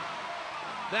shot.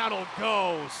 That'll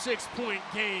go. 6-point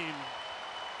game.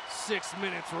 6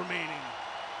 minutes remaining.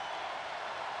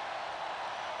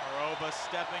 Perova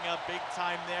stepping up big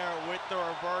time there with the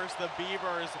reverse. The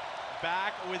Beavers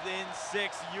back within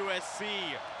 6. USC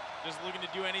just looking to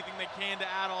do anything they can to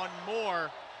add on more.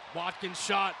 Watkins'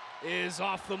 shot is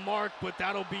off the mark, but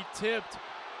that'll be tipped.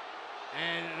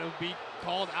 And it'll be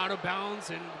called out of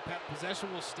bounds, and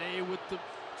possession will stay with the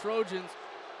Trojans.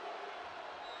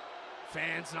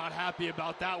 Fans not happy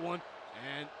about that one.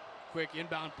 And quick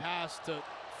inbound pass to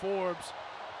Forbes.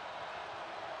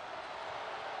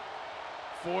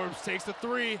 Forbes takes the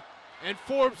 3, and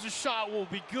Forbes' shot will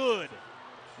be good.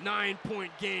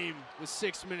 9-point game with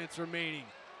 6 minutes remaining.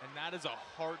 And that is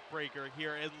a heartbreaker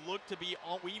here. It looked to be,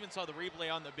 we even saw the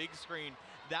replay on the big screen.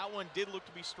 That one did look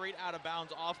to be straight out of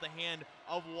bounds off the hand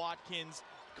of Watkins.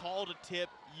 Called a tip.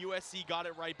 USC got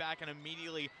it right back and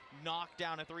immediately knocked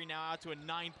down a 3, now out to a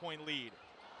 9-point lead.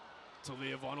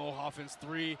 Talia von Oelhoffen's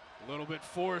 3, a little bit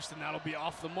forced, and that'll be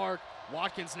off the mark.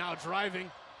 Watkins now driving,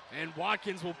 and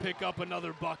Watkins will pick up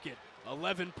another bucket.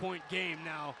 11-point game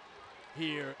now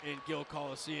here in Gill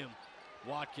Coliseum.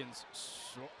 Watkins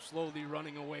slowly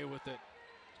running away with it.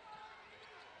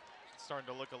 It's starting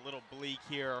to look a little bleak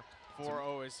here for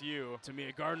OSU.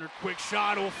 Tamia Gardner, quick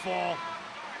shot will fall.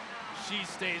 She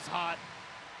stays hot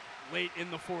late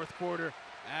in the 4th quarter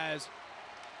as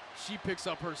she picks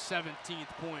up her 17th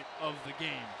point of the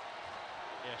game.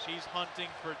 Yeah, she's hunting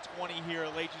for 20 here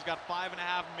late. She's got 5.5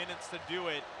 minutes to do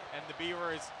it, and the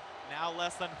Beavers now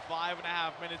less than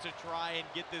 5.5 minutes to try and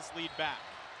get this lead back.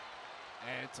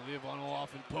 And Talia von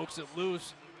Oelhoffen pokes it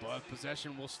loose, but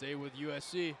possession will stay with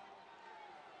USC.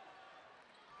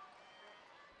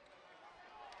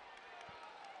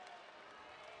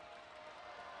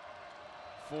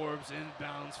 Forbes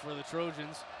inbounds for the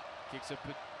Trojans. Kicks it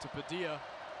to Padilla.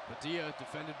 Padilla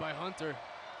defended by Hunter.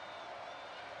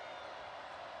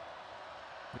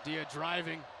 Padilla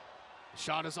driving.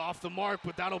 Shot is off the mark,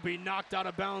 but that'll be knocked out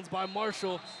of bounds by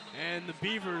Marshall. And the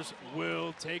Beavers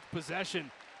will take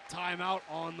possession. Timeout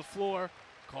on the floor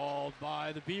called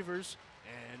by the Beavers.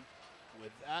 And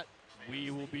with that,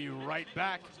 we will be right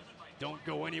back. Don't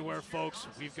go anywhere, folks.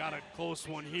 We've got a close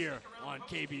one here on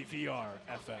KBVR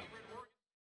FM.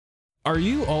 Are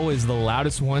you always the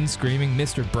loudest one screaming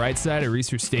Mr. Brightside at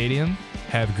Research Stadium?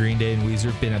 Have Green Day and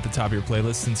Weezer been at the top of your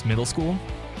playlist since middle school?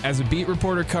 As a beat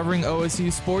reporter covering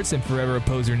OSU sports and forever a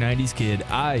poser 90s kid,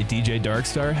 I, DJ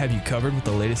Darkstar, have you covered with the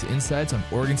latest insights on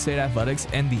Oregon State athletics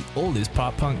and the oldest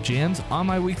pop-punk jams on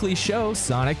my weekly show,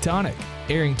 Sonic Tonic.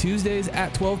 Airing Tuesdays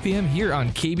at 12 p.m. here on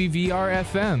KBVR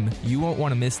FM. You won't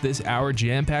want to miss this hour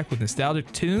jam-packed with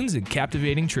nostalgic tunes and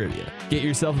captivating trivia. Get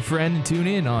yourself a friend and tune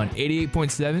in on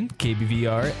 88.7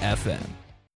 KBVR FM.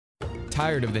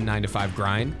 Tired of the 9-to-5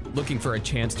 grind? Looking for a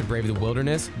chance to brave the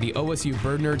wilderness? The OSU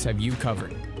Bird Nerds have you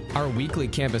covered. Our weekly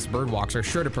campus birdwalks are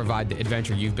sure to provide the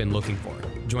adventure you've been looking for.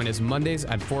 Join us Mondays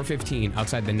at 4:15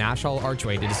 outside the Nash Hall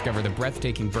Archway to discover the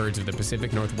breathtaking birds of the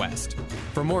Pacific Northwest.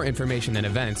 For more information and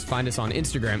events, find us on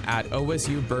Instagram at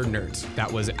OSU Bird Nerds.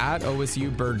 That was at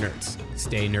OSU Bird Nerds.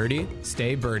 Stay nerdy,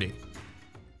 stay birdie.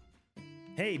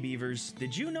 Hey Beavers,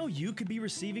 did you know you could be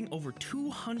receiving over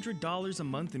 $200 a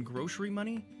month in grocery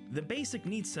money? The Basic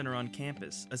Needs Center on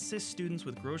campus assists students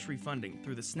with grocery funding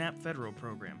through the SNAP federal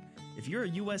program. If you're a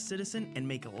U.S. citizen and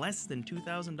make less than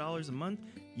 $2,000 a month,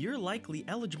 you're likely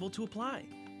eligible to apply.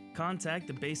 Contact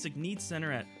the Basic Needs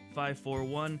Center at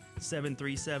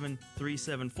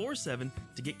 541-737-3747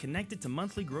 to get connected to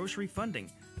monthly grocery funding.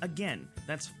 Again,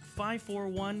 that's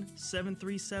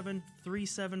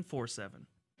 541-737-3747.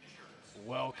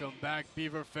 Welcome back,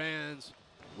 Beaver fans.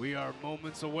 We are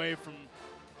moments away from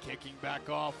kicking back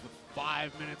off with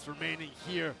 5 minutes remaining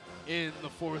here in the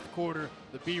fourth quarter.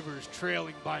 The Beavers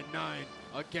trailing by 9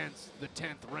 against the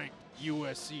 10th ranked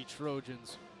USC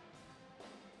Trojans.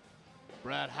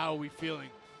 Brad, how are we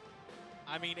feeling?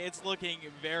 I mean, it's looking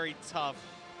very tough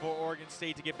for Oregon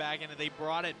State to get back in it. They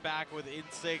brought it back with in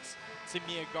 6.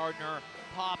 Tamia Gardner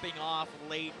popping off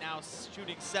late, now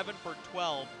shooting 7 for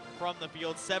 12 from the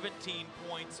field, 17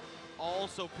 points,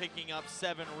 also picking up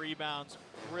 7 rebounds,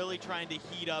 really trying to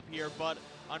heat up here, but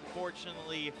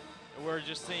unfortunately, we're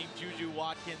just seeing Juju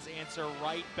Watkins answer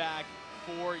right back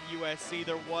for USC.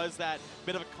 There was that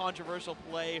bit of a controversial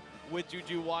play with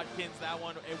Juju Watkins. That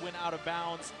one, it went out of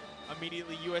bounds.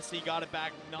 Immediately, USC got it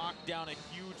back, knocked down a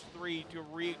huge 3 to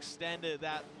re-extend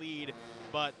that lead,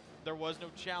 but there was no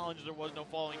challenge, there was no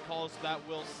following calls, so that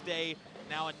will stay.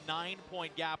 Now a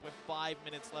 9-point gap with 5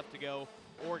 minutes left to go.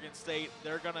 Oregon State,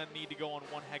 they're going to need to go on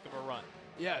one heck of a run.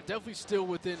 Yeah, definitely still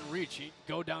within reach. You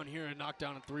go down here and knock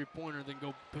down a three-pointer, then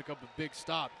go pick up a big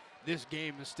stop. This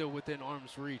game is still within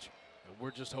arm's reach, and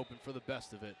we're just hoping for the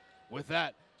best of it. With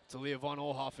that, Talia von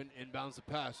Oelhoffen inbounds the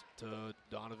pass to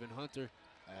Donovan Hunter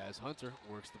as Hunter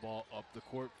works the ball up the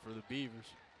court for the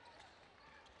Beavers.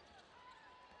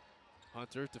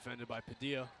 Hunter defended by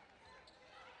Padilla.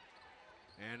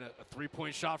 And a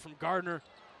three-point shot from Gardner.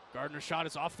 Gardner's shot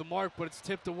is off the mark, but it's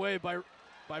tipped away by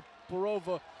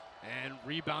Porova and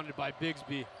rebounded by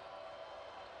Bigby,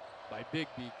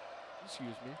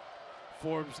 excuse me.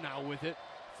 Forbes now with it.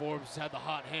 Forbes had the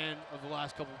hot hand of the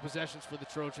last couple of possessions for the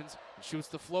Trojans and shoots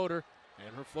the floater,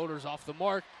 and her floater's off the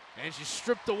mark, and she's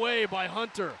stripped away by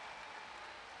Hunter.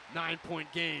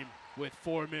 9-point game with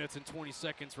 4 minutes and 20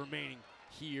 seconds remaining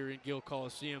here in Gill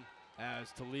Coliseum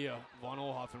as Talia von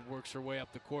Oelhoffen works her way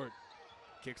up the court.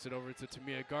 Kicks it over to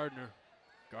Tamia Gardner.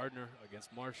 Gardner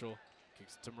against Marshall.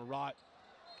 Kicks it to Marat.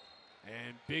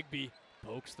 And Bigby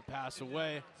pokes the pass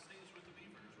away.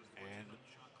 And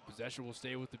possession will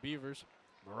stay with the Beavers.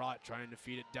 Marat trying to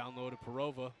feed it down low to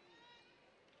Porova.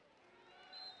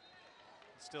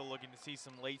 Still looking to see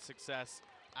some late success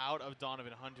out of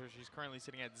Donovan Hunter. She's currently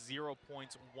sitting at 0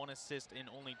 points, 1 assist, and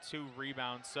only 2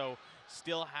 rebounds. So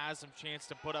still has some chance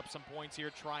to put up some points here,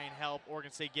 try and help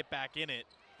Oregon State get back in it.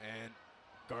 And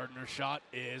Gardner's shot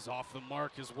is off the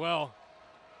mark as well.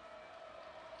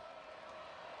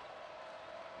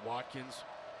 Watkins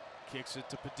kicks it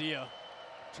to Padilla,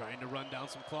 trying to run down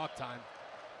some clock time.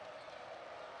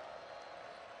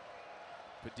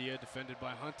 Padilla defended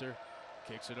by Hunter,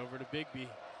 kicks it over to Bigby.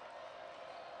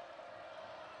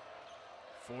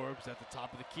 Forbes at the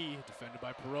top of the key, defended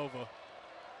by Porova.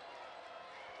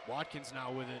 Watkins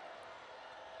now with it.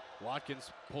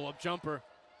 Watkins pull-up jumper,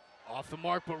 off the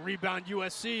mark, but rebound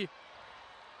USC.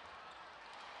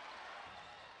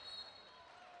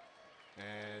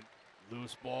 And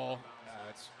loose ball.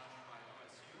 That's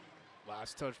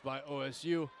last touch by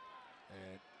OSU.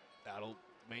 And that'll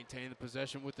maintain the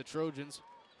possession with the Trojans.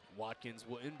 Watkins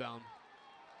will inbound.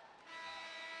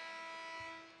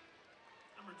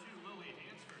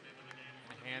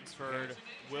 Hansford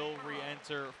will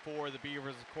re-enter for the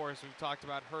Beavers. Of course, we've talked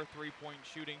about her three-point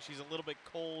shooting. She's a little bit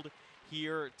cold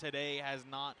here today, has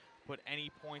not put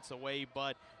any points away,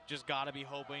 but just got to be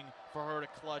hoping for her to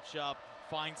clutch up,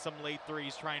 find some late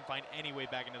threes, try and find any way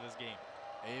back into this game.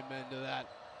 Amen to that.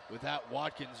 With that,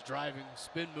 Watkins driving,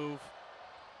 spin move.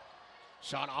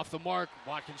 Shot off the mark.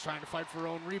 Watkins trying to fight for her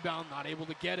own rebound, not able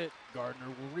to get it. Gardner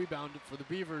will rebound it for the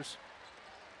Beavers.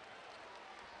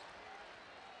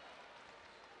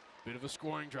 Bit of a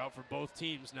scoring drought for both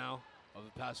teams now of the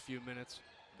past few minutes.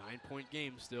 9-point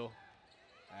game still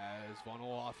as Von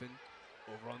Oelhoffen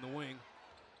over on the wing.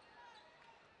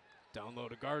 Down low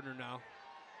to Gardner now.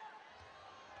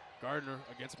 Gardner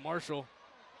against Marshall.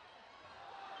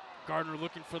 Gardner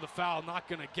looking for the foul, not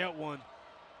going to get one.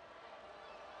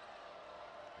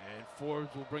 And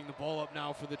Forbes will bring the ball up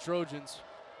now for the Trojans.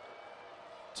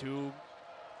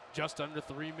 Just under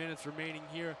 3 minutes remaining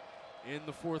here in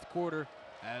the fourth quarter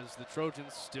as the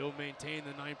Trojans still maintain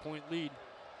the 9-point lead.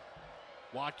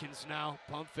 Watkins now,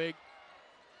 pump fake.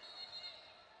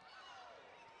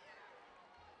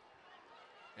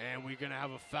 And we're going to have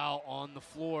a foul on the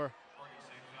floor.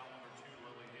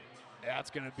 That's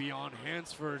going to be on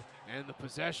Hansford, and the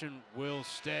possession will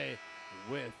stay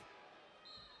with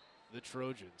the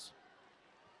Trojans.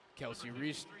 Kelsey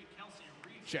Reese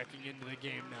checking into the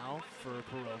game now for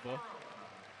Perova.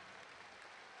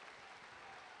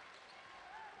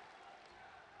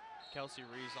 Kelsey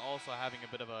Reese also having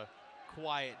a bit of a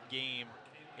quiet game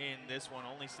in this one,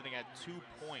 only sitting at 2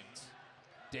 points.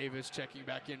 Davis checking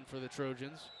back in for the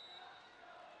Trojans.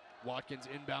 Watkins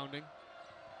inbounding.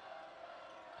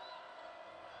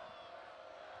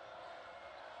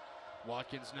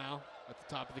 Watkins now at the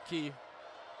top of the key.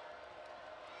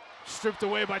 Stripped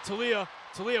away by Talia.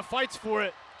 Talia fights for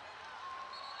it.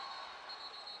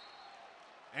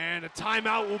 And a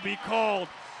timeout will be called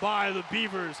by the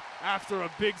Beavers after a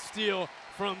big steal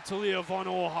from Talia Von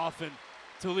Oelhoffen.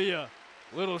 Talia,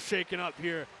 a little shaken up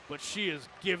here, but she is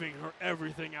giving her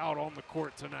everything out on the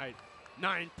court tonight.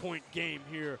 9-point game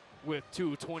here with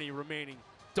 2:20 remaining.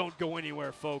 Don't go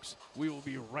anywhere, folks. We will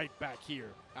be right back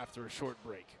here after a short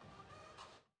break.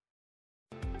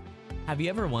 Have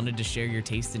you ever wanted to share your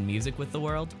taste in music with the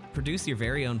world, produce your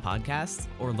very own podcasts,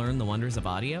 or learn the wonders of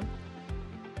audio?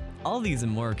 All these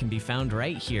and more can be found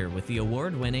right here with the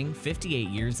award-winning 58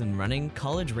 years in running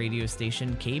college radio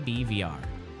station KBVR.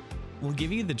 We'll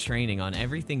give you the training on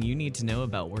everything you need to know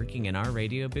about working in our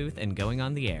radio booth and going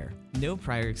on the air. No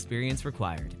prior experience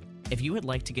required. If you would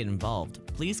like to get involved,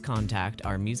 please contact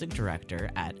our music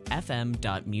director at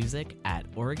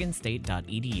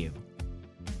fm.music@oregonstate.edu.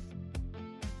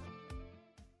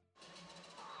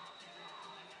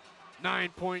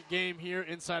 Nine-point game here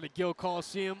inside of Gill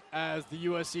Coliseum as the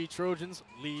USC Trojans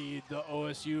lead the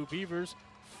OSU Beavers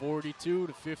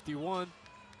 42-51.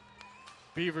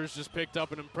 Beavers just picked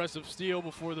up an impressive steal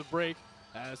before the break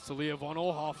as Talia Von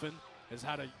Oelhoffen has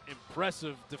had an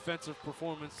impressive defensive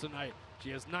performance tonight. She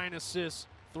has 9 assists,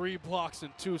 3 blocks,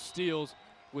 and 2 steals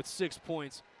with 6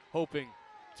 points, hoping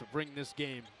to bring this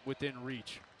game within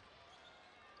reach.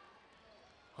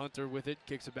 Hunter with it,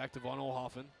 kicks it back to Von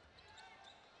Oelhoffen.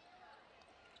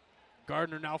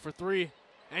 Gardner now for 3,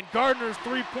 and Gardner's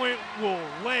 3-point will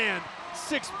land.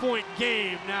 6-point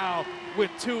game now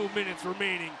with 2 minutes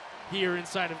remaining here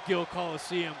inside of Gill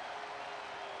Coliseum.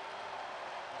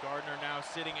 Gardner now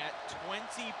sitting at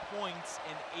 20 points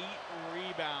and 8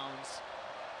 rebounds.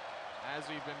 As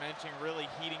we've been mentioning, really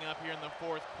heating up here in the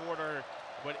fourth quarter,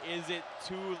 but is it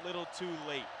too little too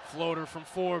late? Floater from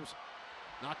Forbes,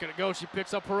 not gonna go. She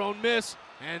picks up her own miss,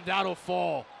 and that'll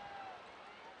fall.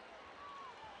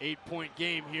 8-point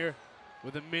game here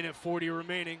with 1:40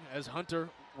 remaining as Hunter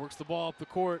works the ball up the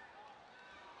court.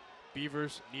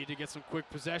 Beavers need to get some quick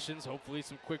possessions, hopefully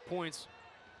some quick points.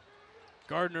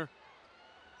 Gardner,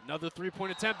 another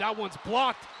 3-point attempt. That one's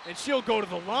blocked, and she'll go to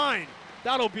the line.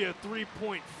 That'll be a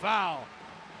 3-point foul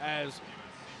as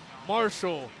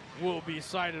Marshall will be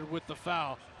cited with the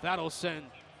foul. That'll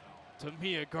send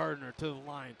Tamia Gardner to the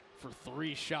line for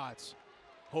 3 shots,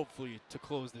 hopefully to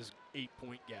close this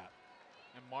 8-point gap.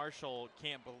 And Marshall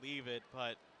can't believe it,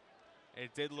 but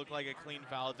it did look like a clean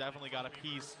foul. Definitely got a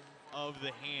piece of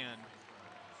the hand.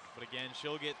 But again,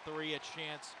 she'll get 3, a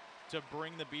chance to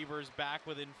bring the Beavers back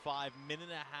within 5. Minute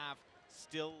and a half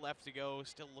still left to go.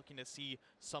 Still looking to see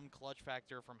some clutch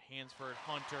factor from Hansford,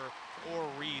 Hunter, or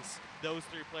Reese. Those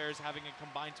 3 players having a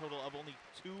combined total of only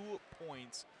 2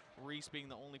 points. Reese being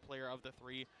the only player of the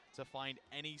 3 to find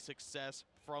any success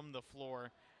from the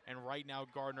floor. And right now,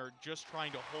 Gardner just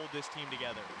trying to hold this team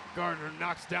together. Gardner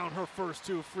knocks down her first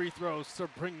 2 free throws to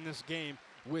bring this game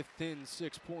within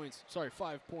 5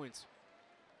 points.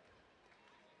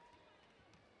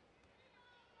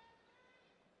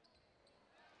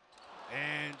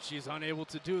 And she's unable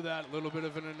to do that. A little bit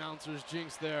of an announcer's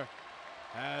jinx there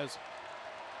as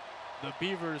the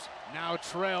Beavers now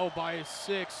trail by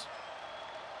 6.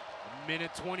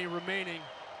 Minute 20 remaining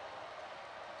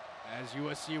as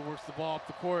USC works the ball up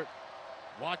the court.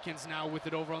 Watkins now with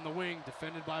it over on the wing,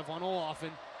 defended by Von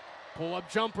Olhoffen.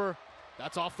 Pull-up jumper,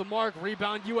 that's off the mark,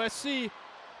 rebound USC.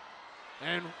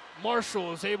 And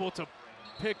Marshall is able to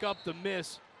pick up the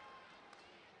miss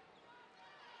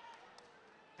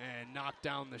and knock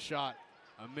down the shot.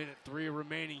 A minute 3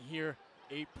 remaining here,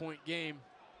 8-point game.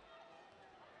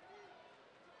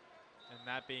 And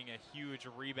that being a huge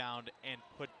rebound and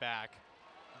put back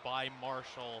by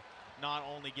Marshall, not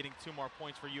only getting 2 more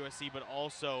points for USC, but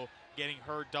also getting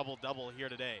her double-double here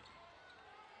today.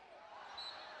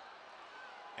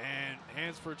 And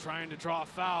Hansford trying to draw a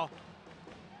foul.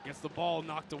 Gets the ball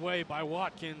knocked away by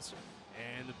Watkins.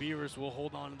 And the Beavers will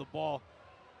hold on to the ball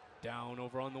down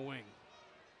over on the wing.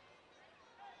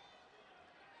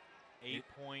 8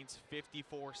 points,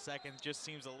 54 seconds, just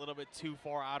seems a little bit too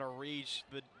far out of reach.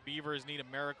 The Beavers need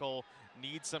a miracle,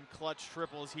 need some clutch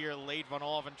triples here late. Von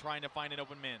Olhoffen trying to find an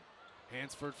open man.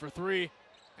 Hansford for 3,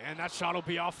 and that shot will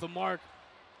be off the mark.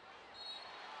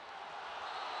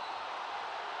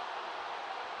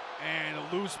 And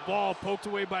a loose ball poked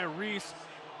away by Reese,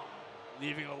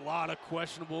 leaving a lot of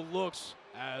questionable looks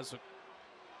as the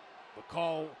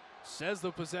call says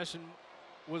the possession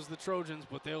was the Trojans,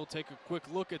 but they'll take a quick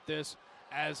look at this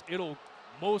as it'll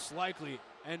most likely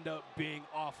end up being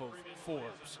off of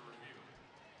Forbes.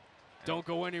 Don't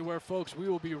go anywhere, folks. We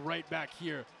will be right back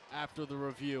here after the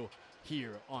review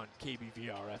here on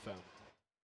KBVR FM.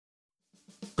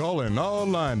 Calling all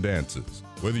line dancers.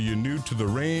 Whether you're new to the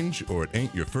range or it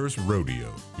ain't your first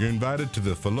rodeo, you're invited to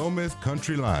the Philomath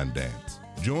Country Line Dance.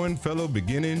 Join fellow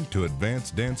beginning to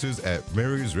advanced dancers at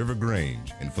Mary's River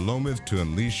Grange in Philomath to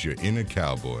unleash your inner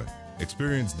cowboy.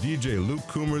 Experience DJ Luke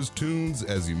Coomer's tunes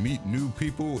as you meet new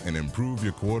people and improve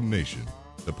your coordination.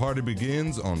 The party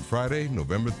begins on Friday,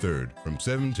 November 3rd from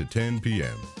 7 to 10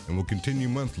 p.m. and will continue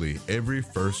monthly every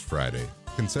first Friday.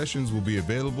 Concessions will be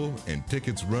available and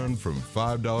tickets run from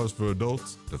 $5 for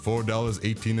adults to $4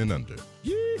 18 and under.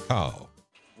 Yeehaw!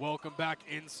 Welcome back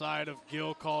inside of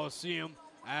Gill Coliseum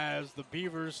as the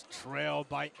Beavers trail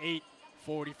by 8,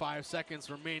 45 seconds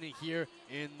remaining here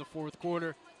in the fourth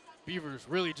quarter. Beavers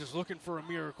really just looking for a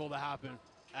miracle to happen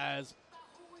as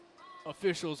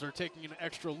officials are taking an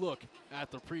extra look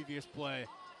at the previous play,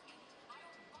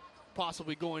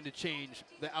 possibly going to change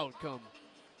the outcome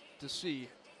to see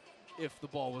if the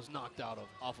ball was knocked out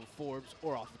off of Forbes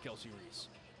or off of Kelsey Reese.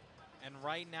 And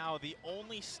right now, the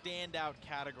only standout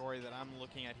category that I'm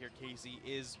looking at here, Casey,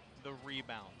 is the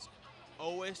rebounds.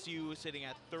 OSU sitting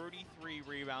at 33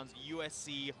 rebounds,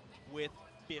 USC with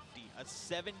 50, a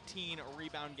 17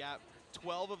 rebound gap,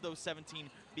 12 of those 17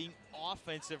 being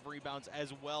offensive rebounds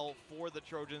as well for the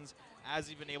Trojans. As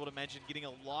you've been able to mention, getting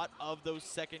a lot of those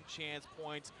second chance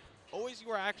points. OSU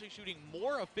are actually shooting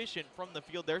more efficient from the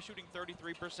field. They're shooting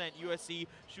 33%, USC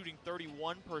shooting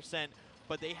 31%,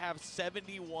 but they have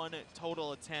 71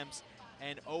 total attempts,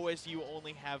 and OSU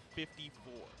only have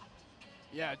 54.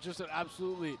 Yeah, just an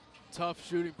absolutely tough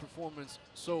shooting performance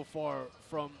so far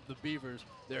from the Beavers.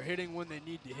 They're hitting when they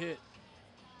need to hit,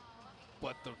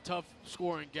 but the tough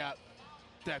scoring gap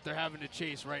that they're having to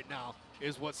chase right now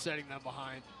is what's setting them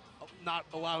behind, not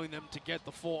allowing them to get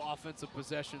the full offensive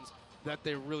possessions that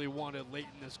they really wanted late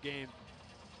in this game,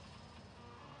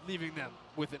 leaving them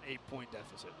with an 8-point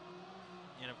deficit.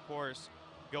 And of course,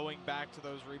 going back to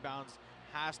those rebounds,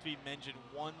 has to be mentioned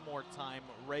one more time.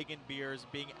 Reagan Beers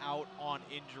being out on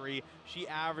injury. She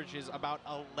averages about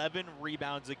 11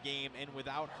 rebounds a game, and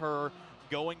without her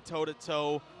going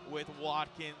toe-to-toe with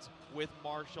Watkins, with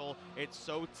Marshall, it's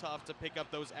so tough to pick up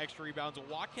those extra rebounds.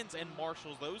 Watkins and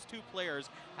Marshall, those two players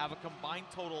have a combined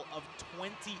total of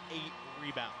 28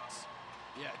 rebounds.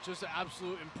 Yeah, just an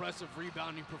absolute impressive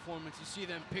rebounding performance. You see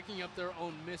them picking up their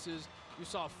own misses. You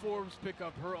saw Forbes pick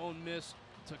up her own miss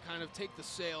to kind of take the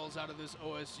sails out of this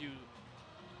OSU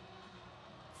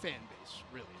fan base,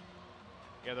 really.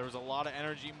 Yeah, there was a lot of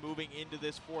energy moving into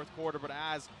this fourth quarter, but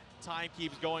as time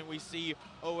keeps going, we see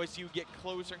OSU get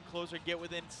closer and closer, get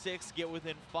within 6, get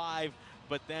within 5,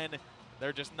 but then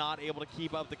they're just not able to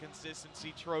keep up the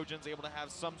consistency. Trojans able to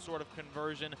have some sort of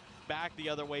conversion back the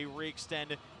other way,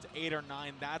 re-extend to 8 or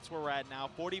 9. That's where we're at now.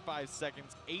 45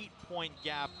 seconds, 8-point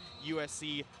gap.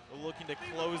 USC looking to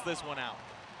close this one out.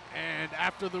 And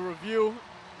after the review,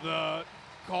 the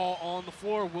call on the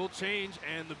floor will change,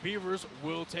 and the Beavers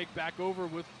will take back over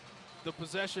with the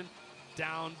possession,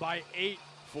 down by 8.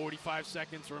 45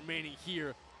 seconds remaining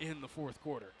here in the fourth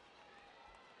quarter.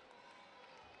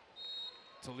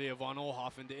 Talia Von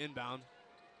Olhoffen to inbound.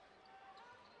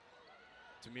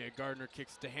 Tamia Gardner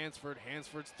kicks to Hansford.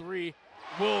 Hansford's 3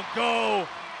 will go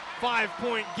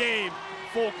 5-point game.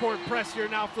 Full court press here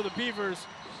now for the Beavers.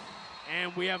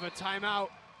 And we have a timeout.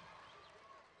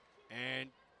 And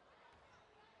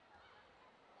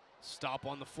stop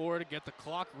on the floor to get the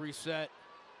clock reset.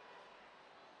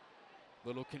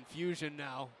 Little confusion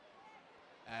now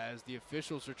as the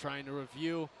officials are trying to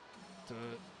review to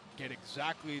get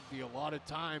exactly the allotted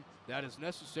time that is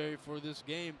necessary for this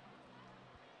game.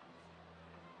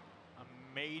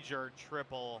 A major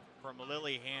triple from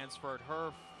Lily Hansford.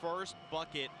 Her first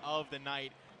bucket of the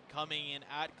night coming in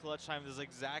at clutch time. This is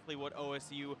exactly what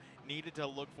OSU needed to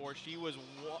look for. She was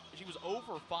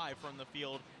over 5 from the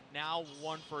field, now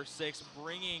 1 for 6,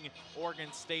 bringing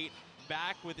Oregon State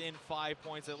back within 5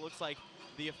 points. It looks like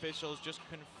the officials just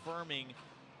confirming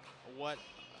what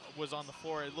was on the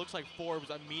floor. It looks like Forbes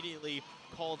immediately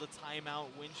called a timeout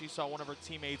when she saw one of her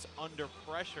teammates under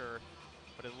pressure,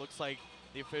 but it looks like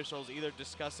the officials either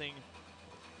discussing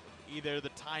either the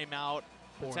timeout,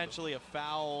 potentially a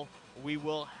foul. We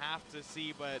will have to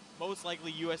see, but most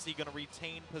likely USC going to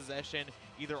retain possession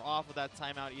either off of that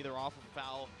timeout, either off of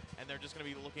foul, and they're just going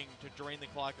to be looking to drain the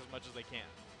clock as much as they can.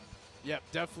 Yep,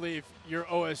 definitely if you're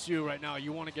OSU right now,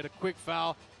 you want to get a quick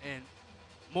foul and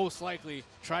most likely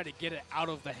try to get it out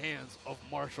of the hands of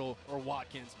Marshall or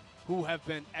Watkins, who have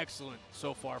been excellent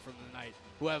so far from the night,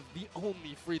 who have the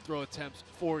only free throw attempts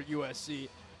for USC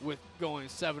with going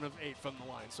 7 of 8 from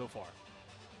the line so far.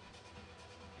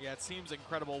 Yeah, it seems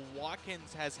incredible.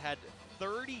 Watkins has had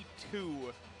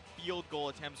 32 field goal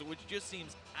attempts, which just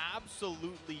seems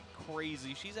absolutely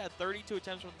crazy. She's had 32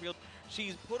 attempts from the field.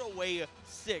 She's put away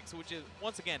 6, which is,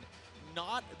 once again,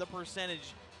 not the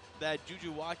percentage that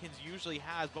Juju Watkins usually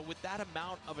has, but with that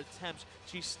amount of attempts,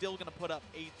 she's still going to put up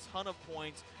a ton of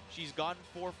points. She's gotten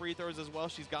 4 free throws as well.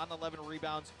 She's gotten 11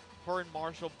 rebounds. Her and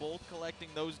Marshall both collecting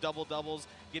those double-doubles,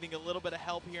 getting a little bit of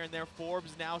help here and there.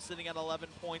 Forbes now sitting at 11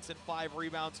 points and 5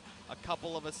 rebounds, a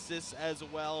couple of assists as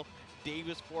well.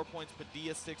 Davis 4 points,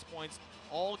 Padilla 6 points,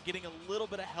 all getting a little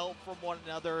bit of help from one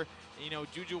another. You know,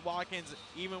 Juju Watkins,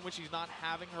 even when she's not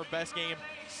having her best game,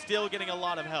 still getting a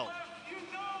lot of help.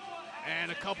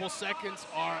 And a couple seconds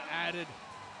are added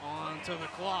onto the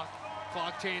clock.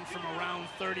 Clock change from around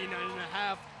 39 and a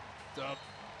half to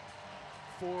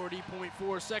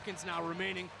 40.4 seconds now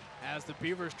remaining as the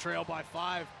Beavers trail by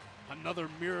 5. Another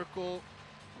miracle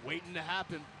waiting to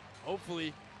happen.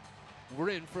 Hopefully, we're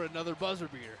in for another buzzer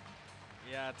beater.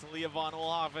 Yeah, Talia von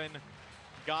Oelhoffen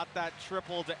got that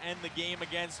triple to end the game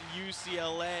against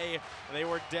UCLA. They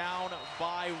were down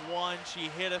by 1. She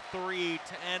hit a 3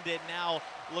 to end it. Now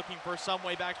looking for some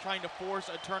way back, trying to force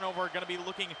a turnover. Going to be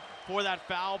looking for that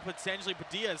foul. Potentially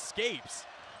Padilla escapes.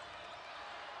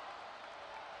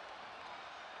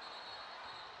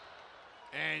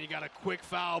 And you got a quick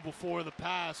foul before the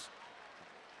pass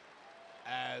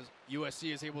as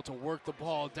USC is able to work the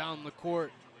ball down the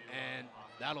court, and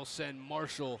that'll send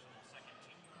Marshall.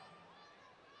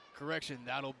 Correction,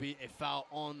 that'll be a foul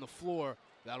on the floor.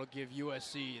 That'll give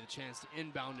USC the chance to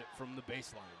inbound it from the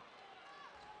baseline.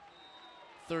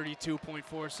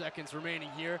 32.4 seconds remaining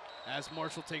here as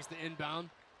Marshall takes the inbound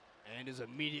and is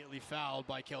immediately fouled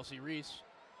by Kelsey Reese.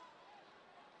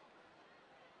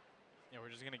 Yeah, we're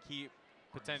just going to keep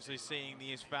potentially seeing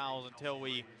these fouls until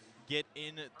we get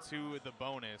into the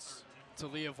bonus.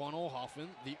 Talia von Oelhoffen,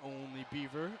 the only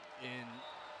Beaver in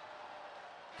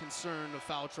concern of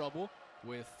foul trouble,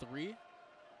 with 3.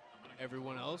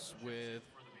 Everyone else with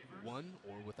 1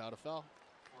 or without a foul.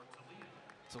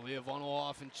 Talia von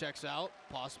Oelhoffen checks out,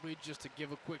 possibly just to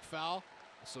give a quick foul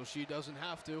so she doesn't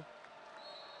have to.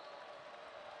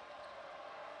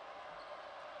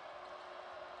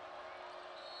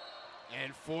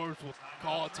 And Forbes will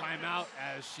call a timeout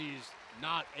as she's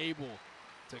not able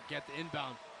to get the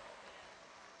inbound.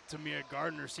 Tamia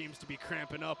Gardner seems to be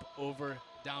cramping up over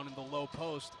down in the low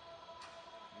post.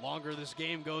 Longer this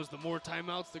game goes, the more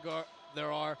timeouts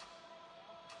there are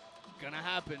gonna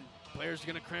happen. Players are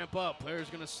gonna cramp up. Players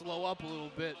are gonna slow up a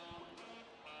little bit.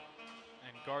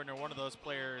 And Gardner, one of those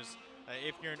players,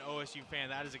 if you're an OSU fan,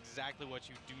 that is exactly what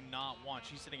you do not want.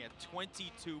 She's sitting at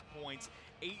 22 points,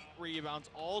 8 rebounds,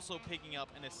 also picking up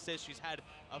an assist. She's had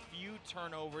a few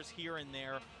turnovers here and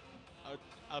there,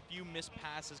 a few missed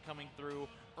passes coming through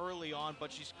early on,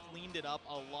 but she's cleaned it up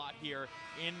a lot here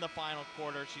in the final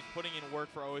quarter. She's putting in work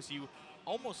for OSU,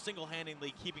 almost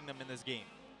single-handedly keeping them in this game.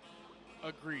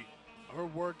 Agreed. Her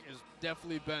work has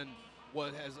definitely been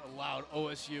what has allowed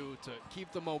OSU to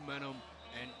keep the momentum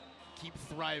and keep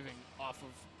thriving off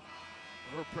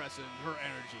of her press and her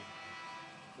energy.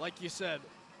 Like you said,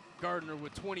 Gardner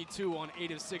with 22 on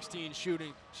 8 of 16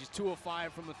 shooting. She's 2 of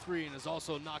 5 from the 3 and has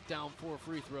also knocked down 4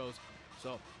 free throws.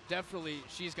 So definitely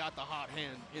she's got the hot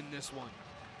hand in this one.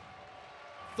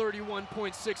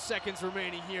 31.6 seconds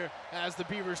remaining here as the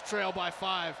Beavers trail by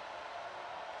 5.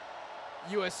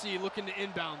 USC looking to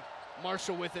inbound.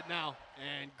 Marshall with it now,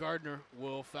 and Gardner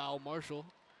will foul Marshall.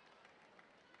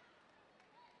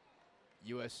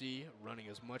 USC running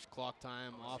as much clock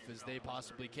time off as they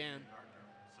possibly can.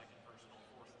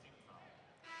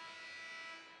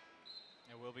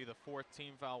 It will be the 4th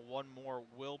team foul. One more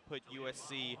will put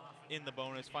USC in the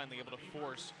bonus, finally able to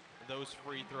force those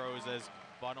free throws as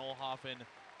Von Oelhoffen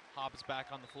hops back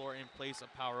on the floor in place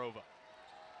of Powerova.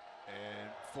 And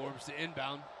Forbes to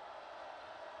inbound.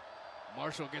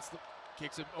 Marshall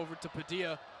kicks it over to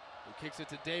Padilla, who kicks it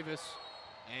to Davis,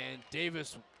 and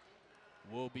Davis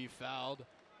will be fouled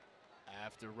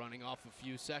after running off a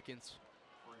few seconds.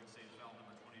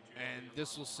 And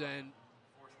this will send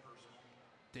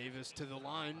Davis to the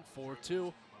line for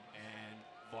 2, and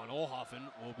Von Oelhoffen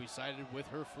will be cited with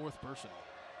her 4th personal.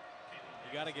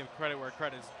 You got to give credit where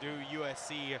credit's due.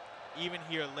 USC, even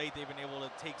here late, they've been able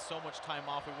to take so much time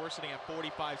off. We were sitting at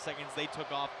 45 seconds. They took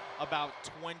off about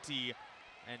 20,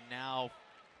 and now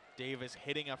Davis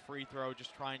hitting a free throw,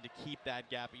 just trying to keep that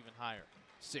gap even higher.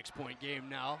 6-point game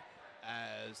now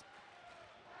as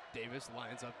Davis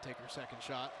lines up, take her second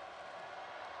shot.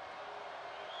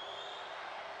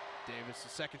 Davis, the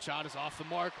second shot is off the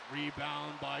mark.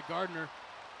 Rebound by Gardner.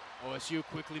 OSU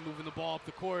quickly moving the ball up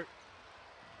the court.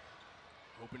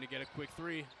 Hoping to get a quick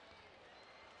 3.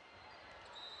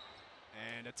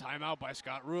 And a timeout by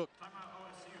Scott Rook.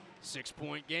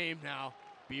 6-point game now.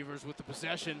 Beavers with the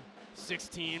possession.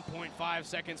 16.5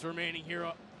 seconds remaining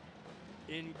here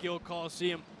in Gill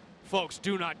Coliseum. Folks,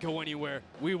 do not go anywhere.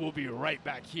 We will be right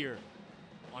back here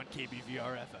on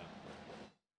KBVR FM.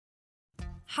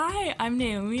 Hi, I'm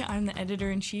Naomi. I'm the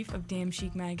editor-in-chief of Damn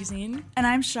Chic Magazine. And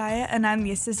I'm Shia, and I'm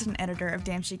the assistant editor of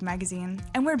Damn Chic Magazine.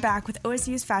 And we're back with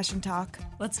OSU's Fashion Talk.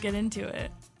 Let's get into it.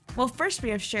 Well, first we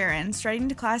have Sharon striding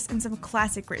to class in some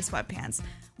classic gray sweatpants,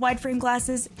 wide frame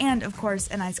glasses, and of course,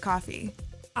 an iced coffee.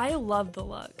 I love the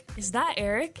look. Is that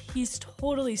Eric? He's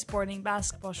totally sporting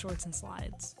basketball shorts and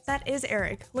slides. That is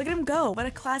Eric. Look at him go. What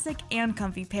a classic and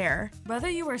comfy pair. Whether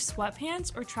you wear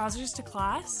sweatpants or trousers to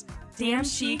class, Damn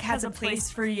Chic has a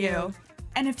place for you.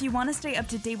 And if you want to stay up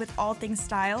to date with all things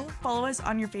style, follow us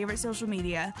on your favorite social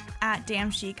media at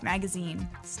Damn Chic Magazine.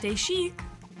 Stay chic.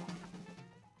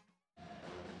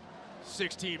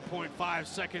 16.5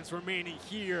 seconds remaining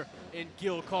here in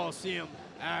Gill Coliseum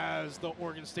as the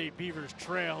Oregon State Beavers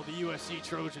trail the USC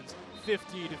Trojans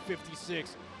 50-56.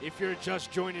 If you're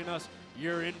just joining us,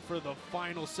 you're in for the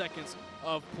final seconds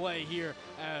of play here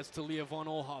as Talia Von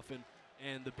Oelhoffen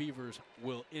and the Beavers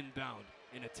will inbound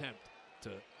in attempt to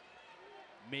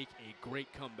make a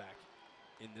great comeback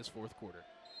in this 4th quarter.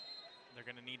 They're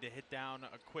going to need to hit down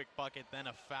a quick bucket, then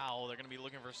a foul. They're going to be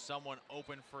looking for someone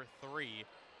open for 3.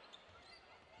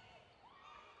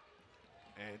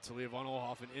 And Talia Von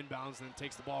Oelhoffen inbounds and then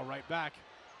takes the ball right back.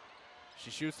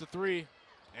 She shoots the 3,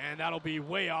 and that'll be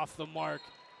way off the mark.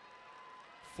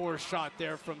 Forced shot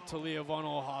there from Talia Von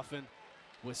Oelhoffen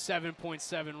with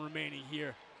 7.7 remaining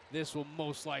here. This will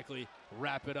most likely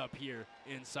wrap it up here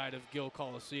inside of Gill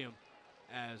Coliseum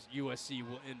as USC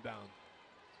will inbound.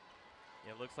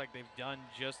 Yeah, it looks like they've done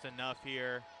just enough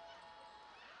here.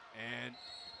 And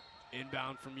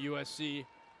inbound from USC.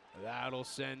 That'll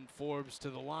send Forbes to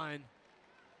the line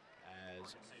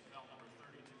as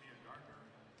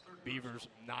Beavers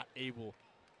not able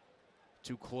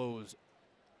to close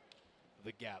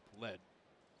the gap led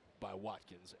by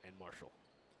Watkins and Marshall.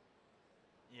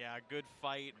 Yeah, good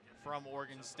fight from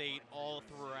Oregon State all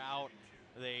throughout.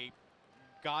 They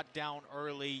got down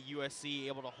early. USC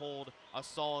able to hold a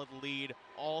solid lead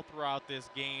all throughout this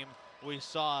game. We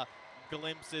saw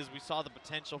glimpses. We saw the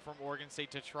potential from Oregon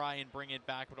State to try and bring it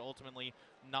back, but ultimately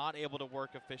not able to work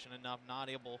efficient enough, not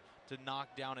able to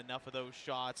knock down enough of those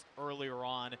shots earlier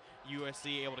on.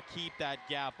 USC able to keep that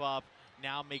gap up,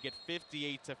 now make it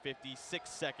 58-56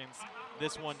 seconds.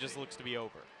 This one just looks to be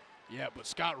over. Yeah, but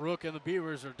Scott Rook and the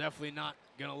Beavers are definitely not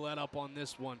going to let up on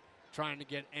this one, trying to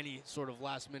get any sort of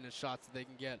last-minute shots that they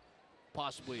can get,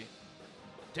 possibly,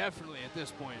 definitely at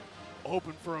this point,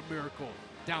 hoping for a miracle,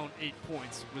 down 8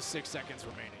 points with 6 seconds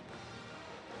remaining.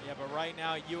 Yeah, but right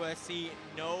now USC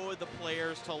know the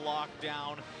players to lock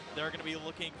down. They're going to be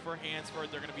looking for Hansford.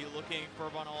 They're going to be looking for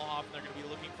Von Oelhoffen. They're going to be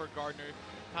looking for Gardner.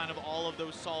 Kind of all of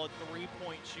those solid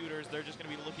three-point shooters. They're just going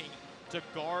to be looking to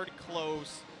guard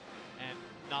close and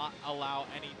not allow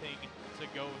anything to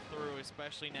go through,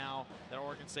 especially now that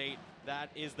Oregon State, that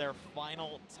is their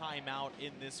final timeout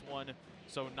in this one.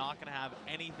 So not going to have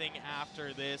anything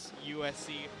after this.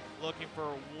 USC looking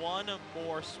for one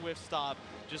more swift stop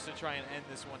just to try and end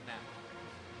this one now.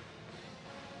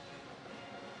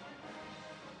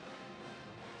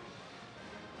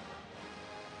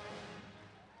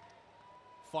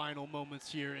 final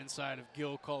moments here inside of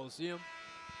Gill Coliseum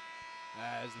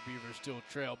as the Beavers still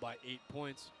trail by 8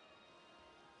 points.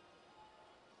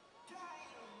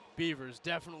 Beavers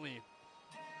definitely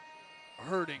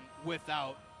hurting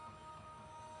without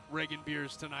Reagan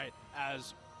Beers tonight,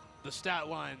 as the stat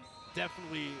line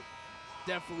definitely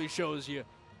shows you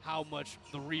how much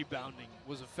the rebounding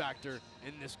was a factor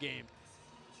in this game.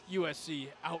 USC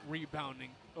out-rebounding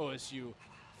OSU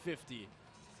 50-35.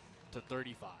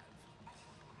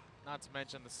 Not to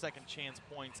mention the second chance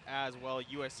points as well.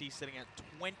 USC sitting at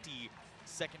 20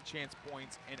 second chance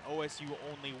points and OSU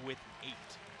only with 8.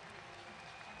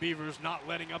 Beavers not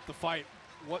letting up the fight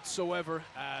whatsoever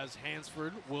as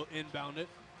Hansford will inbound it.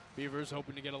 Beavers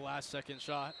hoping to get a last-second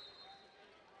shot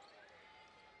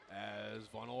as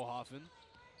Von Oelhoffen,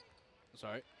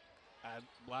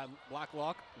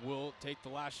 Blacklock will take the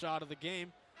last shot of the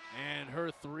game, and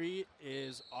her three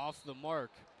is off the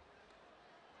mark.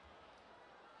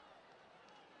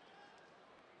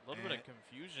 A little bit of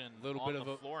confusion on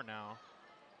the floor now.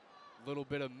 A little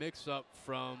bit of mix-up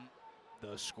from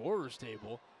the scorer's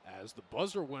table as the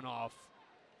buzzer went off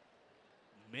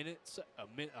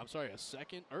a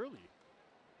second early.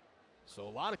 So a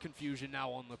lot of confusion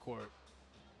now on the court.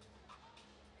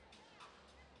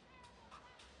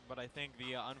 But I think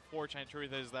the unfortunate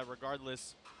truth is that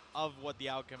regardless of what the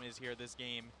outcome is here, this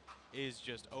game is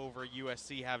just over.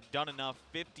 USC have done enough,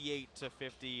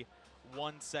 58-50.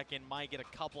 1 second, might get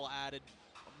a couple added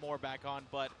more back on,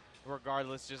 but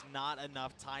regardless, just not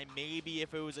enough time. Maybe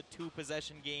if it was a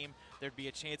 2-possession game, there'd be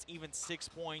a chance. Even 6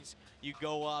 points, you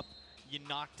go up, you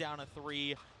knock down a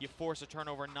 3, you force a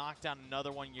turnover, knock down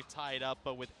another one, you tie it up.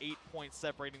 But with 8 points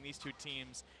separating these two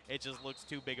teams, it just looks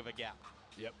too big of a gap.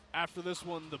 Yep. After this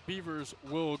one, the Beavers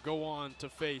will go on to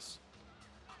face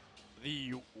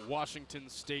the Washington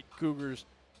State Cougars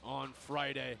on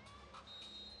Friday.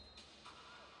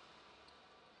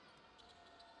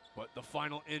 But the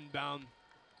final inbound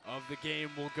of the game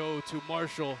will go to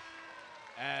Marshall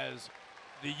as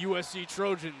the USC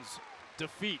Trojans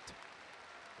defeat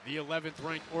the 11th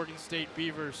ranked Oregon State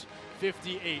Beavers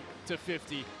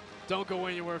 58-50. Don't go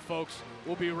anywhere, folks.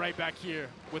 We'll be right back here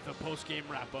with a post-game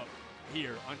wrap-up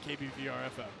here on KBVR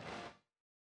FM.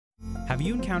 Have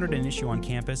you encountered an issue on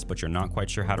campus but you're not quite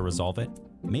sure how to resolve it?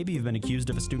 Maybe you've been accused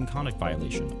of a student conduct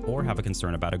violation or have a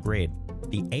concern about a grade.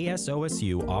 The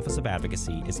ASOSU Office of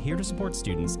Advocacy is here to support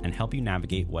students and help you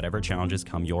navigate whatever challenges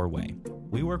come your way.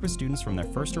 We work with students from their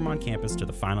first term on campus to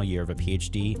the final year of a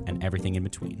PhD and everything in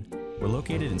between. We're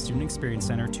located in Student Experience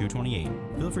Center 228.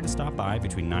 Feel free to stop by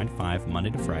between 9 to 5 Monday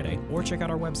to Friday or check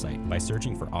out our website by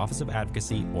searching for Office of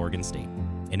Advocacy Oregon State.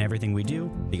 In everything we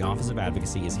do, the Office of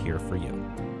Advocacy is here for you.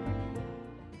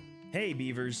 Hey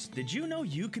Beavers, did you know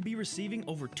you could be receiving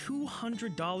over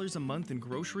 $200 a month in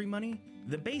grocery money?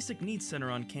 The Basic Needs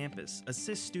Center on campus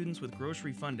assists students with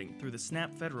grocery funding through the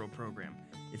SNAP federal program.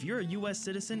 If you're a U.S.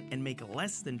 citizen and make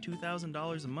less than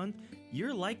 $2,000 a month,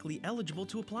 you're likely eligible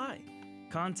to apply.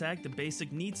 Contact the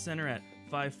Basic Needs Center at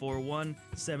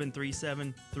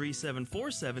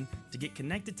 541-737-3747 to get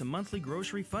connected to monthly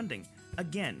grocery funding.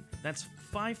 Again, that's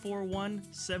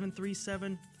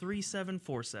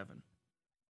 541-737-3747.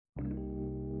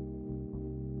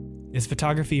 Is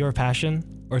photography your passion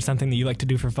or something that you like to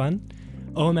do for fun?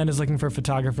 OMN is looking for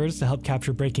photographers to help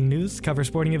capture breaking news, cover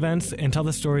sporting events, and tell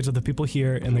the stories of the people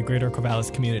here in the greater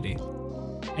Corvallis community.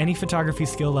 Any photography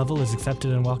skill level is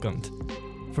accepted and welcomed.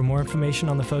 For more information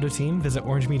on the photo team, visit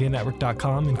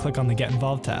orangemedianetwork.com and click on the Get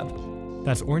Involved tab.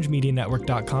 That's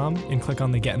orangemedianetwork.com and click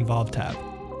on the Get Involved tab.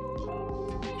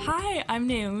 Hi, I'm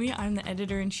Naomi. I'm the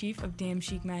editor-in-chief of Damn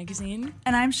Chic Magazine.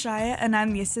 And I'm Shia, and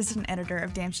I'm the assistant editor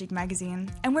of Damn Chic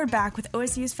Magazine. And we're back with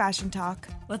OSU's Fashion Talk.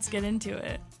 Let's get into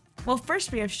it. Well,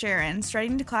 first we have Sharon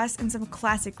striding to class in some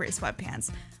classic gray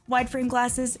sweatpants, wide frame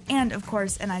glasses, and of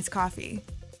course, an iced coffee.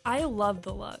 I love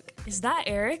the look. Is that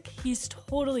Eric? He's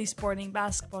totally sporting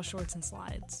basketball shorts and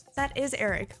slides. That is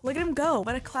Eric. Look at him go.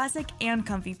 What a classic and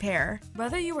comfy pair.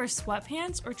 Whether you wear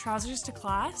sweatpants or trousers to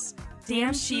class,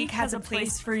 Damn Chic has a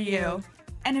place for you.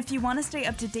 And if you want to stay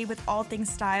up to date with all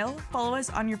things style, follow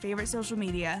us on your favorite social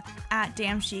media at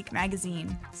Damn Chic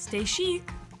Magazine. Stay chic.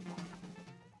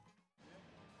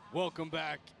 Welcome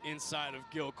back inside of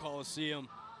Gill Coliseum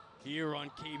here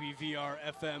on KBVR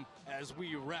FM as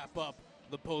we wrap up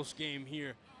the post game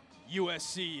here.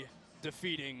 USC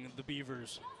defeating the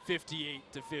Beavers 58-50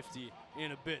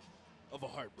 in a bit of a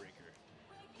heartbreaker.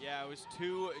 Yeah, it was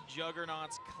two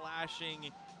juggernauts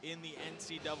clashing in the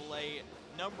NCAA.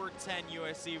 Number 10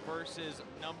 USC versus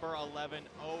number 11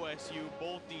 OSU.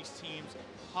 Both these teams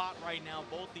hot right now.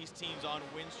 Both these teams on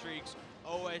win streaks.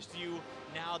 OSU,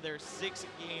 now their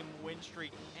 6-game win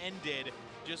streak ended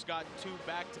just got 2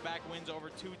 back-to-back wins over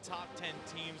 2 top 10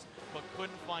 teams, but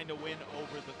couldn't find a win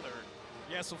over the third.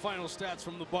 Yeah, some final stats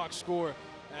from the box score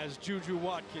as Juju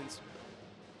Watkins,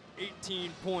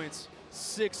 18 points,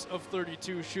 6 of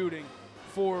 32 shooting,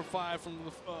 4 or 5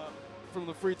 from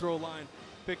the free throw line,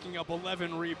 picking up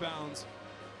 11 rebounds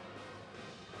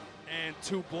and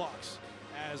 2 blocks,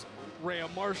 as Rhea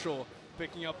Marshall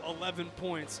picking up 11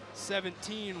 points,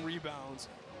 17 rebounds,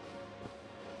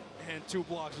 and 2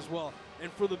 blocks as well.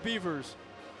 And for the Beavers,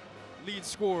 lead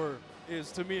scorer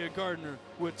is Tamia Gardner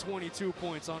with 22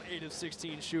 points on 8 of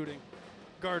 16 shooting.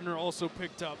 Gardner also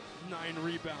picked up 9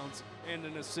 rebounds and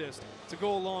an assist to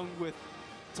go along with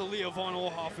Talia von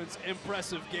Oelhoffen's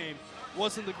impressive game.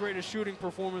 Wasn't the greatest shooting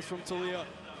performance from Talia,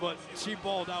 but she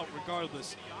balled out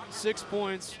regardless. 6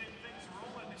 points,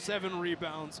 7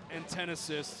 rebounds, and 10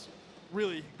 assists,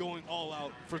 really going all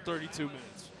out for 32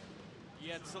 minutes.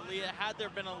 Yeah, Talia, had there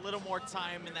been a little more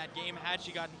time in that game, had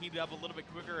she gotten heated up a little bit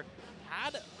quicker,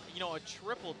 had a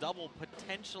triple-double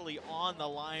potentially on the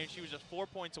line. She was just 4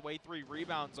 points away, 3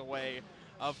 rebounds away.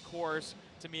 Of course,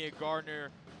 Tamia Gardner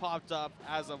popped up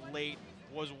as of late,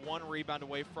 was 1 rebound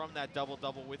away from that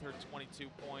double-double with her 22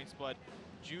 points. But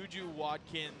Juju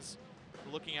Watkins,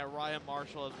 looking at Ryan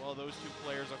Marshall as well, those 2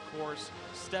 players, of course,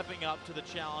 stepping up to the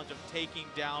challenge of taking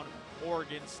down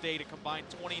Oregon State, a combined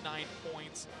 29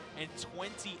 points and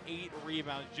 28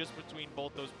 rebounds just between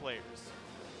both those players.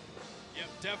 Yep,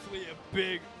 definitely a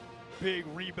big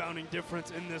rebounding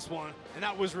difference in this one, and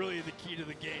that was really the key to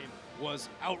the game, was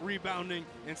out-rebounding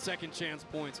and second chance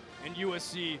points, and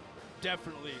USC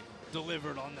definitely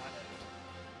delivered on that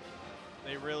end.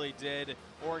 They really did.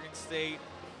 Oregon State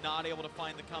not able to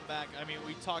find the comeback. I mean,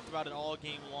 we talked about it all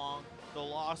game long. The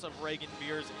loss of Reagan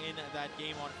Beers in that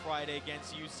game on Friday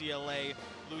against UCLA,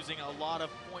 losing a lot of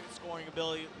point scoring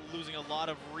ability, losing a lot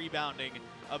of rebounding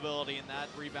ability, and that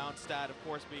rebound stat, of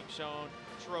course, being shown.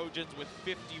 Trojans with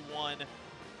 51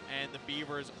 and the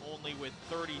Beavers only with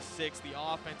 36. The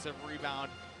offensive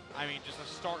rebound, I mean, just a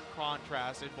stark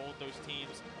contrast in both those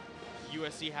teams.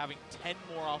 USC having 10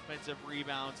 more offensive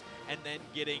rebounds and then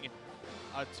getting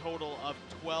a total of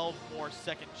 12 more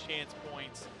second chance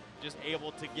points, just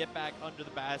able to get back under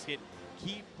the basket,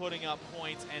 keep putting up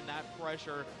points, and that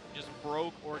pressure just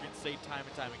broke Oregon State time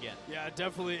and time again. Yeah,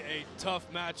 definitely a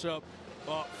tough matchup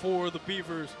for the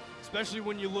Beavers, especially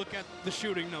when you look at the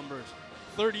shooting numbers.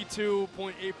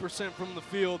 32.8% from the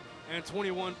field and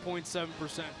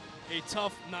 21.7%. A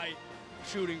tough night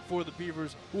shooting for the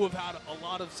Beavers, who have had a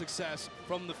lot of success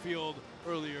from the field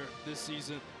earlier this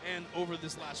season and over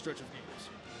this last stretch of games.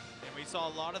 And we saw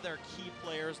a lot of their key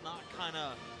players not kind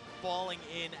of falling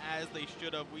in as they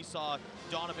should have. We saw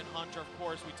Donovan Hunter, of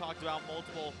course, we talked about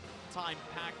multiple-time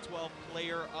Pac-12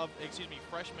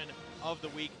 freshman of the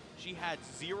week. She had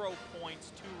 0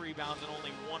 points, 2 rebounds, and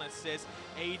only 1 assist.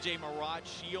 AJ Marat,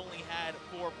 she only had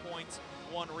 4 points,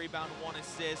 1 rebound, 1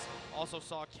 assist. Also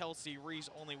saw Kelsey Reese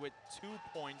only with 2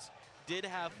 points. Did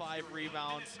have 5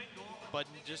 rebounds, but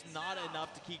just not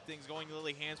enough to keep things going.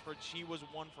 Lily Hansford, she was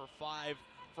 1 for 5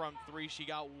 from 3. She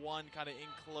got 1 kind of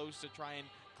in close to try and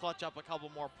clutch up a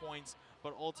couple more points,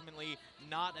 but ultimately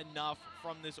not enough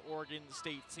from this Oregon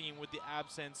State team with the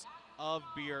absence of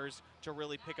Beers to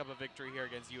really pick up a victory here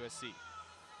against USC.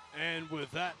 And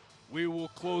with that, we will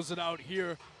close it out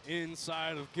here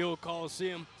inside of Gill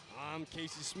Coliseum. I'm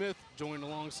Casey Smith, joined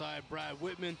alongside Brad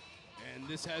Whitman, and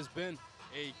this has been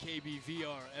a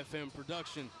KBVR FM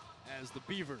production as the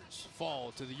Beavers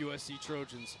fall to the USC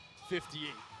Trojans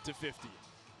 58-50.